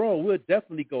 Fridays in a row, we'll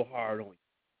definitely go hard on you.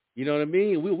 You know what I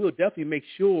mean? We'll definitely make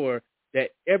sure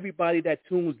that everybody that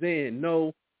tunes in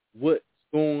know what's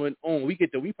going on. We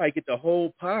probably get the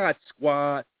whole pod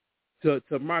squad to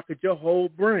market your whole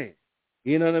brand.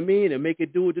 You know what I mean? And make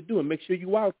it do what to do and make sure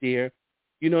you out there.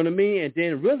 You know what I mean? And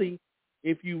then really,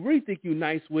 if you really think you're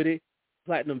nice with it,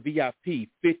 Platinum VIP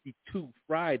 52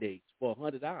 Fridays for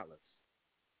 $100.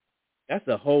 That's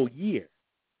a whole year.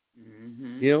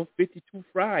 Mm-hmm. You know, 52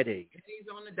 Fridays. Pennies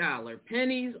on the dollar.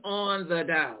 Pennies on the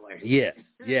dollar. Yes.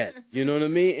 You know what I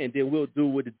mean? And then we'll do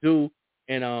what it do.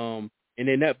 And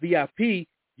then that VIP,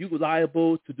 you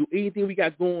liable to do anything we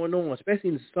got going on, especially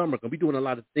in the summer, because we're doing a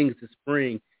lot of things this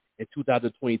spring in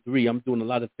 2023. I'm doing a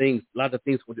lot of things for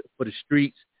the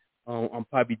streets. I'm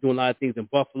probably doing a lot of things in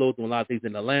Buffalo, doing a lot of things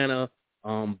in Atlanta.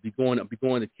 Be going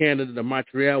to Canada, to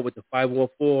Montreal with the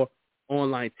 514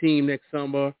 online team next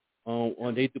summer.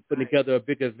 They putting together a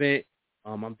big event.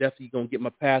 I'm definitely gonna get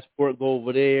my passport, go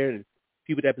over there, and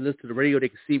people that listen to the radio, they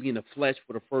can see me in the flesh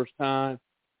for the first time,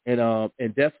 and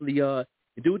definitely do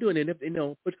it. And if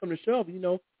push come to shove, V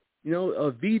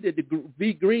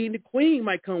Green, the Queen,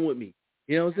 might come with me.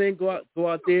 You know what I'm saying? Go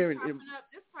out there and this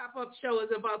pop-up show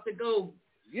is about to go.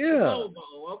 Yeah.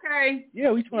 Global, okay.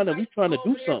 Yeah, we trying to do something.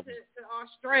 To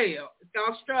Australia.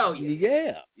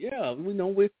 Yeah. We know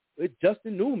with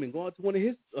Justin Newman going to one of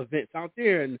his events out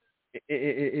there and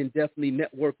definitely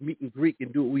network, meet and greet,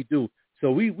 and do what we do. So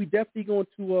we definitely going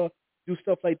to do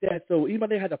stuff like that. So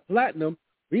anybody that had a platinum,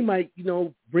 we might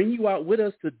bring you out with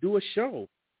us to do a show.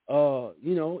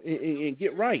 And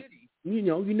get right.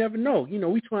 You never know.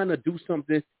 We trying to do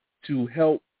something to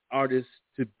help artists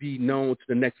to be known to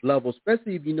the next level,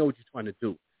 especially if you know what you're trying to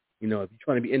do. If you're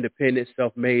trying to be independent,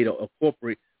 self-made, or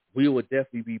corporate, we will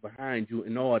definitely be behind you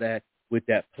and all that with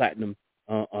that platinum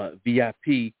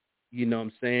VIP, you know what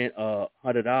I'm saying,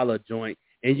 $100 joint.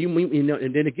 And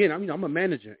and then again, I'm a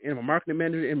manager, and I'm a marketing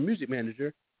manager and music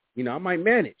manager. I might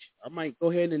manage. I might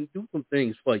go ahead and do some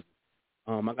things for you.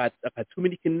 I got too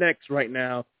many connects right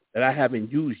now that I haven't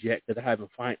used yet because I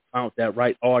haven't found that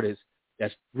right artist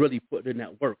that's really putting in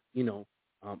that work.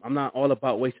 I'm not all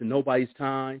about wasting nobody's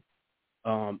time.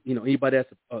 Anybody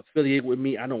that's affiliated with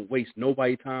me, I don't waste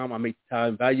nobody's time. I make the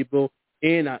time valuable,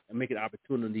 and I make an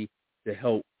opportunity to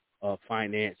help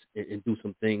finance and do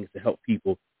some things to help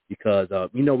people because,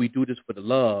 we do this for the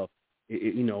love.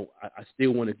 I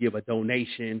still want to give a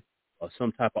donation or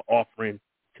some type of offering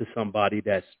to somebody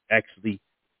that's actually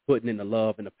putting in the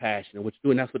love and the passion and what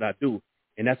you're doing. That's what I do,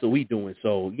 and that's what we doing.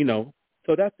 So,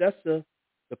 so that's the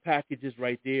packages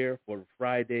right there for the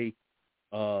Friday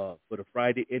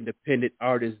Independent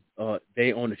Artist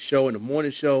Day on the show, in the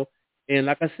morning show. And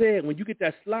like I said, when you get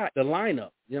that slot, the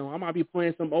lineup, I might be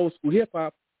playing some old school hip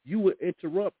hop. You would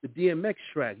interrupt the DMX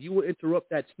track. You would interrupt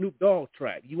that Snoop Dogg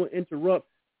track. You would interrupt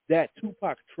that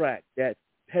Tupac track, that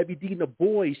Heavy D and the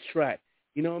Boys track.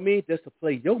 You know what I mean? Just to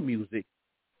play your music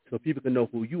so people can know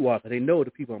who you are, because they know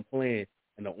the people I'm playing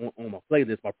and on my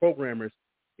playlist, my programmers.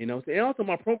 And also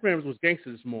my programmers was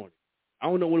gangster this morning. I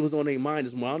don't know what was on their mind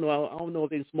this morning. I don't know if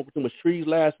they were smoking too much trees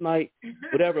last night,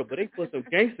 whatever. But they put some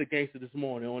gangster this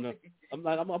morning on. I'm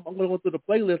going to go through the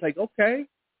playlist. Like, okay,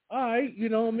 all right, you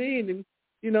know what I mean, and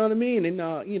and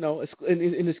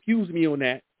excuse me on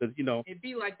that, because it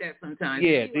be like that sometimes.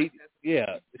 Yeah,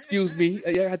 excuse me. I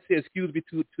had to say excuse me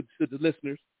to the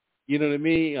listeners. You know what I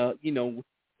mean?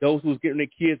 Those who's getting their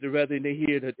kids, or rather they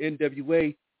hear the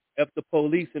NWA, F the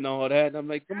police and all that. And I'm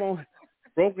like, come on.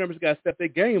 Programmers got to step their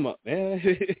game up, man.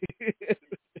 Calling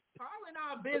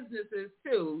our businesses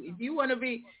too. If you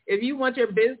want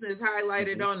your business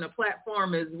highlighted on the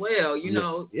platform as well,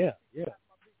 Yeah,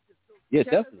 check definitely.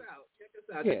 Check us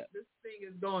out. Yeah. This thing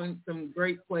is going some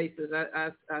great places.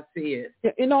 I see it.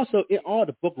 Yeah, and also all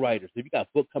the book writers. If you got a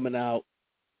book coming out,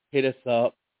 hit us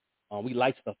up. We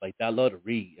like stuff like that. I love to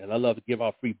read, and I love to give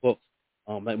out free books.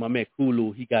 Like my man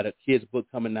Kulu, he got a kid's book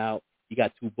coming out. He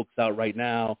got 2 books out right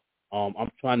now.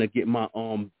 I'm trying to get my,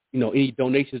 any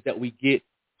donations that we get,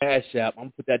 Cash App, I'm going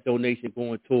to put that donation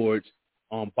going towards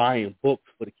buying books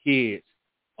for the kids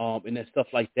and then stuff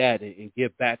like that, and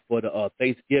give back for the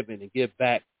Thanksgiving, and give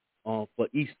back for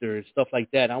Easter and stuff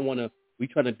like that. We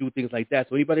trying to do things like that.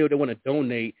 So anybody that want to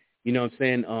donate, you know what I'm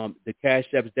saying, the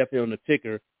Cash App is definitely on the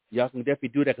ticker. Y'all can definitely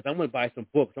do that because I want to buy some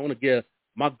books.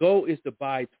 My goal is to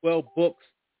buy 12 books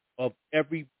of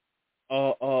every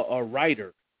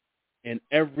writer. And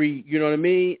every, you know what I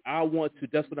mean?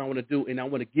 That's what I want to do. And I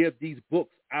want to give these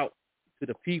books out to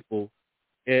the people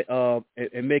and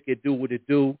make it do what it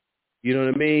do. You know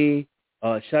what I mean?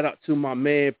 Shout out to my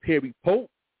man, Perry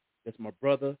Pope. That's my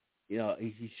brother.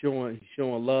 He's showing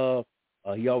love.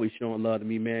 He always showing love to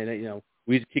me, man.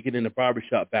 We used to kick it in the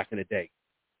barbershop back in the day.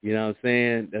 You know what I'm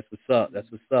saying? That's what's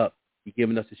up. He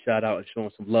giving us a shout out and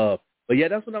showing some love. But yeah,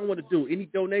 that's what I want to do. Any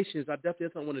donations, that's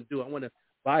what I want to do. I want to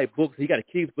buy books. He got a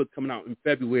kids book coming out in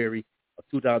February of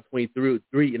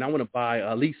 2023, and I want to buy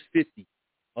at least 50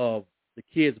 of the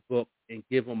kids book and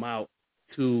give them out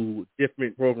to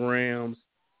different programs,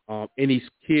 any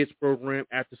kids program,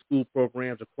 after school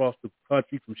programs across the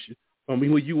country, from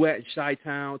where you at in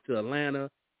Chi-Town to Atlanta,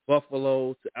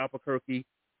 Buffalo to Albuquerque.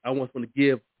 I want them to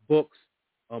give books,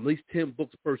 at least 10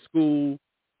 books per school,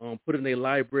 put in their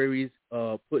libraries,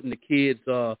 putting the kids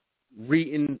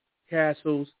reading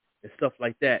castles and stuff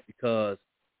like that, because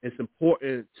it's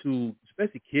important to,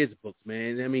 especially kids' books,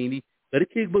 man. I mean, the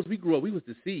kids' books we grew up, we was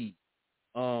the seed.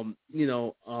 What?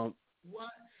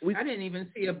 I didn't even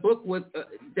see a book with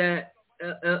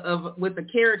with a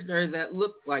character that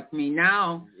looked like me.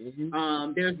 Now,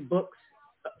 there's books,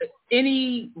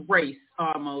 any race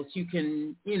almost you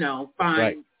can,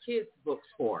 find kids books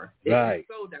for. It's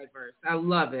so diverse. I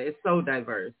love it. It's so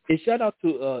diverse. And shout out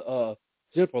to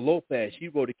Jennifer Lopez. She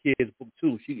wrote a kids book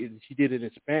too. She did it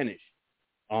in Spanish.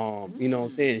 You know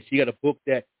what I'm saying? She got a book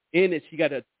that in it. She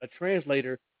got a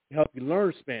translator to help you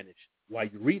learn Spanish while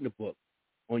you're reading the book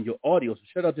on your audio. So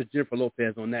shout out to Jennifer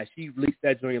Lopez on that. She released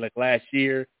that joint like last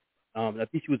year. I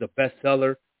think she was a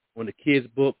bestseller on the kids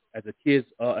book as a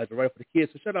writer for the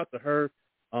kids. So shout out to her,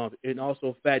 and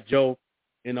also Fat Joe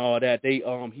and all that. They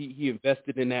he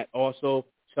invested in that also.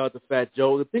 Shout out to Fat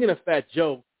Joe. The thinking of Fat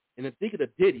Joe and the thinking of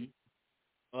Diddy,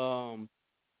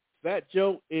 Fat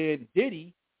Joe and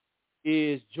Diddy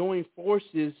is joining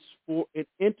forces for an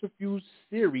interview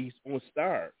series on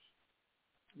Starz.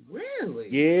 Really?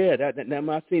 Yeah, that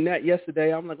I seen that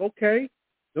yesterday. I'm like, okay,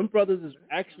 them brothers is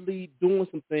actually doing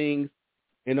some things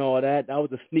and all that. That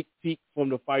was a sneak peek from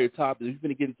the Fire Topics. We're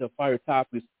going to get into Fire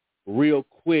Topics real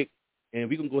quick, and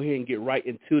we're going to go ahead and get right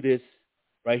into this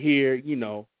right here.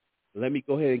 Let me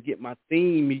go ahead and get my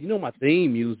theme. My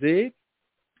theme music.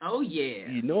 Oh,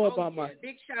 yeah. About my...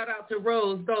 Big shout out to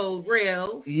Rose Gold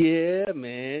Rails. Yeah,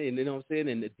 man. And you know what I'm saying?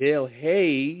 And Adele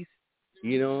Hayes.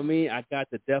 You know what I mean? I got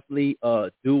to definitely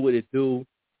do what it do.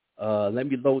 Let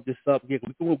me load this up here.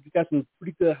 We got some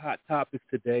pretty good hot topics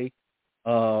today.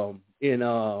 And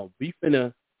we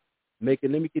finna let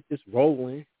me get this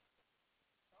rolling.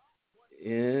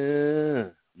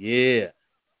 Yeah.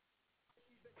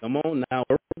 Come on now.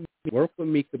 Work with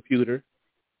me, computer.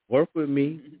 Work with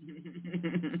me.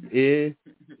 Yeah.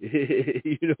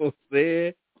 You know what I'm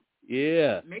saying?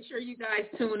 Yeah. Make sure you guys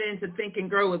tune in to Think and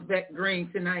Grow with Beck Green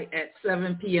tonight at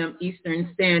 7 p.m. Eastern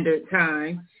Standard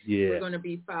Time. Yeah. We're going to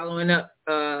be following up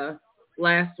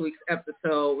last week's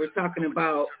episode. We're talking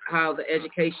about how the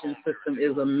education system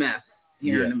is a mess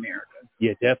here in America.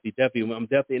 Yeah, definitely. I'm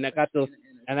definitely, and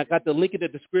I got the link in the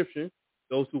description.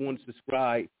 Those who want to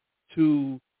subscribe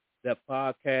to that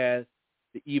podcast,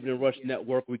 the Evening Rush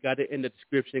Network, we got it in the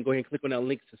description. Go ahead and click on that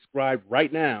link, subscribe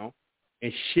right now,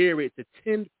 and share it to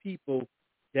 10 people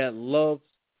that love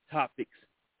topics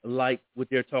like what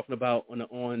they're talking about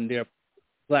on their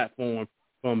platform,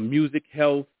 from music,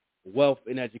 health, wealth,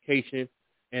 and education.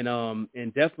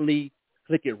 And definitely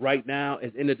click it right now.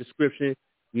 It's in the description.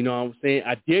 You know what I'm saying?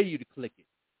 I dare you to click it.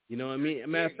 You know what I mean? As a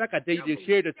matter of fact, I dare you to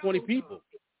share it to 20 people.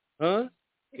 Huh?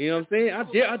 You know what I'm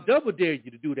saying? I double dare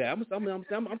you to do that.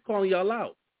 I'm calling y'all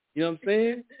out. You know what I'm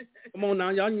saying? Come on now,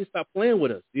 y'all need to stop playing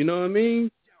with us. You know what I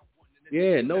mean?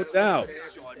 Yeah, no doubt. It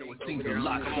seems a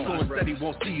lot. Someone said he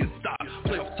won't see it stop.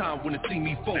 Playoff time when it see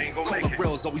me fold. Call the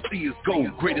rails, all we see is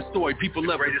gold. Greatest story people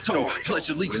ever told. Pledge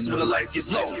allegiance when the light gets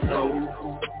low.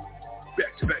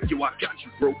 Back to back, yo, I got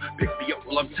you, bro. Pick me up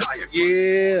while I'm tired.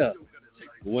 Yeah.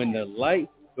 When the light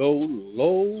goes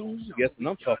low, guess what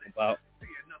I'm talking about.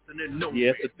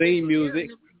 Yeah, it's the theme music.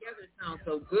 Together sounds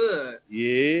so good.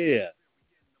 Yeah.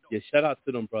 Yeah, shout out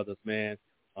to them brothers, man.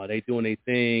 They doing their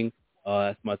thing.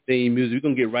 That's my theme music. We're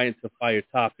going to get right into Fire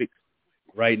Topics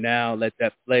right now. Let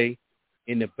that play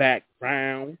in the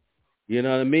background. You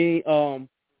know what I mean?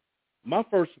 My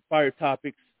first Fire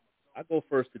Topics, I go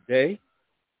first today,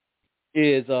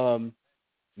 is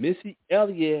Missy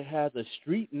Elliott has a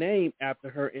street named after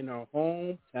her in her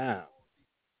hometown.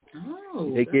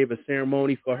 Oh. They gave a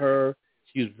ceremony for her.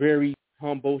 She was very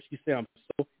humble. She said, I'm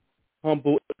so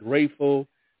humble and grateful.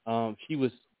 She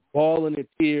was bawling in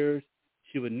tears.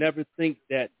 She would never think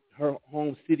that her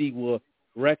home city would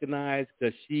recognize,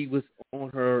 because she was on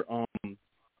her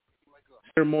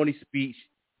ceremony speech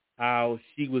how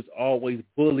she was always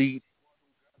bullied.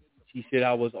 She said,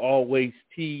 I was always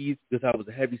teased because I was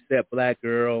a heavy-set black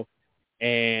girl.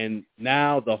 And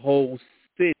now the whole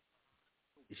city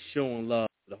is showing love.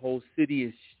 The whole city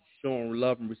is showing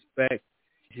love and respect.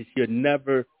 She had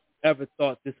never, ever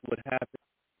thought this would happen.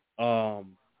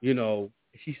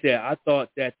 She said, I thought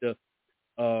that the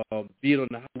being on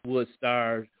the Hollywood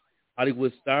stars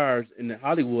in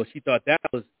Hollywood, she thought that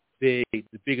was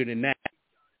bigger than that.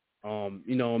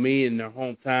 You know what I mean? In her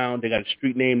hometown, they got a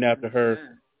street named after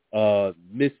her.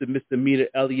 Misdemeanor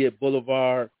Elliott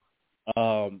Boulevard.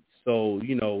 So,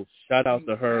 shout out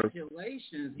to her.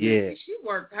 Congratulations. Yeah. She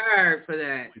worked hard for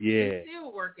that. Yeah. She's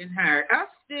still working hard.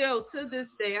 To this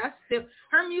day,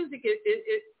 her music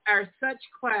are such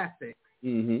classics.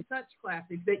 Mm-hmm. Such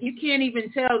classics that you can't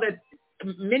even tell that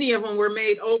many of them were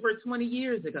made over 20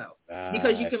 years ago.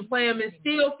 Because you can play them and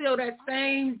still feel that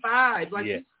same vibe. Like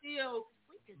you still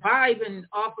vibing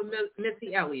off of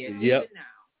Missy Elliott even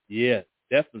now. Yeah,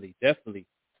 definitely.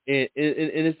 And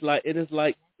it's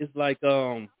like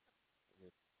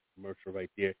commercial right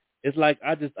there. It's like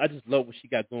I just love what she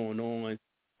got going on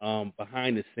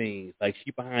behind the scenes. Like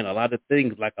she behind a lot of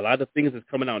things, like a lot of things that's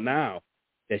coming out now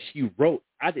that she wrote.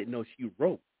 I didn't know she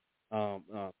wrote.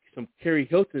 Some Carrie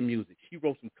Hilton music. She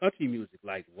wrote some country music.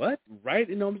 Like what? Right?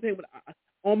 You know what I'm saying? But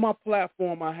on my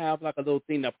platform, I have like a little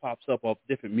thing that pops up of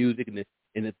different music and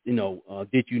did you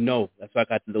know? That's why I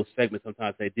got the little segment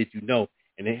sometimes say, did you know?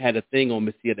 And they had a thing on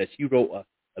Missy that she wrote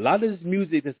a lot of this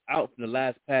music that's out from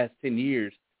the past 10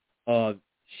 years.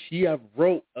 She have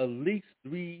wrote at least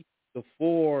 3 to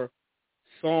 4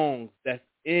 songs that's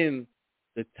in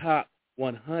the top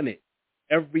 100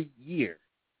 every year.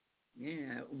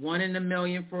 Yeah, 1 in a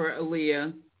Million for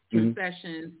Aaliyah,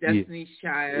 Confessions, Destiny's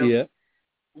Child. Yeah.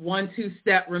 1-2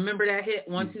 Step. Remember that hit?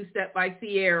 1-2 Step by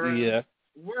Sierra. Yeah.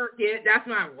 Work It. That's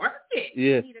my Work It.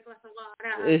 Yeah. Need a glass of water.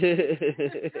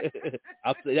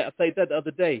 I played that the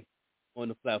other day on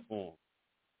the platform.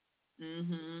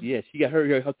 Mm-hmm. Yeah, she got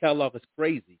her catalog is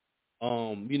crazy.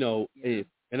 And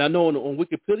I know on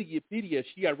Wikipedia,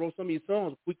 she got wrote some of these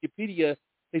songs. Wikipedia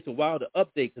takes a while to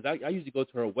update because I usually go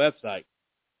to her website,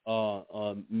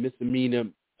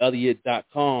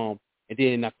 misdemeanorelliott.com, and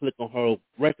then I click on her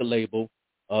record label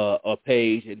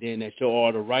page, and then they show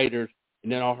all the writers,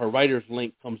 and then all her writers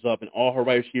link comes up, and all her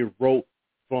writers she wrote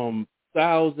from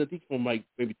like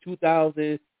maybe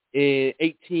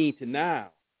 2018 to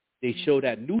now. They show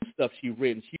that new stuff she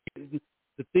written. She written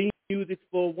the theme music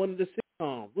for one of the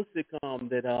sitcoms. What sitcom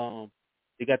that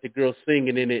they got the girl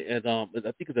singing in it? As I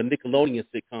think it's a Nickelodeon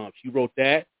sitcom. She wrote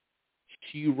that.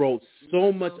 She wrote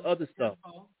so much other stuff.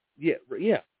 Yeah.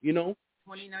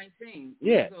 2019.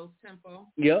 Yeah. Tempo.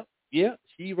 Yeah.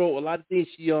 She wrote a lot of things.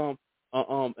 She I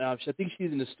think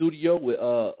she's in the studio with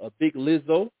a big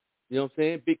Lizzo. You know what I'm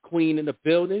saying? Big Queen in the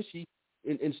building. She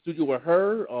in the studio with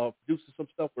her, producing some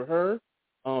stuff with her.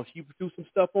 She produced some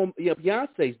stuff on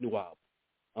Beyonce's new album.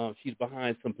 She's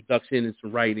behind some production and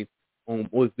some writing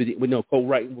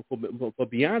co-writing for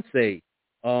Beyonce,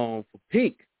 for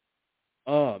Pink.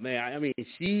 Oh man, I mean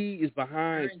she is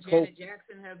behind. Her and Janet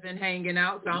Jackson have been hanging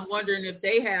out, so I'm wondering if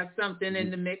they have something in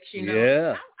the mix.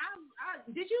 Yeah.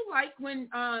 Did you like when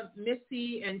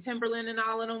Missy and Timberland and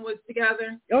all of them was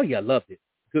together? Oh yeah, I loved it.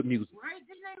 Good music. Right?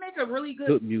 Didn't they make a really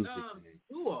good music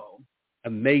duo?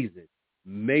 Amazing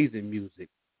music.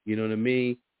 You know what I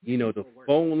mean? The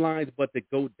phone lines, but to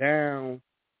go down.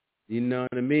 You know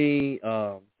what I mean?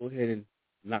 Go ahead and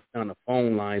knock down the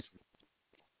phone lines from